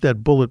dodged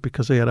that bullet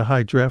because I had a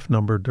high draft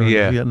number during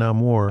the Vietnam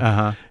War.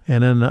 Uh-huh.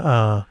 And then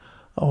a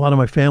lot of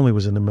my family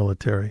was in the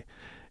military.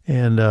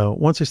 And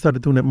once I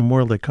started doing that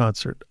Memorial Day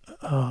concert,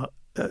 a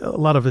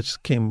lot of it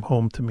just came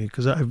home to me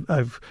because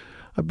I've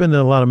been to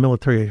a lot of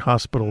military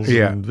hospitals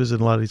and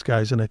visited a lot of these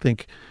guys. And I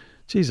think,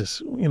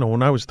 Jesus,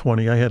 when I was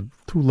 20, I had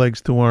 2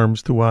 legs, 2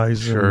 arms, 2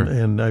 eyes,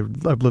 and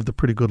I've lived a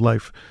pretty good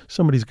life.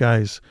 Some of these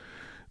guys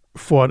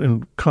fought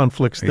in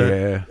conflicts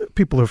that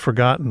people have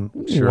forgotten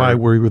why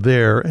we were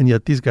there, and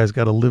yet these guys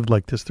got to live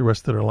like this the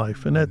rest of their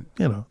life, and that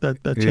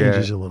that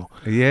changes you a little.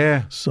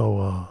 Yeah.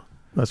 So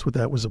that's what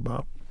that was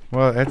about.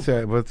 Well,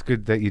 it's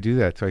good that you do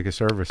that. It's like a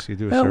service. You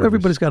do a service.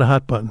 Everybody's got a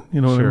hot button. You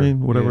know what I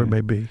mean? Whatever it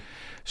may be.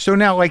 So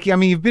now,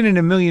 you've been in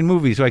a million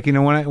movies.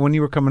 When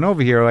you were coming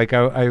over here,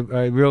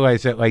 I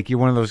realized that you're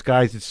one of those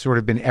guys that's sort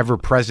of been ever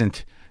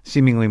present,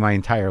 seemingly my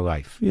entire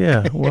life.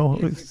 Yeah, well,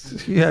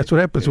 that's what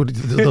happens when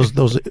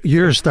those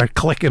years start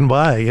clicking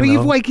by.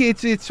 You've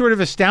it's sort of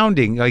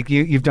astounding.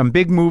 You've done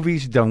big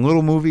movies, done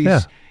little movies.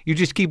 Yeah. You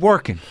just keep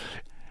working.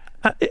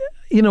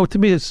 To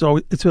me, it's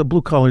a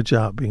blue collar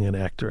job being an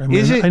actor. I mean,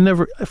 is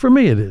it? For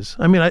me, it is.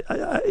 I mean,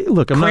 I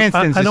look.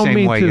 Cranston's I don't the same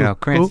mean way, to.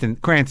 Cranston.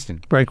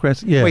 Brian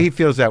Cranston. Yeah. Well, he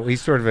feels that way.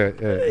 He's sort of a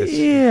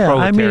I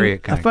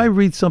proletariat kind if I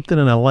read something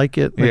and I like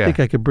it, Yeah. I think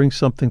I could bring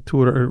something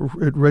to it, or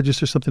it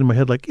registers something in my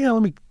head. Let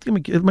me.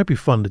 It might be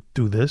fun to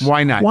do this.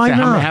 Why not? Why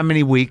not? How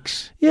many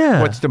weeks?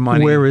 Yeah. What's the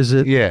money? Where is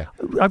it? Yeah.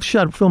 I've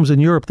shot films in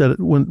Europe that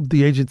when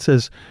the agent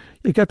says,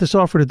 "You got this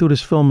offer to do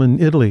this film in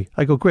Italy,"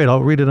 I go, "Great,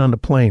 I'll read it on the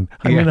plane."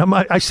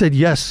 I said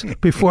yes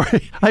before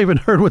I even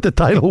heard what the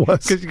title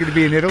was. Because you're going to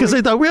be in Italy? Because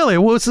I thought, really,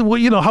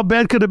 how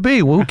bad could it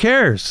be? Well, who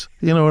cares?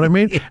 You know what I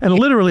mean? And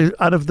literally,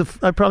 out of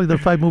probably the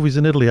 5 movies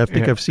in Italy, I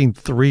think I've seen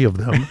 3 of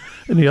them.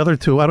 And the other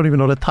 2, I don't even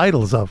know the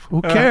titles of.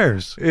 Who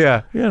cares?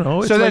 Yeah.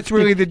 So that's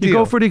really the deal. You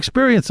go for the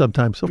experience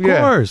sometimes, of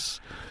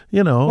course.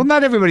 Well,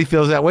 not everybody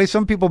feels that way.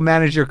 Some people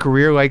manage their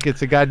career like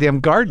it's a goddamn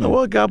garden.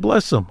 Well, God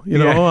bless them.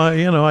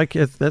 I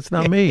can't, that's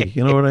not me.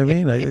 You know what I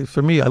mean?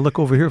 For me, I look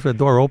over here. If the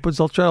door opens,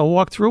 I'll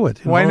walk through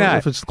it. Why not?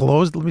 If it's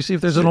closed, let me see if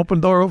there's an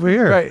open door over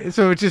here. Right.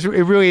 So it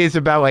really is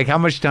about how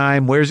much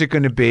time, where's it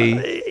going to be?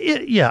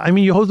 I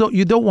mean,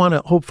 you don't want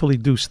to hopefully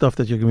do stuff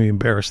that you're going to be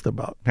embarrassed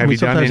about. Have you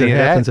done any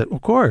of that?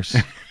 Of course.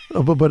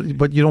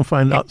 But you don't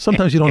find out.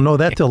 Sometimes you don't know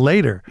that till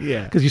later.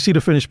 Yeah. Because you see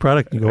the finished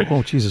product and you go,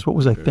 "Oh Jesus, what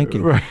was I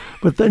thinking?" Right.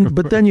 But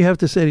then you have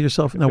to say to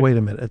yourself, "Now wait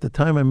a minute. At the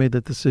time I made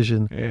that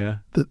decision,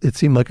 it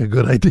seemed like a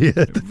good idea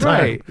at the time,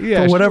 right?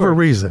 Yeah, for whatever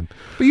reason."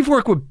 But you've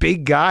worked with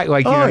big guys,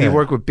 you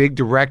work with big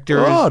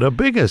directors. Oh, the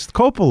biggest,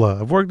 Coppola.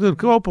 I've worked with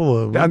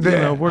Coppola.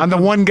 On the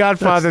one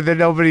Godfather that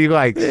nobody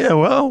likes. Yeah.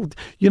 Well,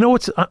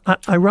 what's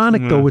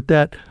ironic though with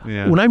that?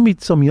 Yeah. When I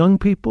meet some young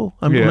people,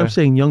 when I'm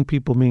saying young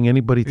people, meaning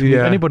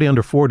anybody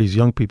under 40 is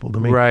young people to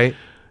me. Right.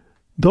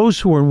 Those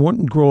who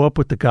wouldn't grow up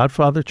with the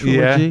Godfather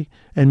trilogy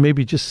and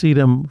maybe just see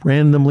them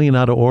randomly and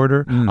out of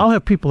order. I'll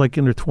have people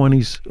in their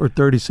 20s or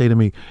 30s say to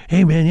me,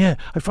 "Hey, man,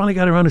 I finally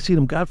got around to see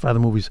them Godfather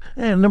movies.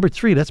 And number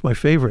 3, that's my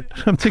favorite."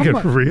 I'm thinking,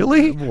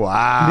 really?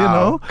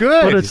 Wow.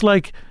 Good. But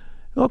it's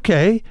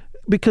okay,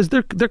 because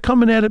they're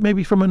coming at it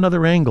maybe from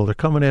another angle. They're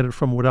coming at it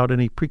from without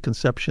any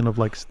preconception of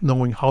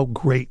knowing how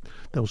great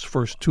those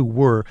first 2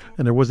 were,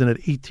 and there wasn't an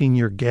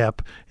 18-year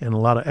gap and a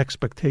lot of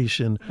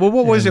expectation. Well,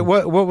 what was it?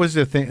 What was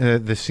the thing?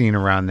 The scene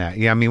around that?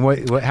 Yeah, I mean, what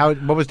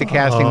was the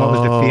casting? What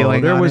was the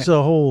feeling? There was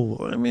a whole.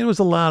 I mean, it was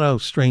a lot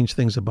of strange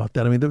things about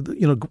that. I mean,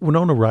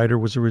 Winona Ryder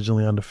was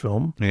originally on the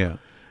film. Yeah.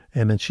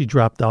 And then she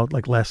dropped out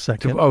last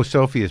second.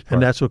 Sophia's part.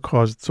 And that's what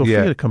caused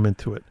Sophia to come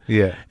into it.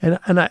 Yeah.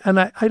 And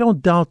I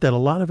don't doubt that a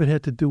lot of it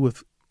had to do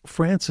with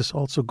Francis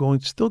also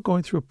still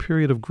going through a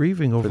period of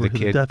grieving over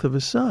the death of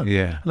his son.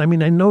 Yeah. And I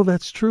mean, I know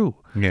that's true.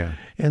 Yeah.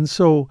 And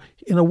so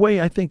in a way,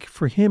 I think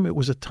for him, it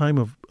was a time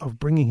of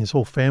bringing his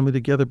whole family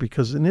together,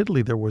 because in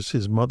Italy,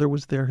 his mother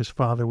was there, his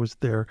father was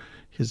there,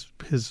 his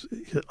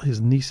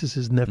nieces,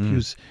 his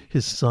nephews,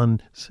 his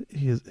son,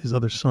 his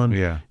other son,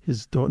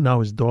 now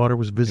his daughter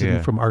was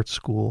visiting from art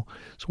school.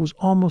 So it was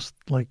almost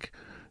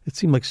it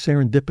seemed like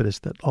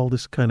serendipitous that all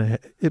this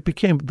it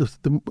became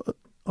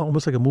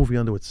almost like a movie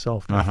unto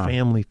itself, the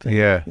family thing.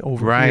 Yeah,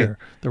 over here,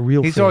 the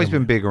real. He's family. always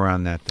been big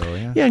around that, though.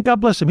 Yeah. Yeah, and God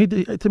bless him.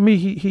 To me,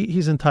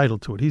 he's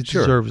entitled to it. He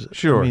deserves it.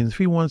 Sure. I mean, if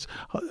he wants,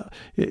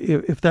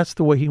 if that's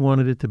the way he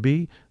wanted it to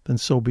be, then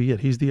so be it.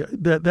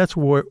 That's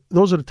where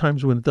those are the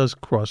times when it does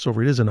cross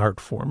over. It is an art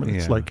form, and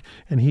it's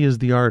and he is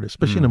the artist,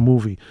 especially in a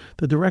movie.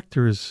 The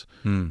director is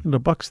the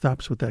buck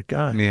stops with that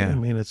guy. Yeah. I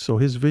mean, it's so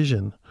his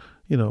vision,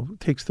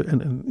 takes the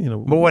and.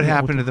 But what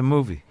happened to the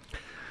movie?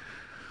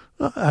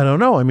 I don't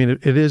know. I mean,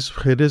 it is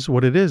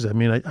what it is. I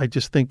mean, I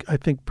just think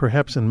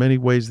perhaps in many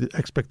ways the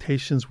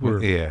expectations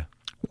were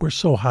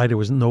so high there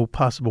was no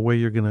possible way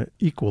you're going to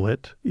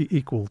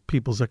equal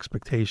people's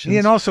expectations. Yeah,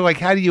 and also, like,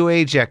 how do you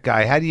age that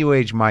guy? How do you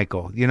age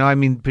Michael? You know, I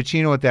mean,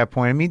 Pacino at that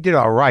point, I mean, he did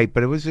all right,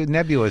 but it was a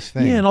nebulous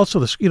thing. Yeah, and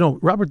also,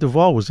 Robert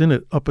Duvall was in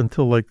it up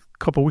until like a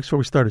couple of weeks before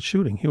we started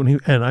shooting.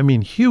 And I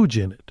mean, huge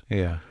in it.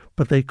 Yeah.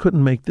 But they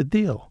couldn't make the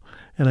deal.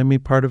 And I mean,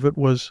 part of it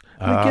was,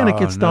 and again, it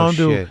gets down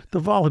to,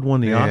 Duvall had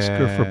won the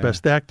Oscar for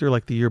Best Actor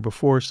like the year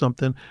before or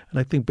something. And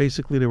I think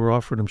basically they were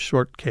offering him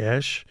short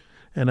cash.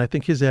 And I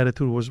think his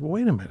attitude was, well,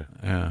 wait a minute.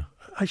 Yeah.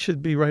 I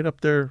should be right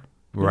up there.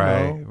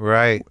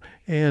 Right.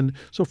 And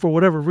so for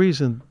whatever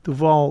reason,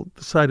 Duvall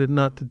decided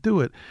not to do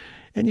it.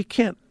 And you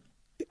can't,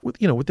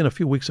 within a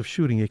few weeks of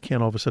shooting, you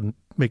can't all of a sudden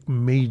make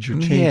major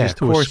changes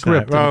to a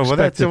script.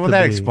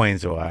 That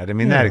explains a lot. I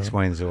mean, that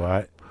explains a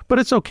lot. But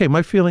it's okay.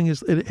 My feeling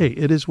is,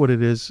 it is what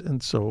it is,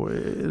 and so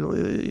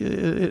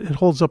it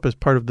holds up as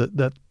part of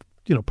that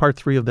part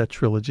 3 of that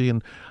trilogy.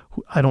 And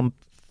I don't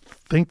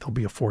think there'll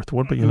be a fourth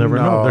one, but you never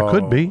know. There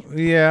could be.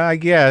 Yeah, I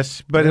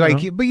guess. But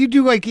but you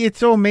do it's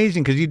so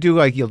amazing because you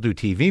do you'll do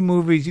TV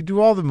movies, you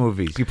do all the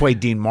movies. You play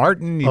Dean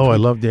Martin. I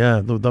loved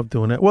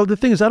doing that. Well, the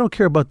thing is, I don't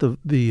care about the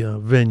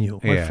venue.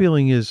 My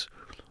feeling is.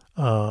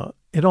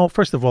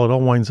 First of all, it all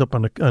winds up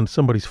on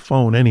somebody's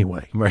phone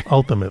anyway,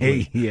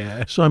 ultimately.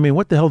 Yeah. So, I mean,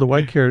 what the hell do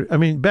I care? I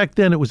mean, back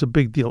then it was a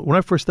big deal. When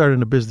I first started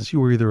in the business, you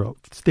were either a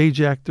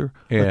stage actor,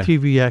 a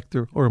TV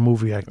actor, or a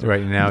movie actor.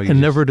 Right now,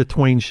 never the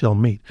twain shall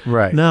meet.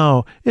 Right.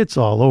 Now, it's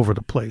all over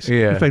the place.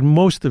 Yeah. In fact,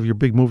 most of your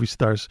big movie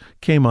stars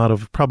came out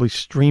of probably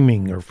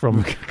streaming or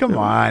from... Come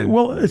on.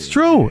 Well, it's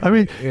true. I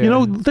mean,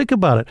 think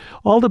about it.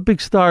 All the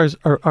big stars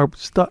are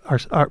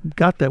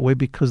got that way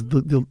because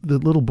the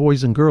little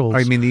boys and girls...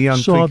 I mean, the young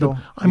saw people?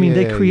 them. I mean,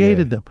 they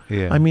created them.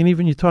 Yeah. I mean,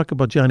 even you talk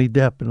about Johnny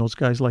Depp and those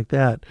guys like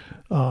that.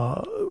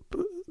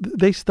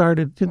 They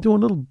started doing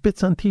little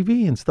bits on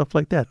TV and stuff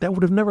like that. That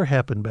would have never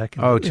happened back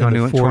in the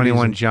 40s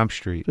 21 Jump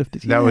Street.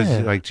 50s. That was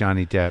like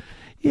Johnny Depp.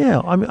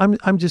 Yeah,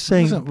 I'm just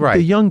saying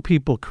the young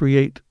people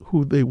create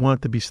who they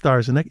want to be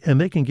stars,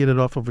 and they can get it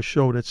off of a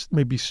show that's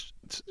maybe,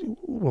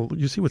 well,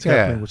 you see what's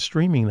happening with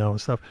streaming now and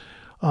stuff.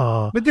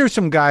 But there's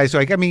some guys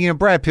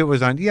Brad Pitt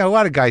was on. A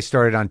lot of guys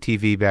started on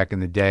TV back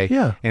in the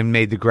day, and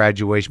made the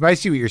graduation. But I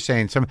see what you're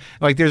saying.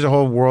 There's a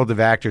whole world of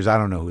actors. I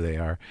don't know who they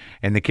are,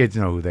 and the kids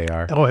know who they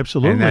are. Oh,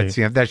 absolutely.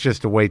 And that's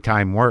just the way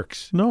time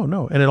works.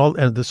 No,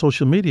 and the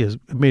social media has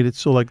made it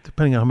so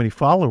depending on how many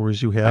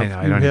followers you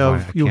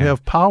have, you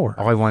have power.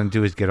 All I want to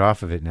do is get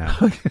off of it now.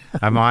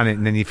 I'm on it,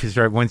 and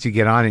then once you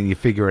get on it, and you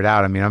figure it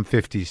out. I mean, I'm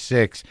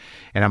 56,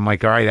 and I'm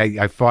like, all right,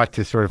 I fought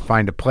to sort of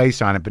find a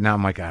place on it, but now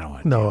I'm like, I don't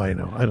want to. No, I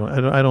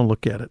know. I don't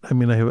look at it. I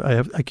mean,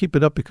 I keep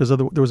it up because there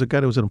was a guy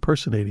that was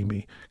impersonating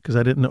me because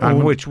I didn't know.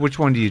 Which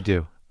one do you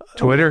do?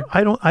 Twitter?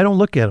 I don't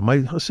look at it. My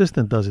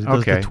assistant does it. He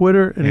does the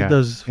Twitter and he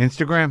does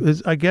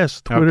Instagram. I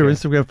guess Twitter,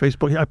 Instagram,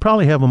 Facebook. I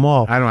probably have them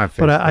all. I don't have Facebook,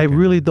 but I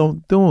really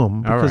don't do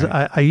them because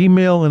I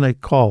email and I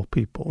call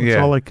people. That's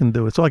all I can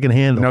do. It's all I can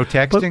handle. No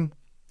texting. But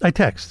I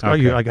text.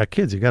 Okay. I got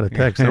kids. You got to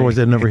text. Otherwise,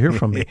 they'd never hear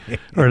from me,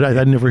 or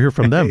I'd never hear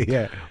from them.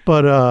 Yeah.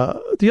 But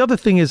the other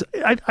thing is,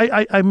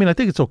 I mean, I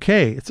think it's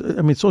okay.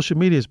 Social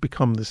media has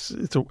become this.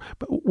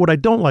 But what I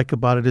don't like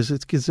about it is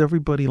it gives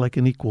everybody like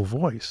an equal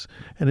voice,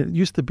 and it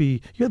used to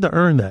be you had to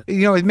earn that.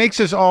 It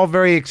makes us all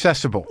very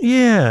accessible.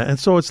 Yeah, and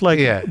so it's like.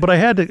 Yeah. But I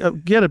had to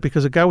get it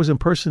because a guy was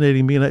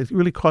impersonating me, and it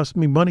really cost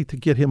me money to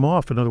get him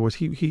off. In other words,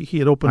 he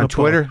had opened on up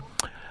Twitter,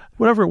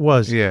 whatever it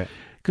was. Yeah.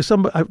 Because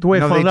the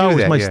way I found out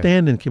was my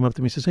stand-in came up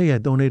to me and says, "Hey, I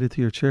donated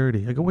to your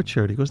charity." I go, "What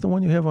charity?" He goes, "The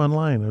one you have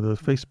online or the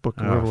Facebook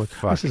or whatever."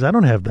 Fuck. I says, "I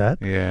don't have that."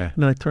 Yeah.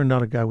 And then I turned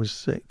out a guy was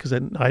saying, because I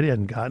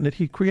hadn't gotten it,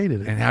 he created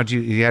it. And how'd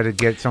you had to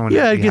get someone?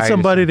 Yeah, get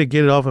somebody to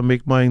get it off and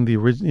make mine the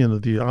original,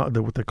 the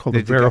what they call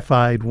the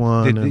verified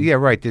one.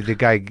 Did the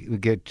guy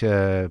get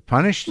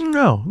punished?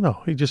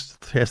 No. He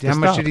just has to stop. How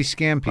much did he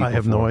scam people? I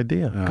have no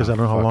idea because I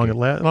don't know how long it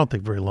lasts. I don't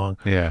think very long.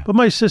 Yeah. But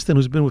my assistant,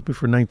 who's been with me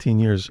for 19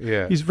 years,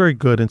 he's very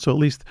good, and so at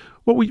least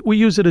we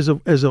use it as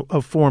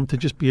a form to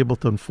just be able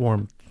to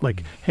inform,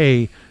 like,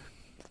 hey,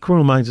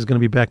 Criminal Minds is going to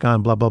be back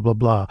on, blah, blah, blah,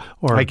 blah.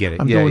 Or I get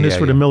it. I'm doing this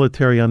for the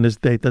military on this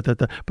date,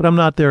 but I'm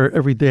not there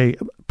every day.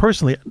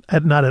 Personally,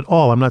 not at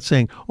all. I'm not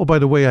saying, oh, by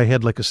the way, I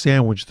had like a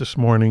sandwich this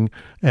morning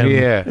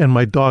and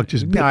my dog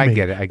just bit me. I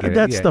get it.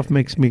 That stuff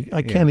makes me,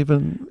 I can't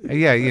even.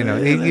 Yeah,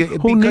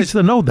 who needs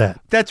to know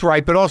that? That's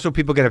right, but also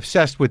people get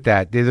obsessed with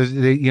that.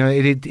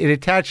 It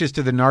attaches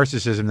to the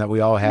narcissism that we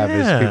all have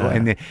as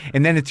people,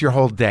 and then it's your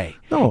whole day.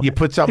 No, you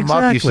put something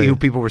up, you see who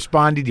people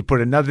responded, you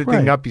put another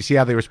thing up, you see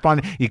how they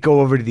responded, you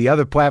go over to the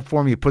other platform.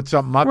 platform, you put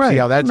something up, see Right.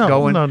 how that's No,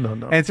 going. no.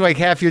 And it's like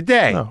half your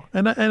day. No,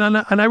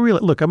 and I really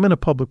look. I'm in a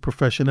public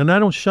profession, and I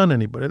don't shun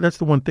anybody. That's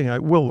the one thing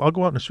I'll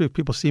go out in the street. If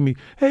people see me,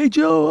 hey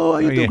Joe, how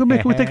you doing?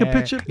 Can we take a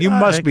picture? You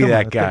must be come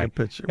that on, guy. Take a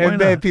picture. And Why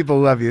bad not? people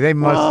love you. They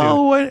must do.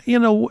 Oh, you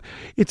know,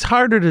 it's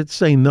harder to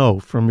say no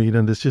for me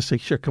than to just say,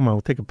 sure, come on,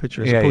 we'll take a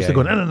picture, as opposed to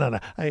going, no.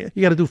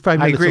 You got to do 5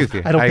 minutes. agree with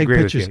you. I don't I take agree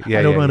with pictures. you. Yeah,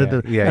 I don't yeah, want yeah.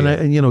 to do. Yeah,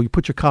 and you know, you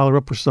put your collar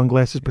up with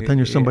sunglasses, pretend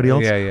you're somebody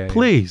else. Yeah.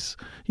 Please,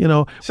 you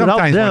know,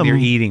 Sometimes without them, when you're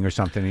eating or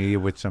something, you're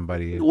with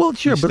somebody. well,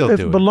 sure, you still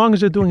do but it. long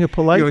as they're doing it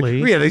politely.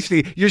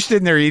 You're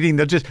sitting there eating.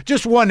 They'll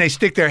just one. They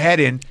stick their head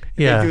in.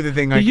 Yeah, They do the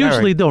thing. they Like, usually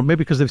all right, don't. Maybe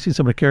because they've seen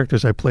some of the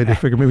characters I played, they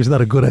figure maybe it's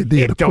not a good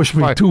idea to don't push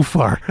me fuck- too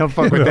far. don't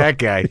fuck with that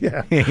guy.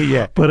 Yeah.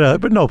 yeah.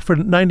 But no, for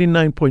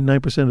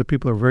 99.9% of the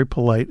people are very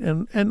polite,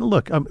 and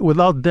look,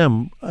 without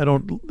them, I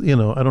don't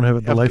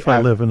have the life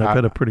I live, and I've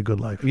had a pretty good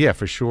life. Yeah,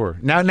 for sure.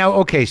 Now,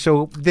 okay.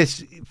 So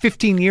this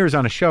 15 years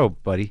on a show,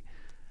 buddy.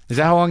 Is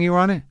that how long you were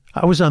on it?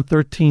 I was on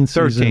 13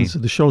 seasons.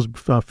 The show's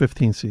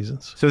 15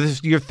 seasons. So this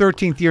is your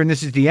 13th year, and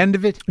this is the end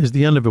of it. Is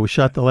the end of it. We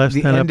shot the last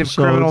 10 end episodes.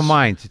 of Criminal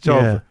Minds. It's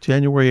over.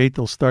 January 8th.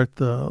 They'll start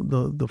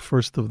the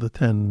first of the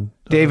 10.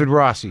 David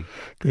Rossi.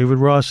 David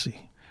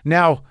Rossi.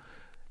 Now,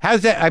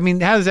 how's that? I mean,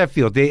 how does that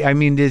feel?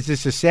 Is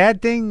this a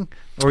sad thing,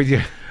 or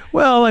you?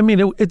 Well, I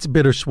mean, it's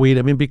bittersweet.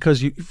 I mean,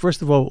 because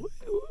first of all,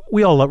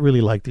 we all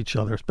really liked each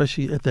other,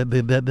 especially at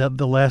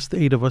the last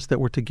 8 of us that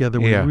were together.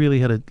 We really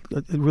had it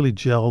really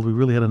gelled. We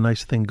really had a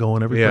nice thing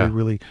going. Everybody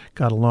really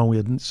got along. We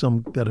had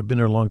some that had been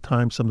there a long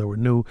time, some that were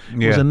new.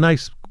 It was a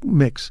nice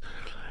mix,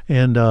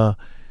 and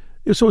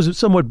so it was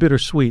somewhat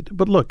bittersweet.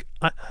 But look,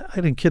 I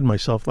didn't kid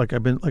myself. Like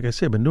I've been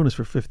doing this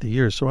for 50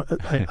 years. So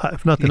I,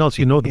 if nothing else,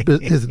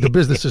 the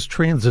business is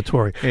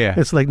transitory. Yeah.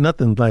 It's like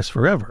nothing lasts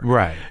forever.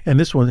 Right. And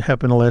this one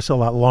happened to last a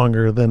lot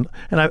longer than.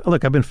 And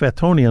I've been Fat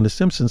Tony on The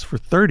Simpsons for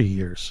 30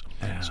 years.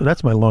 Yeah. So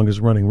that's my longest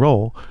running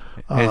role.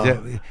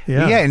 And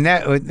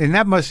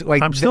that must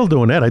like I'm still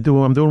doing that.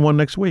 I'm doing one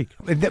next week.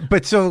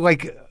 But so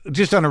like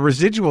just on a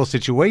residual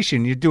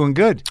situation, you're doing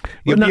good.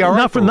 You'll But be all right.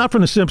 not from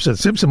The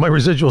Simpsons. My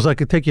residuals, I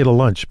could take you to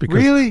lunch. Because,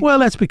 Really? Well,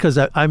 that's because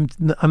I'm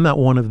not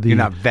one of the You're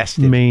not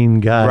vested. main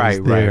guys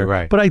there.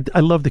 Right. But I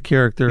love the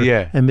character.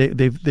 Yeah. And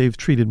they've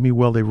treated me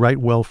well. They write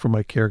well for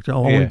my character.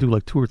 I'll only do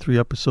like 2 or 3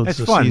 episodes That's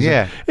a fun, season.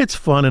 yeah. It's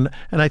fun, and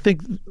I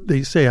think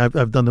they say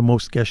I've done the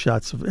most guest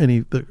shots of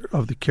any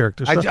of the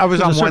characters. I was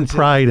There's on a certain one.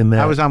 pride in that.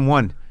 I was on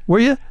one. Were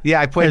you?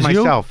 Yeah, I played As you?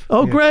 myself.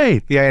 Oh, Yeah.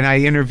 great. Yeah, and I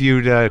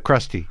interviewed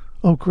Krusty.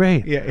 Oh,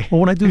 great. Yeah. Well,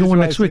 when I do the That's one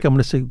what next I week, I'm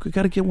going to say, we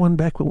got to get one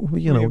back.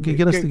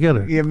 Get us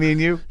together. Yeah, me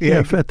and you.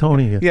 Yeah, Fat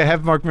Tony. Yeah,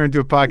 have Mark Maron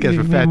do a podcast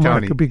with Fat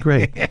Tony. It'd be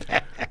great.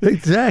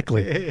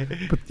 Exactly.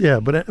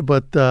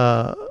 But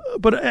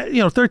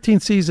 13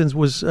 seasons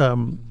was.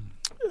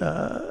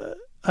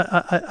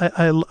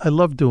 I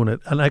love doing it,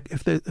 and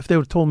if they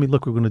would have told me,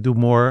 look, we're going to do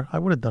more, I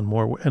would have done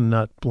more and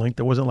not blinked.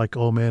 I wasn't like,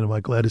 oh man, am I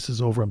glad this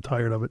is over? I'm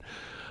tired of it.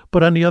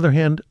 But on the other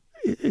hand,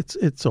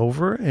 it's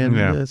over,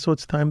 and so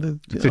it's time to.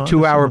 It's a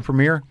 2-hour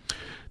premiere.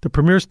 The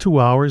premiere's 2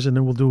 hours, and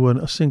then we'll do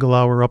a single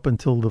hour up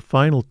until the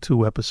final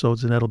 2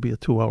 episodes, and that'll be a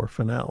 2-hour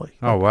finale.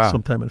 Oh wow!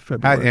 Sometime in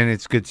February. And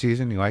it's good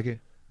season. You like it?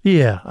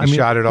 Yeah, I mean,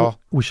 shot it all.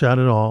 We shot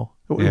it all.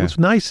 Yeah. What's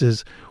nice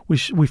is we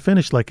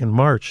finished like in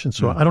March, and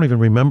so I don't even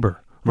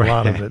remember a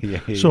lot of it. Yeah.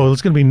 So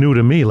it's going to be new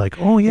to me. Like,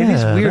 oh yeah, It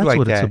is weird that's like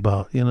what that. it's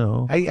about.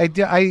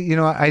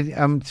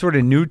 I'm sort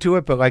of new to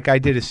it, but like I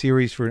did a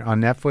series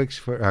on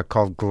Netflix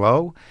called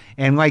Glow,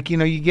 and like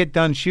you get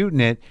done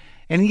shooting it,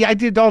 and I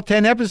did all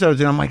 10 episodes,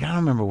 and I'm like, I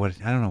don't know what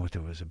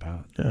it was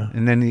about. Yeah.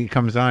 And then he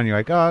comes on, you're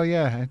like, oh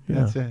yeah,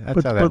 that's it.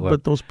 That's how that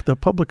looked. But the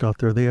public out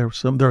there, there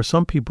are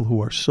some people who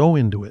are so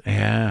into it.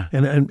 Yeah.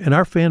 And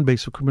our fan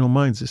base of Criminal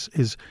Minds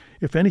is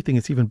if anything,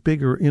 it's even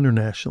bigger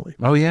internationally.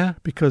 Oh yeah,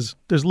 because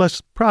there's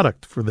less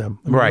product for them.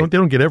 I mean, right. They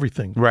don't get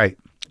everything. Right.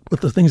 But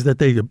the things that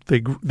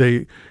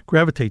they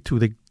gravitate to,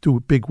 they do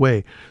a big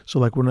way. So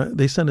like when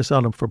they send us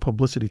out for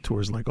publicity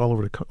tours, like all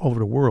over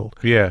the world.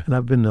 Yeah. And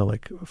I've been to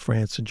like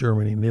France and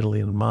Germany and Italy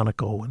and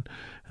Monaco, and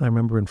I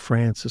remember in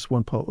France, this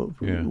one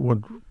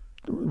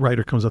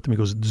writer comes up to me and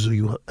goes, do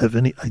you have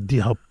any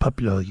idea how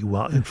popular you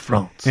are in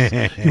France?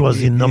 You was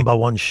the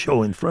 #1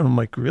 show in France. I'm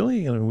like,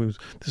 really? And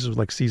this was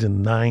like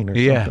season 9 or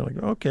something.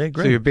 Like, okay,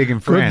 great. So you're big in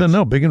France. Good to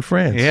know, big in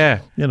France. Yeah.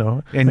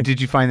 And did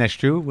you find that's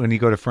true when you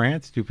go to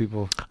France? Do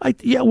people?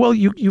 Well,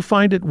 you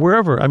find it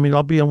wherever. I mean,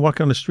 I'll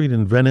walk on the street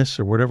in Venice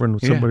or whatever,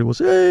 and somebody will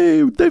say,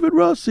 hey, David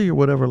Rossi or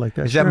whatever like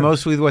that. Is that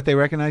mostly what they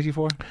recognize you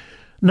for?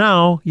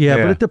 Now,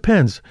 but it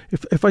depends.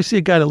 If I see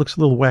a guy that looks a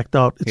little whacked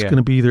out, it's going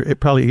to be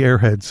probably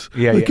Airheads.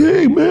 Yeah, like,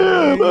 hey,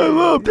 man, I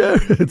love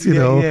Airheads,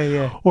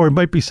 Yeah. Or it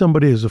might be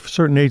somebody who's of a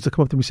certain age that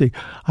come up to me and say,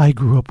 I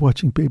grew up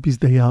watching Baby's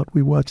Day Out.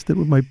 We watched it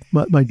with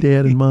my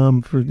dad and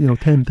mom for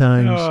 10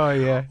 times. Oh,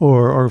 yeah.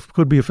 Or it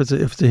could be if it's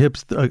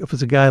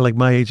a guy like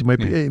my age, it might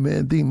be, hey,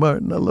 man, Dean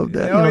Martin, I love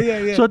that.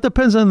 Yeah. So it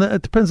depends on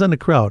the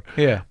crowd.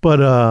 Yeah.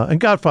 But and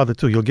Godfather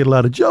too, you'll get a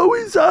lot of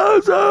Joey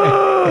Zaza,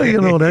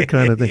 that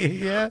kind of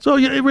thing. Yeah. So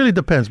it really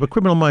depends. But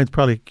Criminal Minds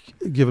probably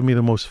giving me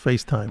the most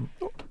face time.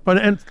 But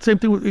and same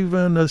thing with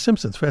even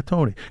Simpsons, Fat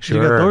Tony.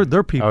 Sure. You got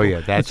their people. Oh,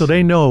 yeah, and so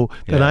they know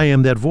that I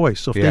am that voice.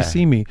 So if Yeah. they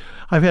see me,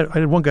 I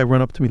had one guy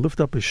run up to me, lift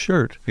up his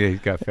shirt. Yeah, he's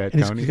got Fat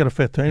And Tony. he's got a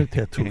Fat Tony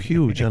tattoo,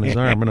 huge on his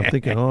arm, and I'm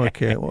thinking, oh,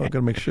 okay, well, I got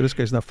to make sure this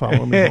guy's not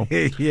following me home.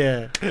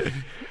 Yeah.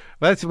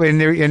 That's when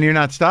you're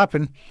not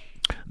stopping.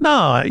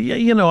 No,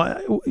 you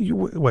know,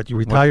 you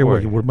retire?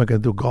 What am I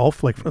going to do?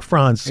 Golf? Like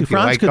Franz? If you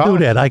Franz like could golf.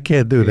 do that. I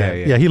can't do that.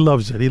 Yeah. Yeah, he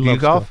loves it. He loves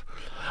you golf?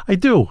 I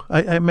do.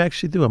 I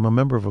actually do. I'm a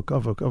member of a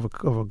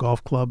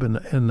golf club,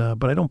 and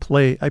but I don't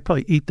play. I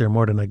probably eat there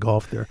more than I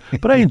golf there.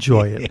 But I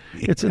enjoy it.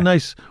 It's a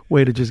nice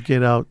way to just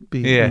get out, be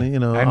you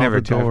know. I've never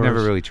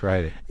outdoors. really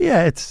tried it.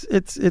 Yeah,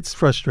 it's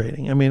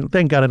frustrating. I mean,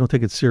 thank God I don't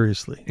take it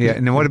seriously. Yeah,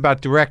 and then what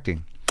about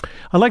directing?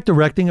 I like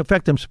directing. In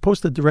fact, I'm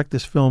supposed to direct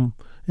this film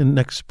in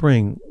next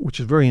spring, which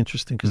is very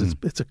interesting because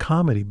it's a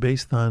comedy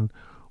based on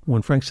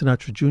when Frank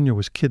Sinatra Jr.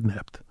 was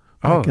kidnapped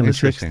back in the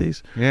interesting.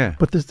 60s. Yeah.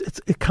 But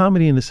it's a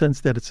comedy in the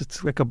sense that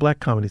it's like a black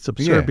comedy. It's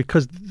absurd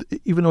because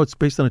even though it's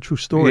based on a true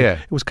story,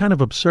 it was kind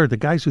of absurd. The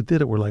guys who did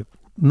it were like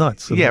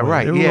nuts. Yeah,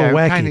 right. They were Yeah, a little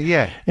wacky.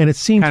 kinda, And it's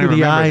seen Kinda through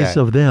the remember eyes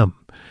that. of them.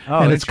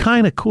 Oh, and it's interesting.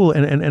 kind of cool,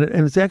 and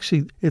it's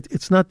actually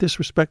it's not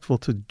disrespectful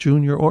to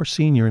Junior or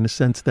Senior in the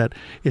sense that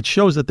it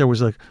shows that there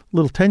was a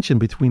little tension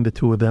between the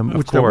two of them,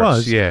 which there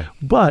was. Yeah.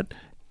 But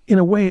in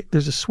a way,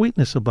 there's a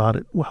sweetness about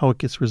it, how it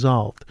gets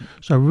resolved.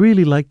 So I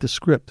really liked the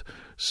script.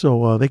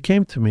 So they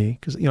came to me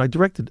because I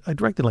directed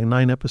like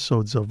 9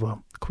 episodes of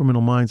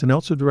Criminal Minds, and I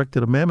also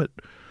directed a Mammoth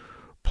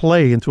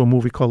play into a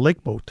movie called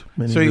Lake Boat.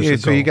 So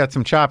you got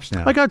some chops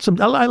now. I got some.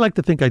 I like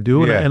to think I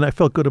do, Yeah. and I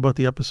felt good about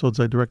the episodes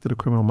I directed of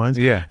Criminal Minds.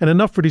 Yeah. And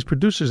enough for these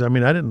producers. I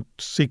mean, I didn't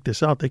seek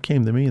this out. They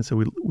came to me and said,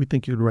 "We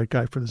think you're the right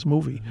guy for this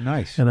movie."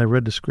 Nice. And I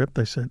read the script.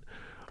 I said,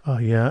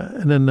 "Yeah."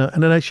 And then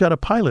I shot a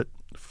pilot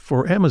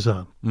for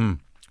Amazon. Mm.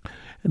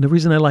 And the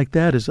reason I like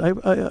that is I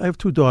have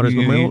 2 daughters.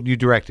 but You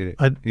directed it.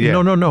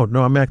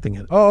 No, I'm acting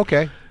in it. Oh,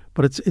 okay.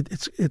 But it's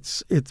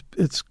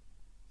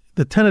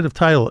the tentative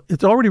title.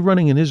 It's already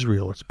running in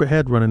Israel. It's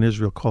had run in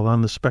Israel called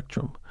On the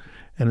Spectrum,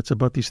 and it's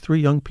about these 3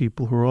 young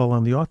people who are all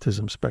on the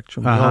autism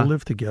spectrum. They all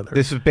live together.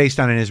 This is based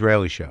on an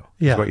Israeli show.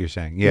 Yeah. Is what you're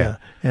saying. Yeah.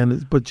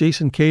 But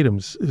Jason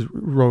Katims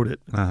wrote it,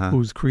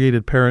 who's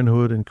created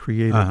Parenthood and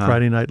created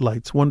Friday Night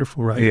Lights.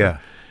 Wonderful writer. Yeah.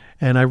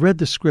 And I read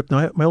the script.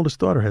 Now, my oldest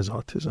daughter has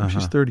autism.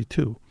 She's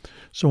 32.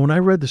 So when I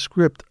read the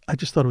script, I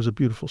just thought it was a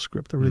beautiful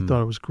script. I really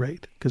thought it was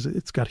great because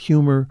it's got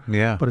humor,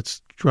 but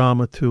it's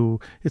drama too.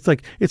 It's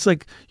like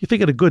you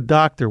think of The Good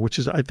Doctor, which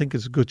I think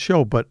is a good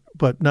show, but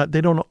not.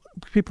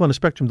 People on the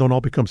spectrum don't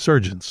all become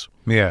surgeons.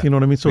 Yeah. Do you know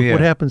what I mean? So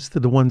what happens to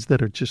the ones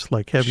that are just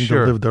like having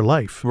to live their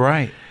life?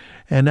 Right.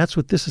 And that's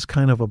what this is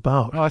kind of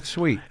about. Oh, that's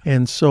sweet.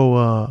 And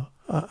so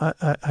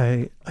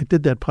I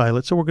did that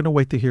pilot, so we're going to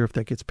wait to hear if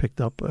that gets picked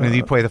up. And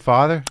you play the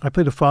father? I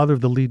play the father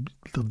of the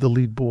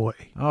lead boy.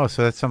 Oh,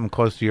 so that's something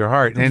close to your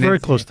heart. And very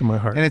close to my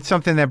heart. And it's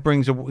something that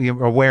brings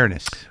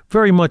awareness.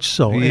 Very much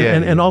so. Yeah,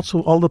 and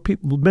also all the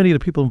people, many of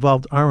the people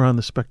involved are on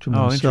the spectrum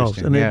themselves.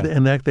 interesting.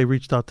 And they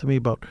reached out to me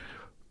about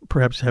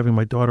perhaps having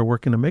my daughter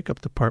work in the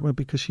makeup department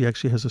because she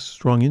actually has a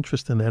strong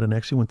interest in that and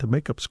actually went to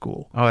makeup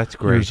school. Oh, that's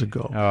great. Years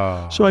ago.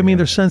 Oh, so, I mean,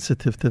 they're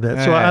sensitive to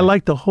that. So I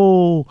like the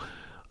whole...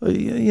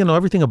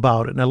 everything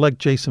about it. And I like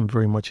Jason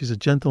very much. He's a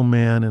gentle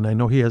man, and I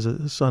know he has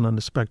a son on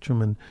the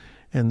spectrum,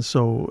 and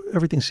so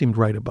everything seemed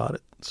right about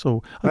it.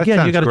 So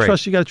again, you got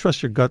to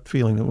trust your gut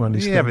feeling on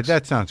these things. Yeah, but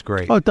that sounds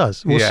great. Oh, it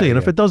does. We'll see. And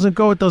if it doesn't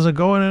go, it doesn't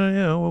go. And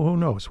who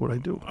knows what I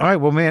do? All right.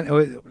 Well, man,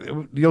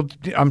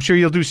 I'm sure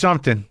you'll do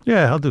something.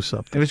 Yeah, I'll do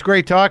something. It was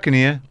great talking to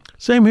you.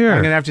 Same here.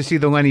 I'm gonna have to see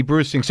the Lenny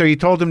Bruce thing. So you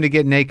told him to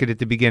get naked at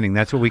the beginning.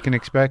 That's what we can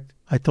expect.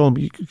 I told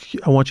him,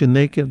 I want you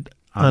naked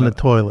on the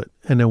toilet,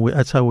 and then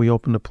that's how we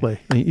open the play.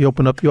 And you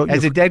open up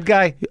as a dead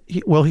guy.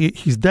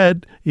 He's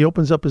dead. He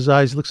opens up his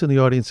eyes, looks in the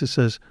audience, and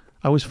says,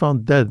 "I was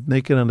found dead,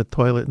 naked on the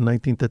toilet in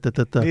 19."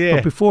 Yeah.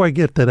 But before I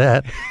get to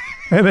that,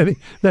 and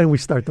then we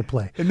start the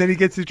play. And then he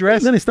gets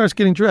dressed. And then he starts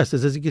getting dressed.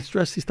 As he gets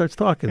dressed, he starts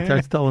talking,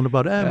 starts telling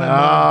about.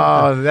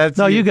 That's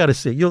no. You got to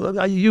see.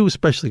 You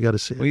especially got to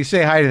see it. Well, you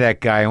say hi to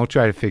that guy, and we'll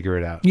try to figure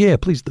it out. Yeah,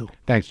 please do.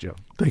 Thanks, Joe.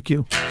 Thank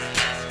you.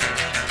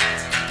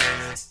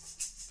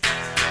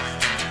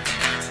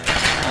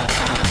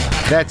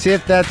 That's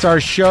it. That's our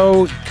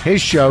show.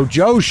 His show,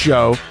 Joe's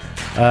show.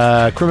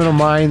 Criminal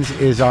Minds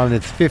is on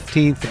its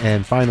 15th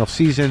and final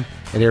season.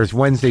 It airs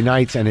Wednesday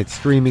nights, and it's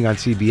streaming on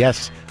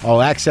CBS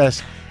All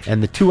Access.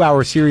 And the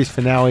 2-hour series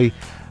finale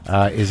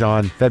is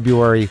on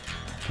February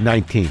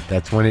 19th.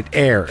 That's when it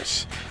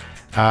airs.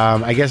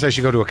 I guess I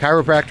should go to a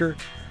chiropractor.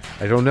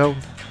 I don't know.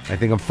 I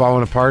think I'm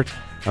falling apart.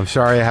 I'm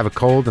sorry I have a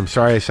cold. I'm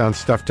sorry I sound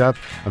stuffed up.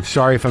 I'm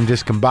sorry if I'm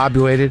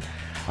discombobulated.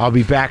 I'll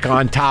be back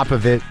on top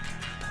of it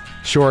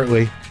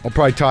shortly. I'll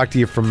probably talk to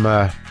you from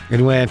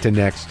Atlanta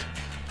next.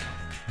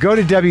 Go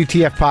to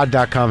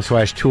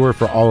WTFpod.com/tour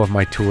for all of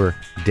my tour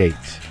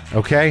dates.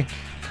 Okay?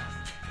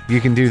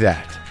 You can do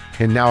that.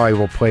 And now I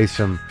will play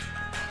some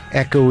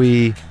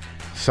echoey,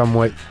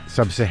 somewhat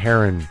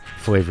sub-Saharan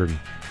flavored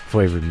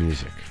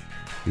music.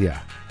 Yeah.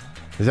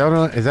 Is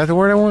that the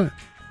word I want?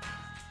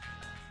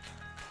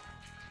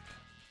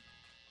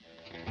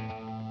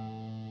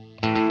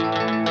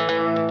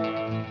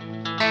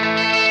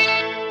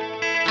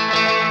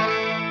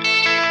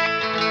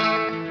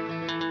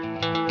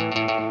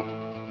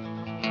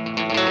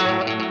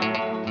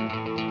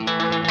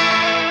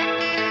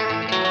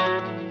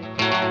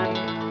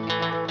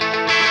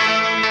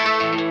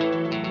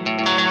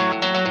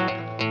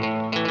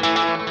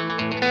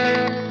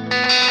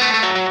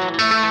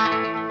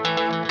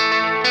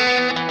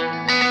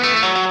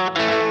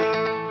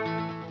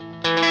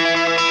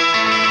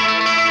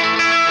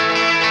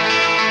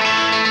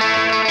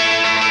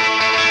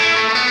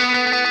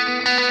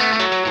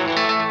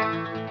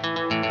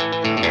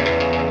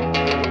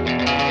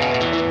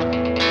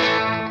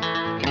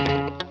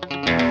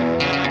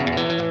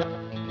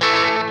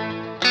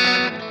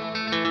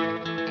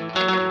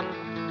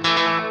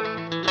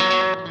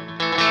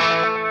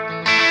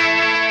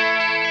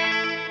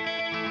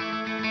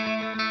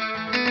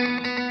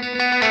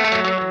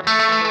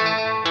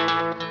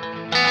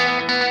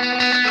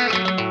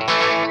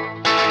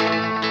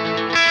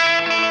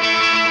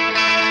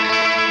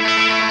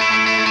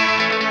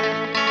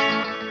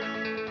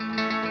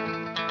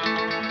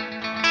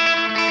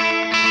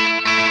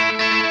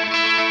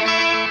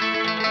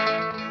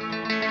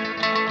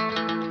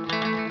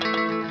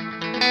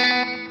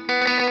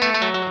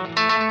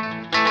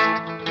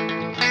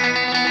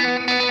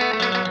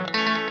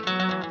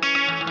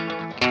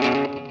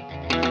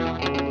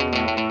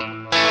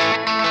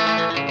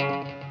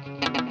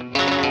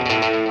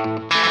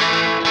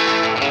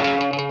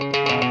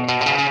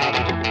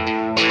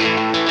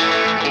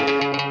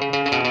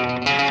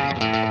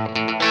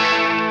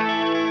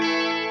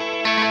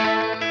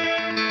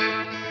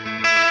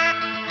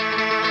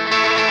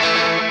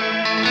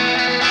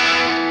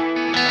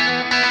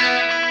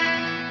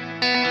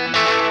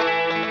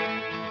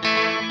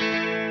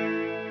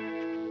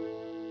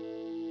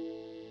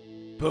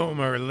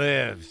 rumor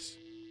lives.